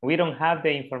 okay? We don't have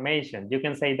the information. You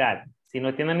can say that. Si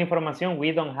no tienen la información,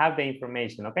 we don't have the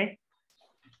information, okay?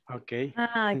 Okay.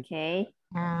 Okay.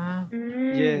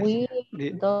 Yes. We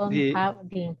The, don't the, have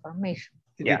the information.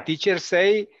 the teacher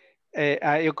say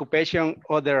occupation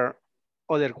other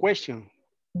question.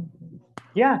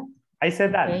 Yeah, I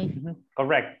said that. Okay.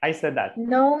 Correct. I said that.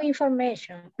 No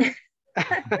information.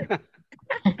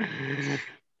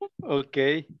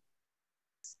 Okay.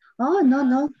 Oh,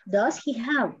 no. Does he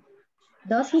have?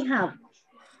 Does he have?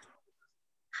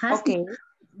 Has Okay.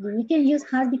 We can use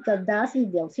has because does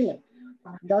is the auxiliary.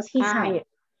 Does he have? Yeah.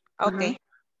 Okay.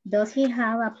 Does he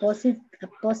have a positive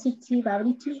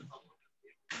attitude?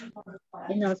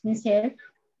 And Osman said,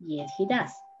 yes, he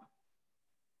does.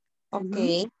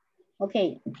 Okay.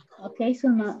 Okay. So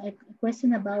now a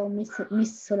question about Miss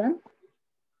Solan.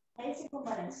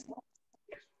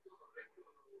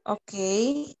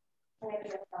 Okay.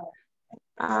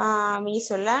 Miss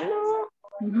Solano.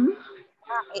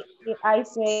 I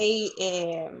say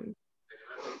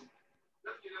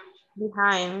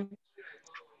behind.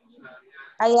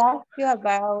 I ask you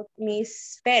about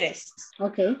Miss Perez.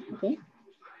 Okay.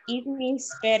 Is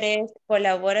Miss Perez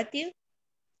collaborative?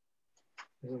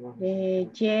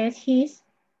 Yes, he's.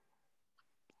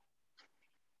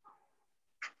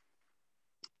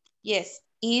 Yes.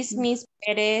 Is Miss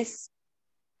Perez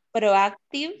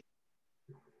proactive?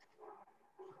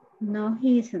 No,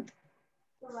 he isn't.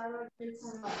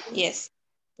 Yes.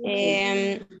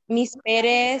 Miss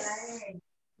Perez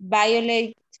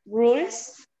violate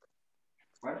rules?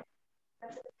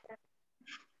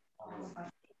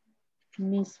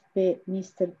 Mr.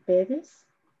 Perez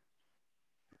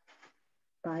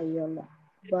Perez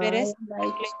violate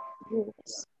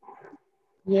rules.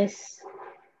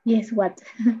 Yes, what?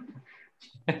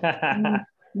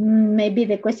 Maybe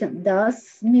the question,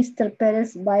 does Mr.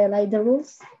 Perez violate the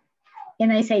rules?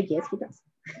 And I say yes, he does.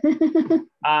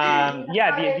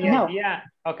 Yeah, the No. idea,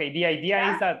 okay, the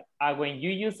idea is that when you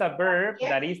use a verb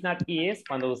that is not is,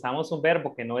 cuando usamos un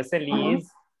verbo que no es el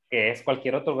is, que es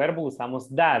cualquier otro verbo, usamos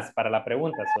does para la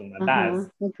pregunta, son does.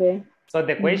 Okay. So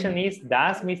the question is,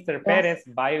 does Mr. Perez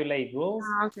violate rules?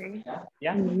 Okay.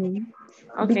 Yeah.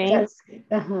 Okay. Because, in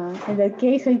that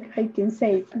case, I can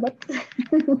say, but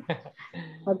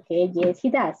okay, yes, he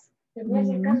does.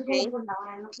 Okay.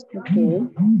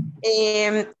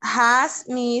 Has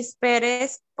Miss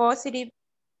Perez positive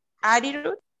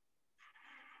attitude?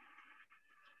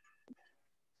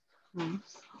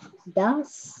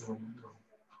 Does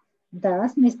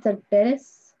Mr.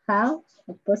 Perez have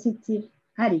a positive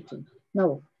attitude?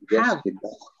 No. Yes, Have. he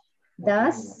does.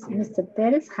 Does Mr.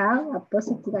 Perez have a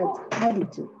positive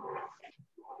attitude?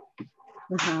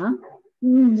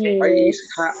 Yes.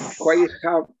 Why is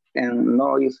have and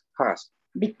no is has?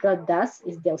 Because does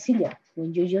is the auxiliary.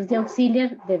 When you use the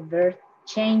auxiliary, the verb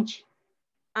change.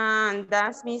 And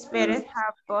does Miss Perez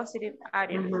have positive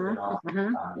attitude?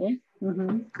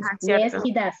 Yes,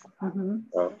 he does.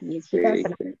 Yes, he does.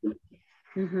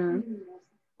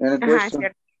 Any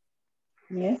question?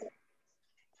 Yes.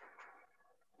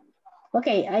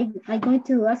 Okay, I'm going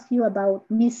to ask you about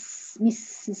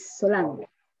Mrs. Solano.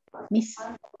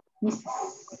 Mrs.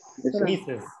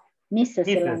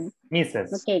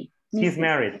 Okay. She's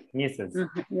married, Mrs.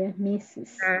 Yeah, Mrs.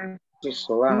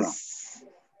 Solano.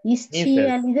 Is she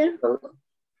a leader?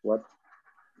 What?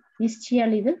 Is she a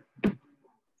leader?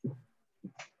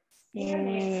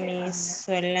 Miss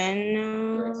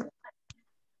Solano.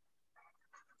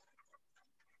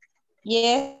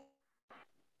 Yes.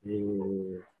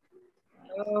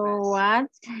 What?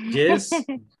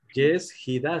 Yes,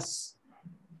 he does.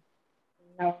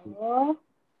 No.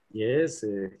 Yes,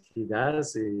 he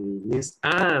does. Miss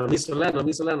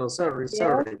Solano, sorry.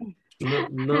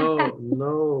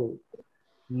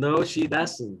 No, she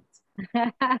doesn't.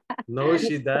 No,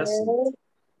 she doesn't.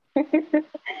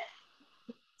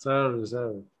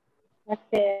 Sorry.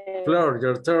 Okay. Flor,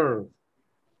 your turn.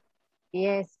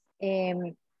 Yes.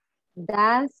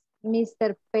 Does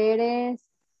Mr. Perez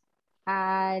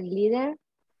a leader?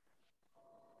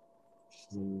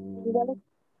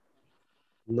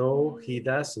 No, he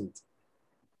doesn't.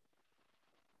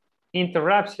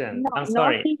 Interruption. I'm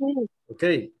sorry.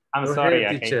 Okay. I'm Go sorry.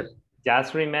 ahead, Okay. teacher.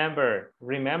 Just remember,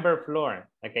 Flor.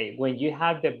 Okay. When you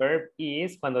have the verb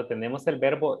is, cuando tenemos el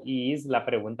verbo is, la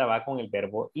pregunta va con el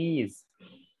verbo is.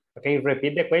 Okay.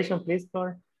 Repeat the question, please,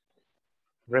 Flor.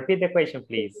 Repeat the question,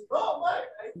 please.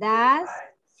 Does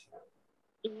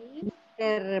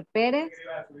Mr. Perez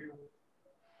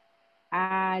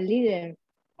a leader?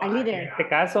 En este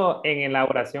caso, en la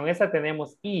oración esa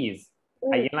tenemos is.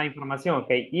 Ahí en la información,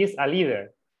 ok. Is a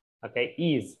leader. Ok,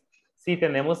 is. Si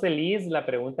tenemos el is, la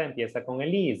pregunta empieza con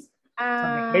el is.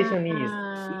 So the question is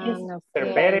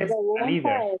Mr. Pérez a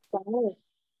leader?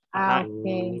 Ajá.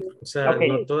 O sea, Okay,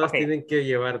 no todas okay. tienen que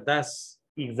llevar das.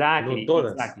 Exactly, No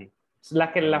todas. exactly.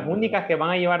 Las únicas que van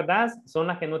a llevar das son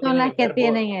las que no tienen el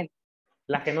verbo.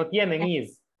 Las que no tienen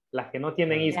is. Las que no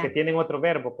tienen is, que tienen otro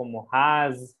verbo como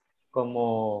has,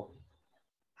 como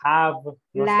have,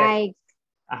 no like. sé.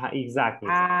 Ajá, exactly.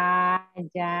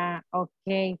 Ya, ok.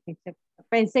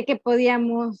 Pensé que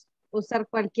podíamos usar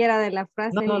cualquiera de las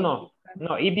frases.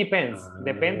 No, it depends.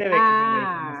 Depende de la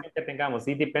información que tengamos.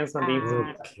 It depends on the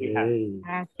information we have.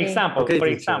 Example, Okay, for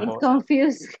teacher. example. It's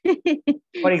confused.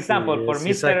 For example, for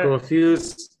Yes, I'm Mr.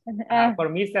 confused. For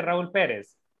Mr. Raúl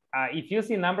Pérez, if you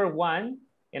see number 1,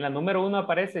 en la número 1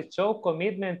 aparece show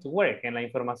commitment to work en la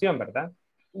información, ¿verdad?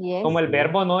 Yes. Como el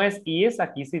verbo no es is,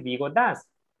 aquí sí digo does.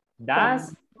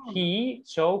 Does he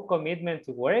show commitment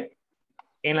to work?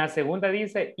 En la segunda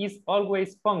dice is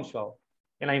always punctual.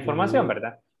 En la información,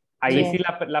 ¿verdad? Ahí sí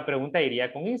la pregunta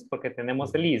iría con is, porque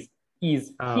tenemos el is.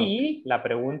 Is he, la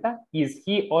pregunta, is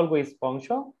he always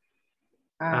punctual?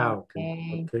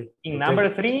 Okay. In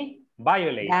number 3,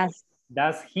 violate.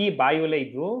 Does he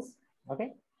violate rules?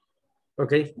 Okay.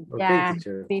 Okay,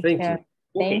 teacher. Thank you.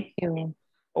 Thank you.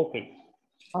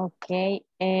 Okay.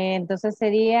 Entonces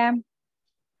sería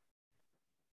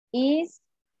is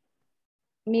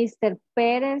Mr.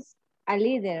 Pérez a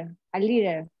leader?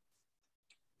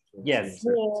 Yes.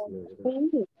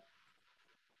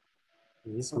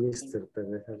 Is Mr.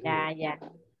 Pérez a leader? Ya.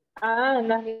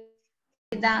 No.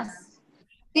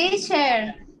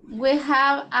 Teacher, we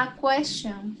have a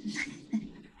question.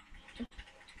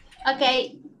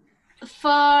 Okay,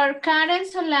 for Karen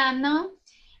Solano,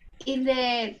 in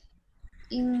a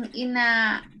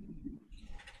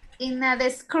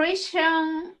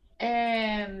description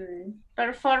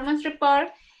performance report,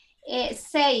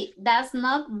 say does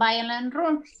not violate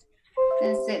rules.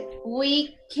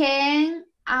 We can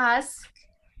ask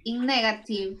in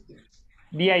negative.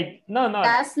 No.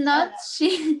 That's not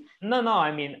she. No,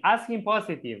 I mean, asking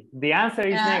positive. The answer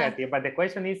is negative, but the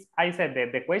question is, I said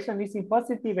that the question is in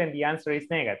positive and the answer is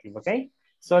negative, okay?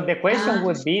 So the question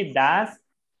would be, does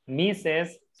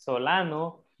Mrs.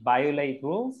 Solano violate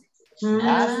rules?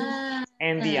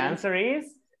 And the answer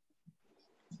is,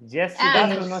 yes, she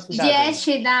does or no, she doesn't? Yes,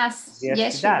 she does.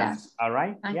 Yes, she does. All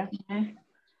right, okay.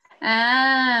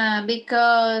 Yeah.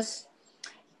 Because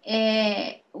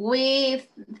we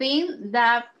think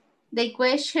that the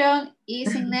question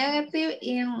is in negative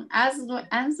and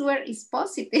answer is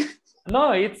positive.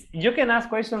 No, you can ask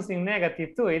questions in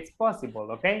negative too. It's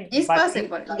possible, okay? It's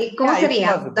possible. ¿Cómo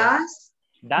sería?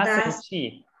 Doesn't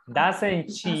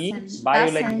she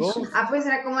violate rules? Pues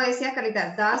era como decía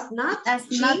Carlita, does not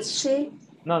she.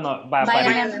 No,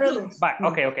 violate rules.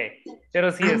 Okay.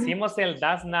 Pero si decimos el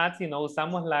does not, si no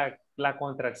usamos la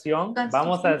contracción,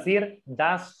 vamos a decir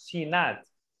does she not.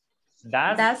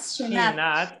 Does she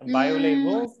not violate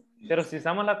rules? Pero si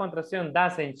usamos la contracción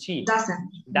doesn't she. Doesn't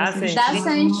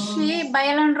she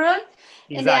violate rules?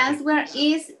 Exactly. And the answer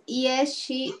is yes,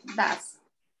 she does.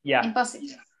 Yeah.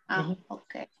 Impossible.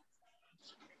 Okay.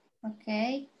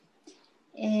 Okay.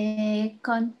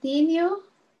 Continue.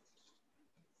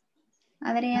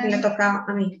 Adriana. Me toca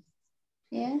a mí.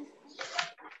 Yes.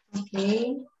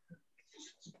 Okay.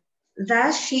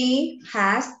 Does she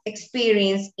has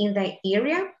experience in the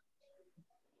area?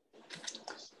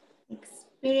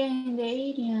 Experience in the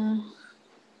area.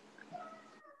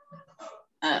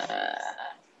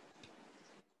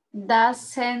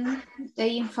 Doesn't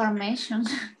the information.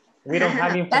 We don't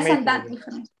have information.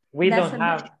 We don't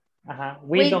have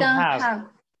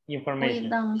information. We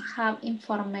don't have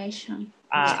information.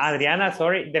 Adriana,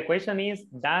 sorry. The question is,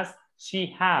 does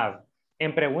she have?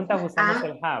 En preguntas usamos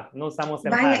el have, no usamos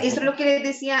el have. Eso es lo que les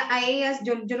decía a ellas.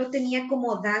 Yo lo tenía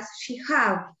como does she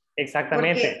have.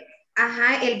 Exactamente.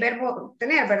 Porque, el verbo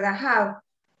tener, ¿verdad? Have.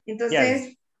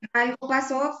 Entonces, algo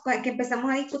pasó que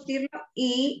empezamos a discutirlo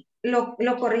y lo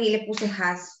corregí, le puse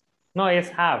has. No,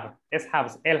 es have.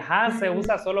 El has se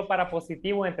usa solo para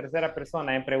positivo en tercera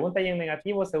persona. En pregunta y en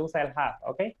negativo se usa el have,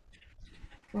 ¿ok?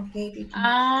 Okay.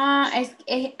 Es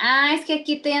que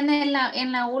aquí tiene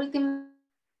en la última.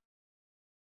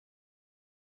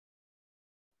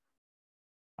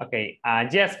 Okay.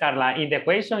 Yes, Carla. In the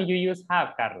question, you use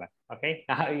have, Carla. Okay.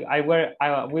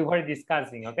 We were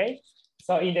discussing. Okay.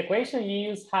 So in the question, you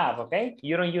use have. Okay.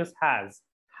 You don't use has.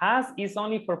 Has is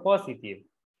only for positive.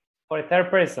 For third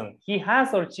person, he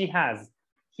has or she has.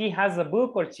 He has a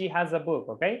book or she has a book.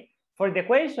 Okay. For the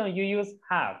question, you use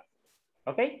have.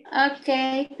 Okay.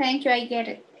 Okay. Thank you. I get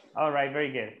it. All right.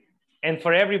 Very good. And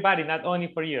for everybody, not only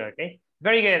for you. Okay.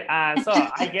 Very good. So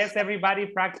I guess everybody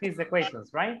practice the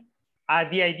questions, right?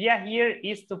 The idea here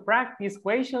is to practice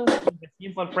questions in the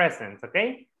simple present,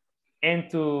 okay?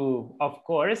 And to, of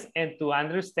course, and to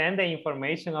understand the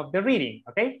information of the reading,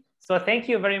 okay? So thank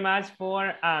you very much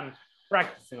for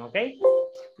practicing, okay?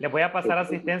 Le voy a pasar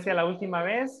asistencia la última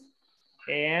vez.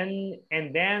 And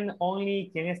then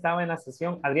only, ¿quién estaba en la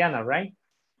sesión? Adriana, right?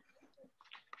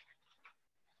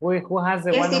 Who has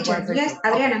the Yes, one-on-one teacher. session? Yes,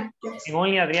 Adriana. Okay. And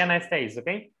only Adriana stays,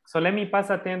 okay? So let me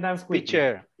pass attendance quickly.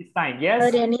 Teacher. It's time, yes?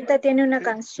 Adrianita tiene una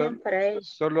canción para ella.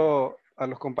 Solo a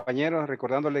los compañeros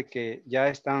recordándole que ya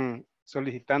están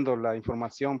solicitando la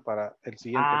información para el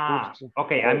siguiente curso.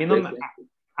 Ok, a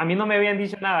mí no me habían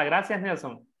dicho nada. Gracias,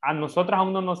 Nelson. A nosotros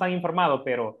aún no nos han informado,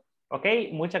 pero ok,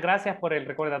 muchas gracias por el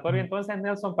recordatorio entonces,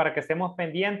 Nelson, para que estemos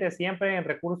pendientes siempre en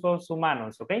recursos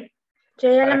humanos, ok?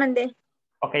 Yo ya la mandé.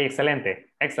 Ok,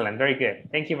 excelente. Excellent, very good.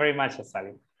 Thank you very much,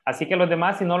 Sally. Así que los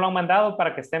demás, si no lo han mandado,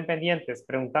 para que estén pendientes,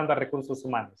 preguntando a recursos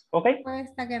humanos. ¿Ok?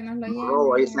 Cuesta que nos lo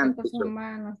lleven recursos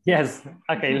humanos. Yes.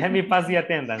 Okay, let me pass the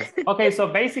attendance. Okay, so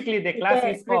basically the class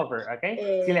is over,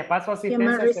 okay? Si les paso asistencia...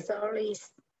 Human resource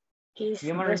is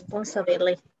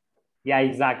responsibility. Yeah,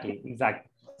 exactly.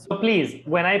 So please,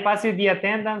 when I pass you the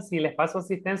attendance, si les paso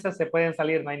asistencia, se pueden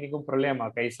salir, no hay ningún problema,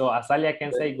 okay? So Azalia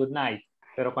can say good night.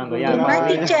 Pero cuando ya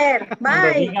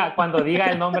cuando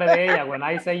diga el nombre de ella, when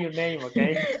I say your name,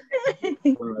 okay?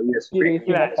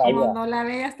 Como no la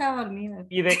vea, está dormida.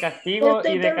 Y de castigo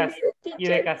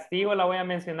la voy a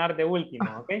mencionar de último,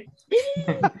 okay?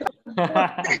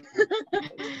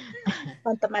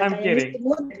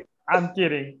 I'm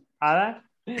kidding. Ada?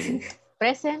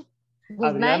 Present.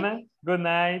 Good Adriana? night. Good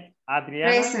night.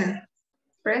 Adriana?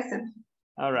 Present.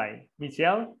 All right.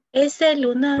 Michelle? Ese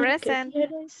Luna. Present.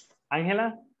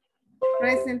 Ángela?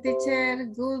 Present, teacher.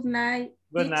 Good night.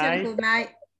 Good teacher, night. Good night.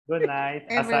 Good night.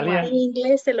 Everyone. En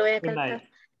inglés se lo voy a cantar.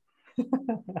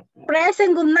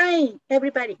 Present, good night,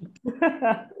 everybody.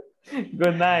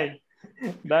 Good night.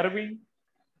 Darwin?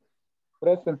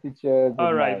 Present, teacher.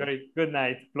 All right, very good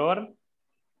night. Flor?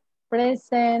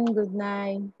 Present, good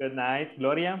night. Good night.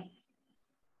 Gloria?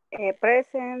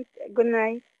 Present, good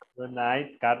night. Good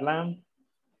night. Carla?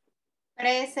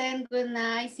 Present, good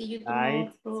night. See you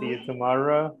tomorrow. See you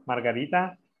tomorrow.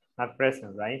 Margarita? Not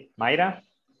present, right? Mayra?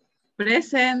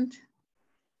 Present.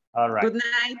 All right. Good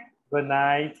night. Good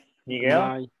night. Miguel? Good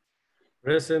night.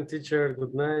 Present, teacher.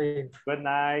 Good night. Good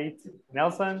night.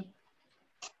 Nelson?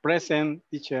 Present,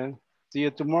 teacher. See you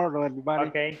tomorrow, everybody.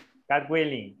 Okay. God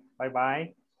willing.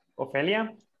 Bye-bye. Ophelia?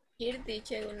 Here,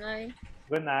 teacher. Good night.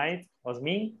 Good night.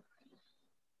 Osmin?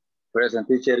 Present,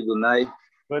 teacher. Good night.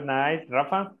 Good night.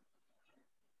 Rafa?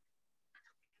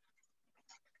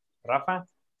 Rafa?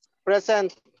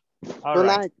 Present. All Good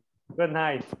right. night. Good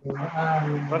night.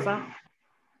 Rosa?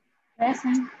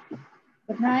 Present.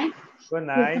 Good night. Good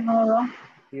night. See you tomorrow.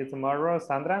 See you tomorrow.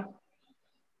 Sandra?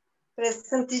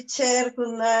 Present, teacher.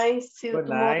 Good night. See you Good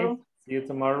tomorrow. night. See you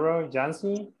tomorrow.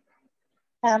 Jancy?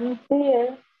 I'm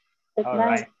here. Good All night.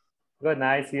 right. Good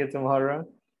night. See you tomorrow.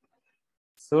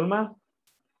 Sulma?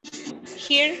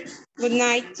 Here. Good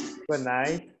night. Good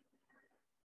night.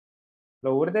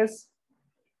 Lourdes?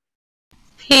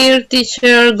 Here,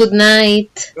 teacher. Good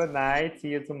night. Good night. See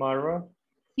you tomorrow.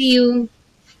 See you.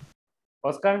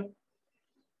 Oscar?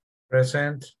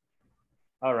 Present.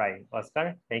 All right,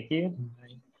 Oscar. Thank you.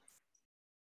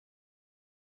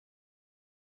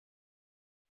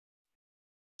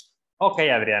 Okay,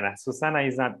 Adriana. Susana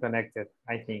is not connected,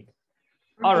 I think.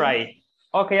 All right.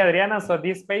 Okay, Adriana, so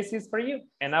this space is for you.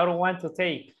 And I don't want to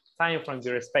take time from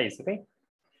your space, okay?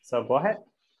 So go ahead.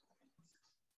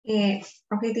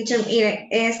 Ok, teacher, mire,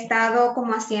 he estado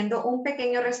como haciendo un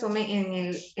pequeño resumen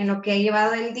en lo que he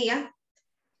llevado el día,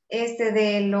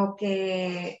 de lo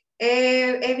que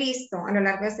he visto a lo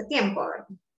largo de este tiempo, ¿verdad?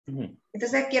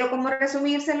 Entonces quiero como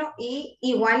resumírselo y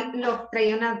igual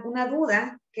traía una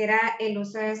duda que era el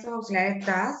uso de esos auxiliares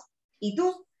das y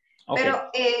tú. Okay. Pero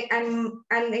en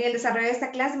el desarrollo de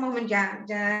esta clase ya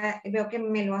veo que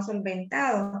me lo ha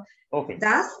solventado. Okay.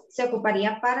 Das se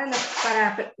ocuparía para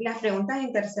las preguntas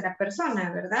en tercera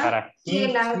persona, ¿verdad? Y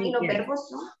los verbos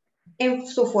son en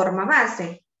su forma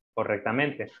base.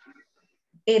 Correctamente.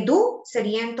 Do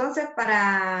sería entonces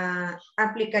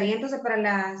aplicaría entonces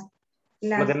para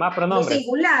los demás pronombres. Lo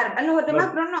singular, los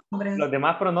demás pronombres. Los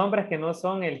demás pronombres que no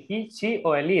son el he, she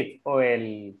o el it o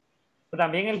el...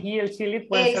 También el he, el she, el it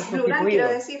pueden ser plural, sustituidos. quiero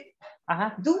decir.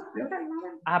 Ajá. Do, plural, no.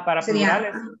 Ajá, para sería,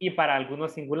 plurales y para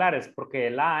algunos singulares, porque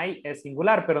el I es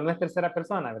singular, pero no es tercera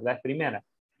persona, ¿verdad? Es primera.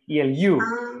 Y el you,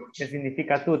 que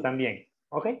significa tú también.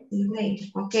 ¿Ok?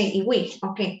 Ok, y we,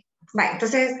 ok. Vale,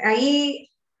 entonces ahí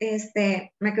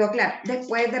me quedó claro.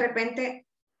 Después de repente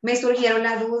me surgieron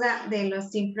la duda de los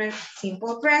simple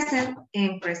present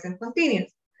en present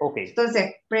continuous. Okay.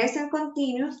 Entonces, present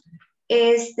continuous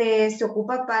se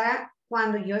ocupa para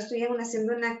cuando yo estoy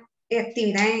haciendo una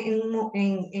actividad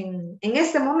en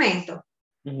este momento.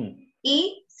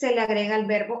 Y se le agrega el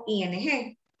verbo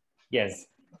ing. Yes.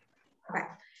 Vale.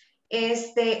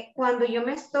 Cuando yo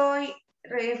me estoy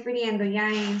refiriendo ya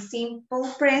en simple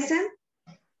present,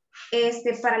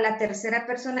 para la tercera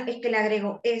persona es que le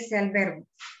agrego ese al verbo.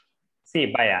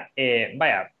 Sí, vaya.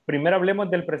 Primero hablemos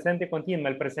del presente continuo.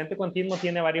 El presente continuo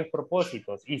tiene varios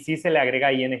propósitos y sí se le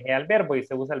agrega ing al verbo y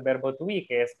se usa el verbo to be,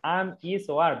 que es am, is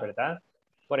o are, ¿verdad?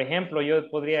 Por ejemplo, yo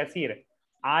podría decir,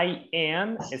 I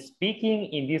am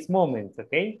speaking in this moment,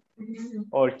 ¿ok?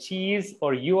 Or she is,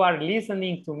 or you are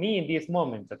listening to me in this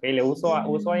moment, ¿ok? Le uso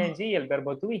ing y el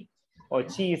verbo to be. O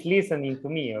she is listening to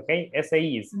me, ¿ok? Ese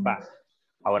is, va.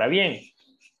 Ahora bien,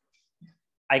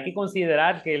 hay que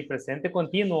considerar que el presente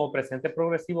continuo o presente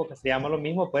progresivo, que se llama lo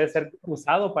mismo, puede ser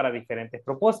usado para diferentes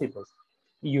propósitos.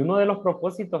 Y uno de los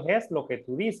propósitos es lo que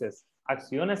tú dices,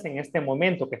 acciones en este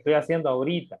momento que estoy haciendo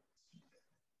ahorita.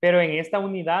 Pero en esta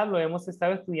unidad lo hemos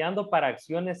estado estudiando para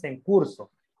acciones en curso.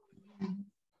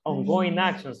 Ongoing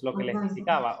actions, lo que les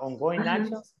explicaba. Ongoing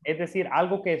actions, es decir,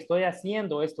 algo que estoy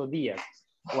haciendo estos días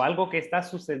o algo que está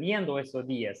sucediendo estos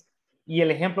días. Y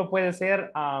el ejemplo puede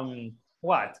ser,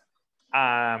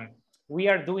 we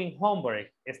are doing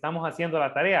homework. Estamos haciendo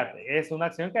la tarea. Es una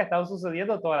acción que ha estado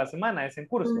sucediendo toda la semana. Es en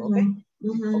curso, ¿ok?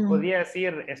 O podría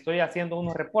decir, estoy haciendo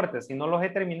unos reportes. Si no los he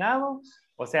terminado,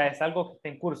 o sea, es algo que está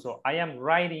en curso. I am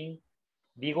writing,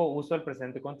 digo, uso el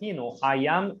presente continuo. I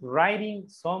am writing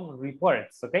some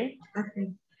reports, ¿ok?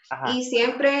 Ajá. Y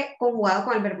siempre conjugado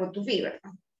con el verbo to be,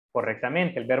 ¿verdad?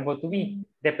 Correctamente, el verbo to be.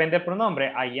 Depende del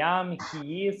pronombre. I am,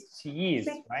 he is, she is,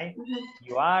 right?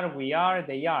 You are, we are,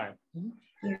 they are.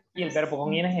 Y el verbo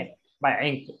con ing.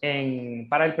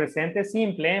 Para el presente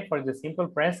simple, for the simple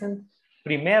present,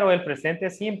 primero el presente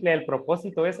simple, el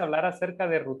propósito es hablar acerca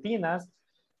de rutinas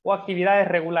o actividades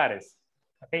regulares.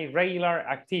 Okay, regular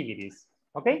activities.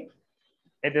 Ok.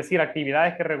 Es decir,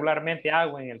 actividades que regularmente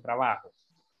hago en el trabajo.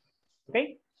 Ok.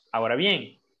 Ahora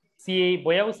bien, si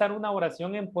voy a usar una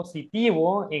oración en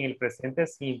positivo en el presente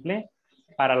simple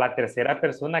para la tercera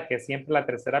persona, que es siempre la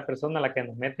tercera persona la que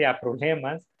nos mete a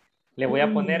problemas, le voy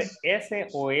a poner ese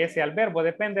o ese al verbo,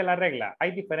 depende de la regla.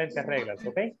 Hay diferentes reglas,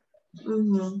 ¿ok?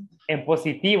 En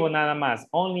positivo nada más,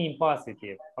 only in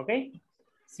positive, ¿ok?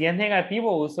 Si es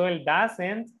negativo, uso el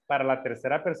doesn't para la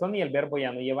tercera persona y el verbo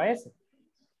ya no lleva ese.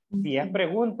 Si es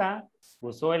pregunta,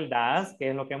 uso el does, que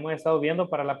es lo que hemos estado viendo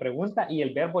para la pregunta, y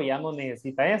el verbo ya no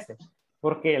necesita ese,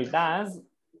 porque el does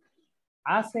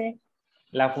hace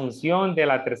la función de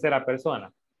la tercera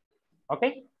persona. ¿Ok?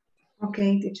 Ok,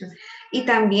 teacher. Y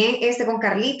también con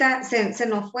Carlita se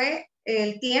nos fue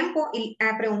el tiempo y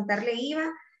a preguntarle iba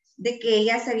de que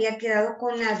ella se había quedado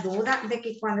con la duda de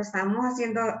que cuando estábamos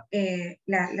haciendo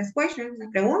las questions,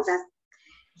 las preguntas,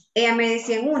 ella me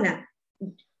decía en una,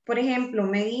 por ejemplo,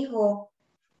 me dijo,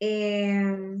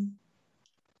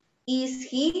 is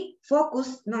he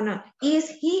focused? No,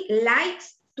 is he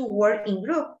likes to work in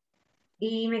group?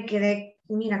 Y me quedé,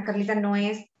 mira, Carlita, no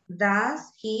es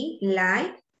does he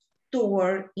like to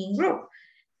work in group.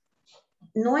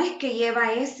 No es que lleva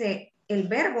el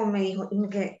verbo, me dijo, y me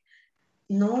quedé,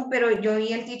 no, pero yo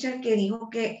oí el teacher que dijo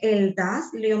que el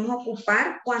does lo íbamos a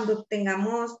ocupar cuando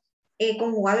tengamos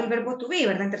conjugado el verbo to be,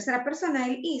 ¿verdad? En tercera persona,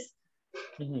 el is.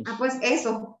 Pues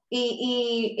eso,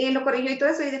 y lo corrigió y todo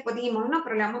eso, y después dijimos, no,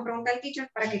 pero le vamos a preguntar al teacher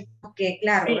para que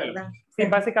claro, sí, ¿verdad? Sí,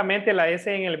 básicamente la S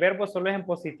en el verbo solo es en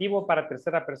positivo para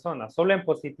tercera persona, solo en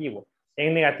positivo.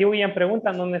 En negativo y en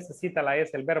pregunta no necesita la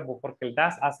S el verbo, porque el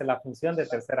das hace la función de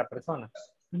tercera persona.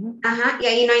 Ajá, y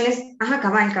ahí no hay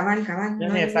cabal. No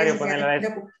es necesario poner la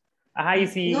S. Ajá, y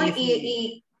si... No,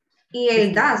 y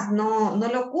el das no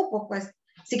lo ocupo, pues.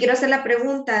 Si quiero hacer la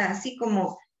pregunta así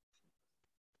como,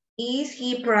 ¿is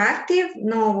he proactive?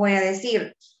 No voy a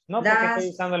decir. No, porque estoy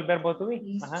usando el verbo to be.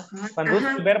 Ajá. Cuando uso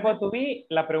el verbo to be,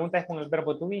 la pregunta es con el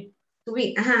verbo to be. To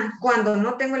be, ajá. Cuando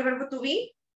no tengo el verbo to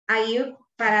be, ahí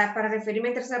para referirme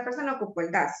en tercera persona ocupo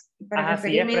el das. Para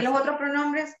referirme en los otros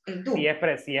pronombres, el do. Si es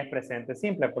presente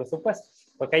simple, por supuesto.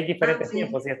 Porque hay diferentes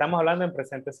tiempos. Si estamos hablando en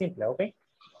presente simple, ¿ok?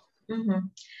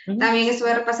 También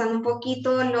estuve repasando un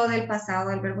poquito lo del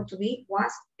pasado del verbo to be,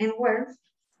 was and were.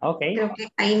 Okay. Creo que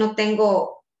ahí no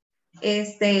tengo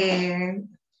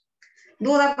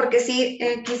duda porque sí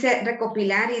quise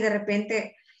recopilar y de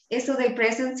repente eso del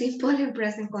present simple y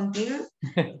present continuous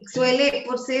suele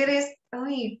por ser es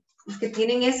que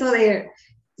tienen eso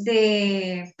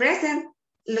de present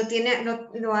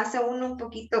lo hace uno un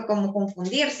poquito como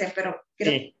confundirse, pero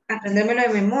quiero aprendérmelo de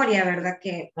memoria, ¿verdad?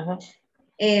 Que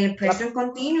el present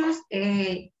continuous,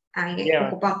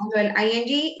 ocupamos el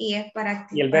ing y es para...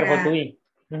 Y el verbo to be.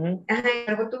 El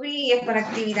verbo to be y es para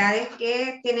actividades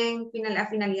que tienen la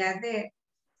finalidad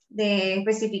de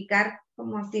especificar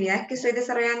como actividades que estoy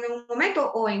desarrollando en un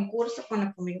momento o en curso con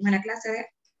los conmigo en la clase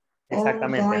de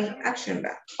ongoing action.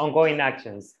 Ongoing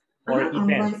actions or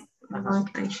events. Ongoing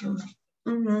actions.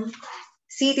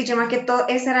 Sí, teacher, más que todo,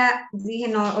 esa era, dije,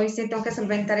 no, hoy sí tengo que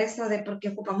solventar eso de por qué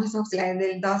ocupamos esos slides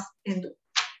del does and do.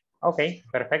 Ok,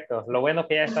 perfecto. Lo bueno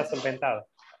que ya está solventado.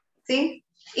 Sí,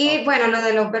 y bueno, lo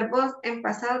de los verbos en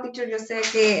pasado, teacher, yo sé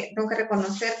que tengo que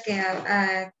reconocer que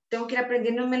tengo que ir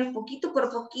aprendiéndomelo poquito por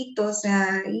poquito, o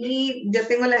sea, y yo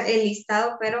tengo el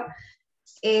listado, pero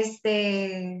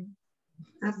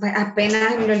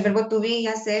apenas el verbo to be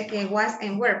ya sé que was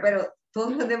and were, pero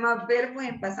todos los demás verbos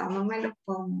en pasado no me los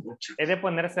pongo mucho. Es de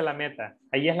ponerse la meta.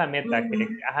 Ahí es la meta.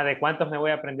 De cuántos me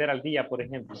voy a aprender al día, por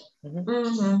ejemplo.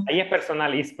 Ahí es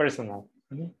personal, is personal.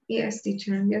 Yes,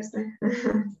 teacher, yes.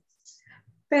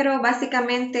 Pero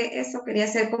básicamente eso quería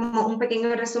hacer como un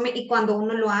pequeño resumen y cuando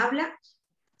uno lo habla,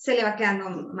 se le va quedando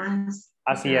más.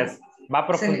 Así es. Va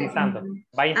profundizando.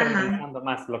 Va internalizando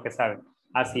más lo que sabe.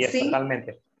 Así es,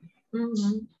 totalmente.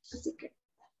 Así que.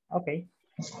 Ok.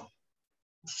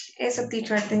 Eso,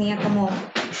 teacher, tenía como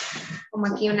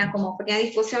aquí una como pequeña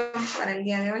discusión para el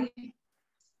día de hoy.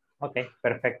 Ok,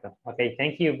 perfecto. Ok,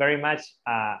 thank you very much,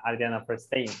 Adriana, for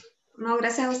staying. No,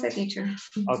 gracias a usted, teacher.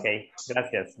 Ok,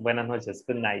 gracias. Buenas noches.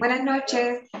 Good night. Buenas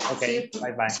noches. Okay,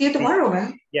 bye-bye. See you tomorrow,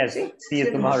 right? Yes, see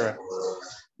you tomorrow.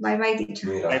 Bye-bye, teacher.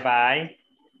 Bye-bye.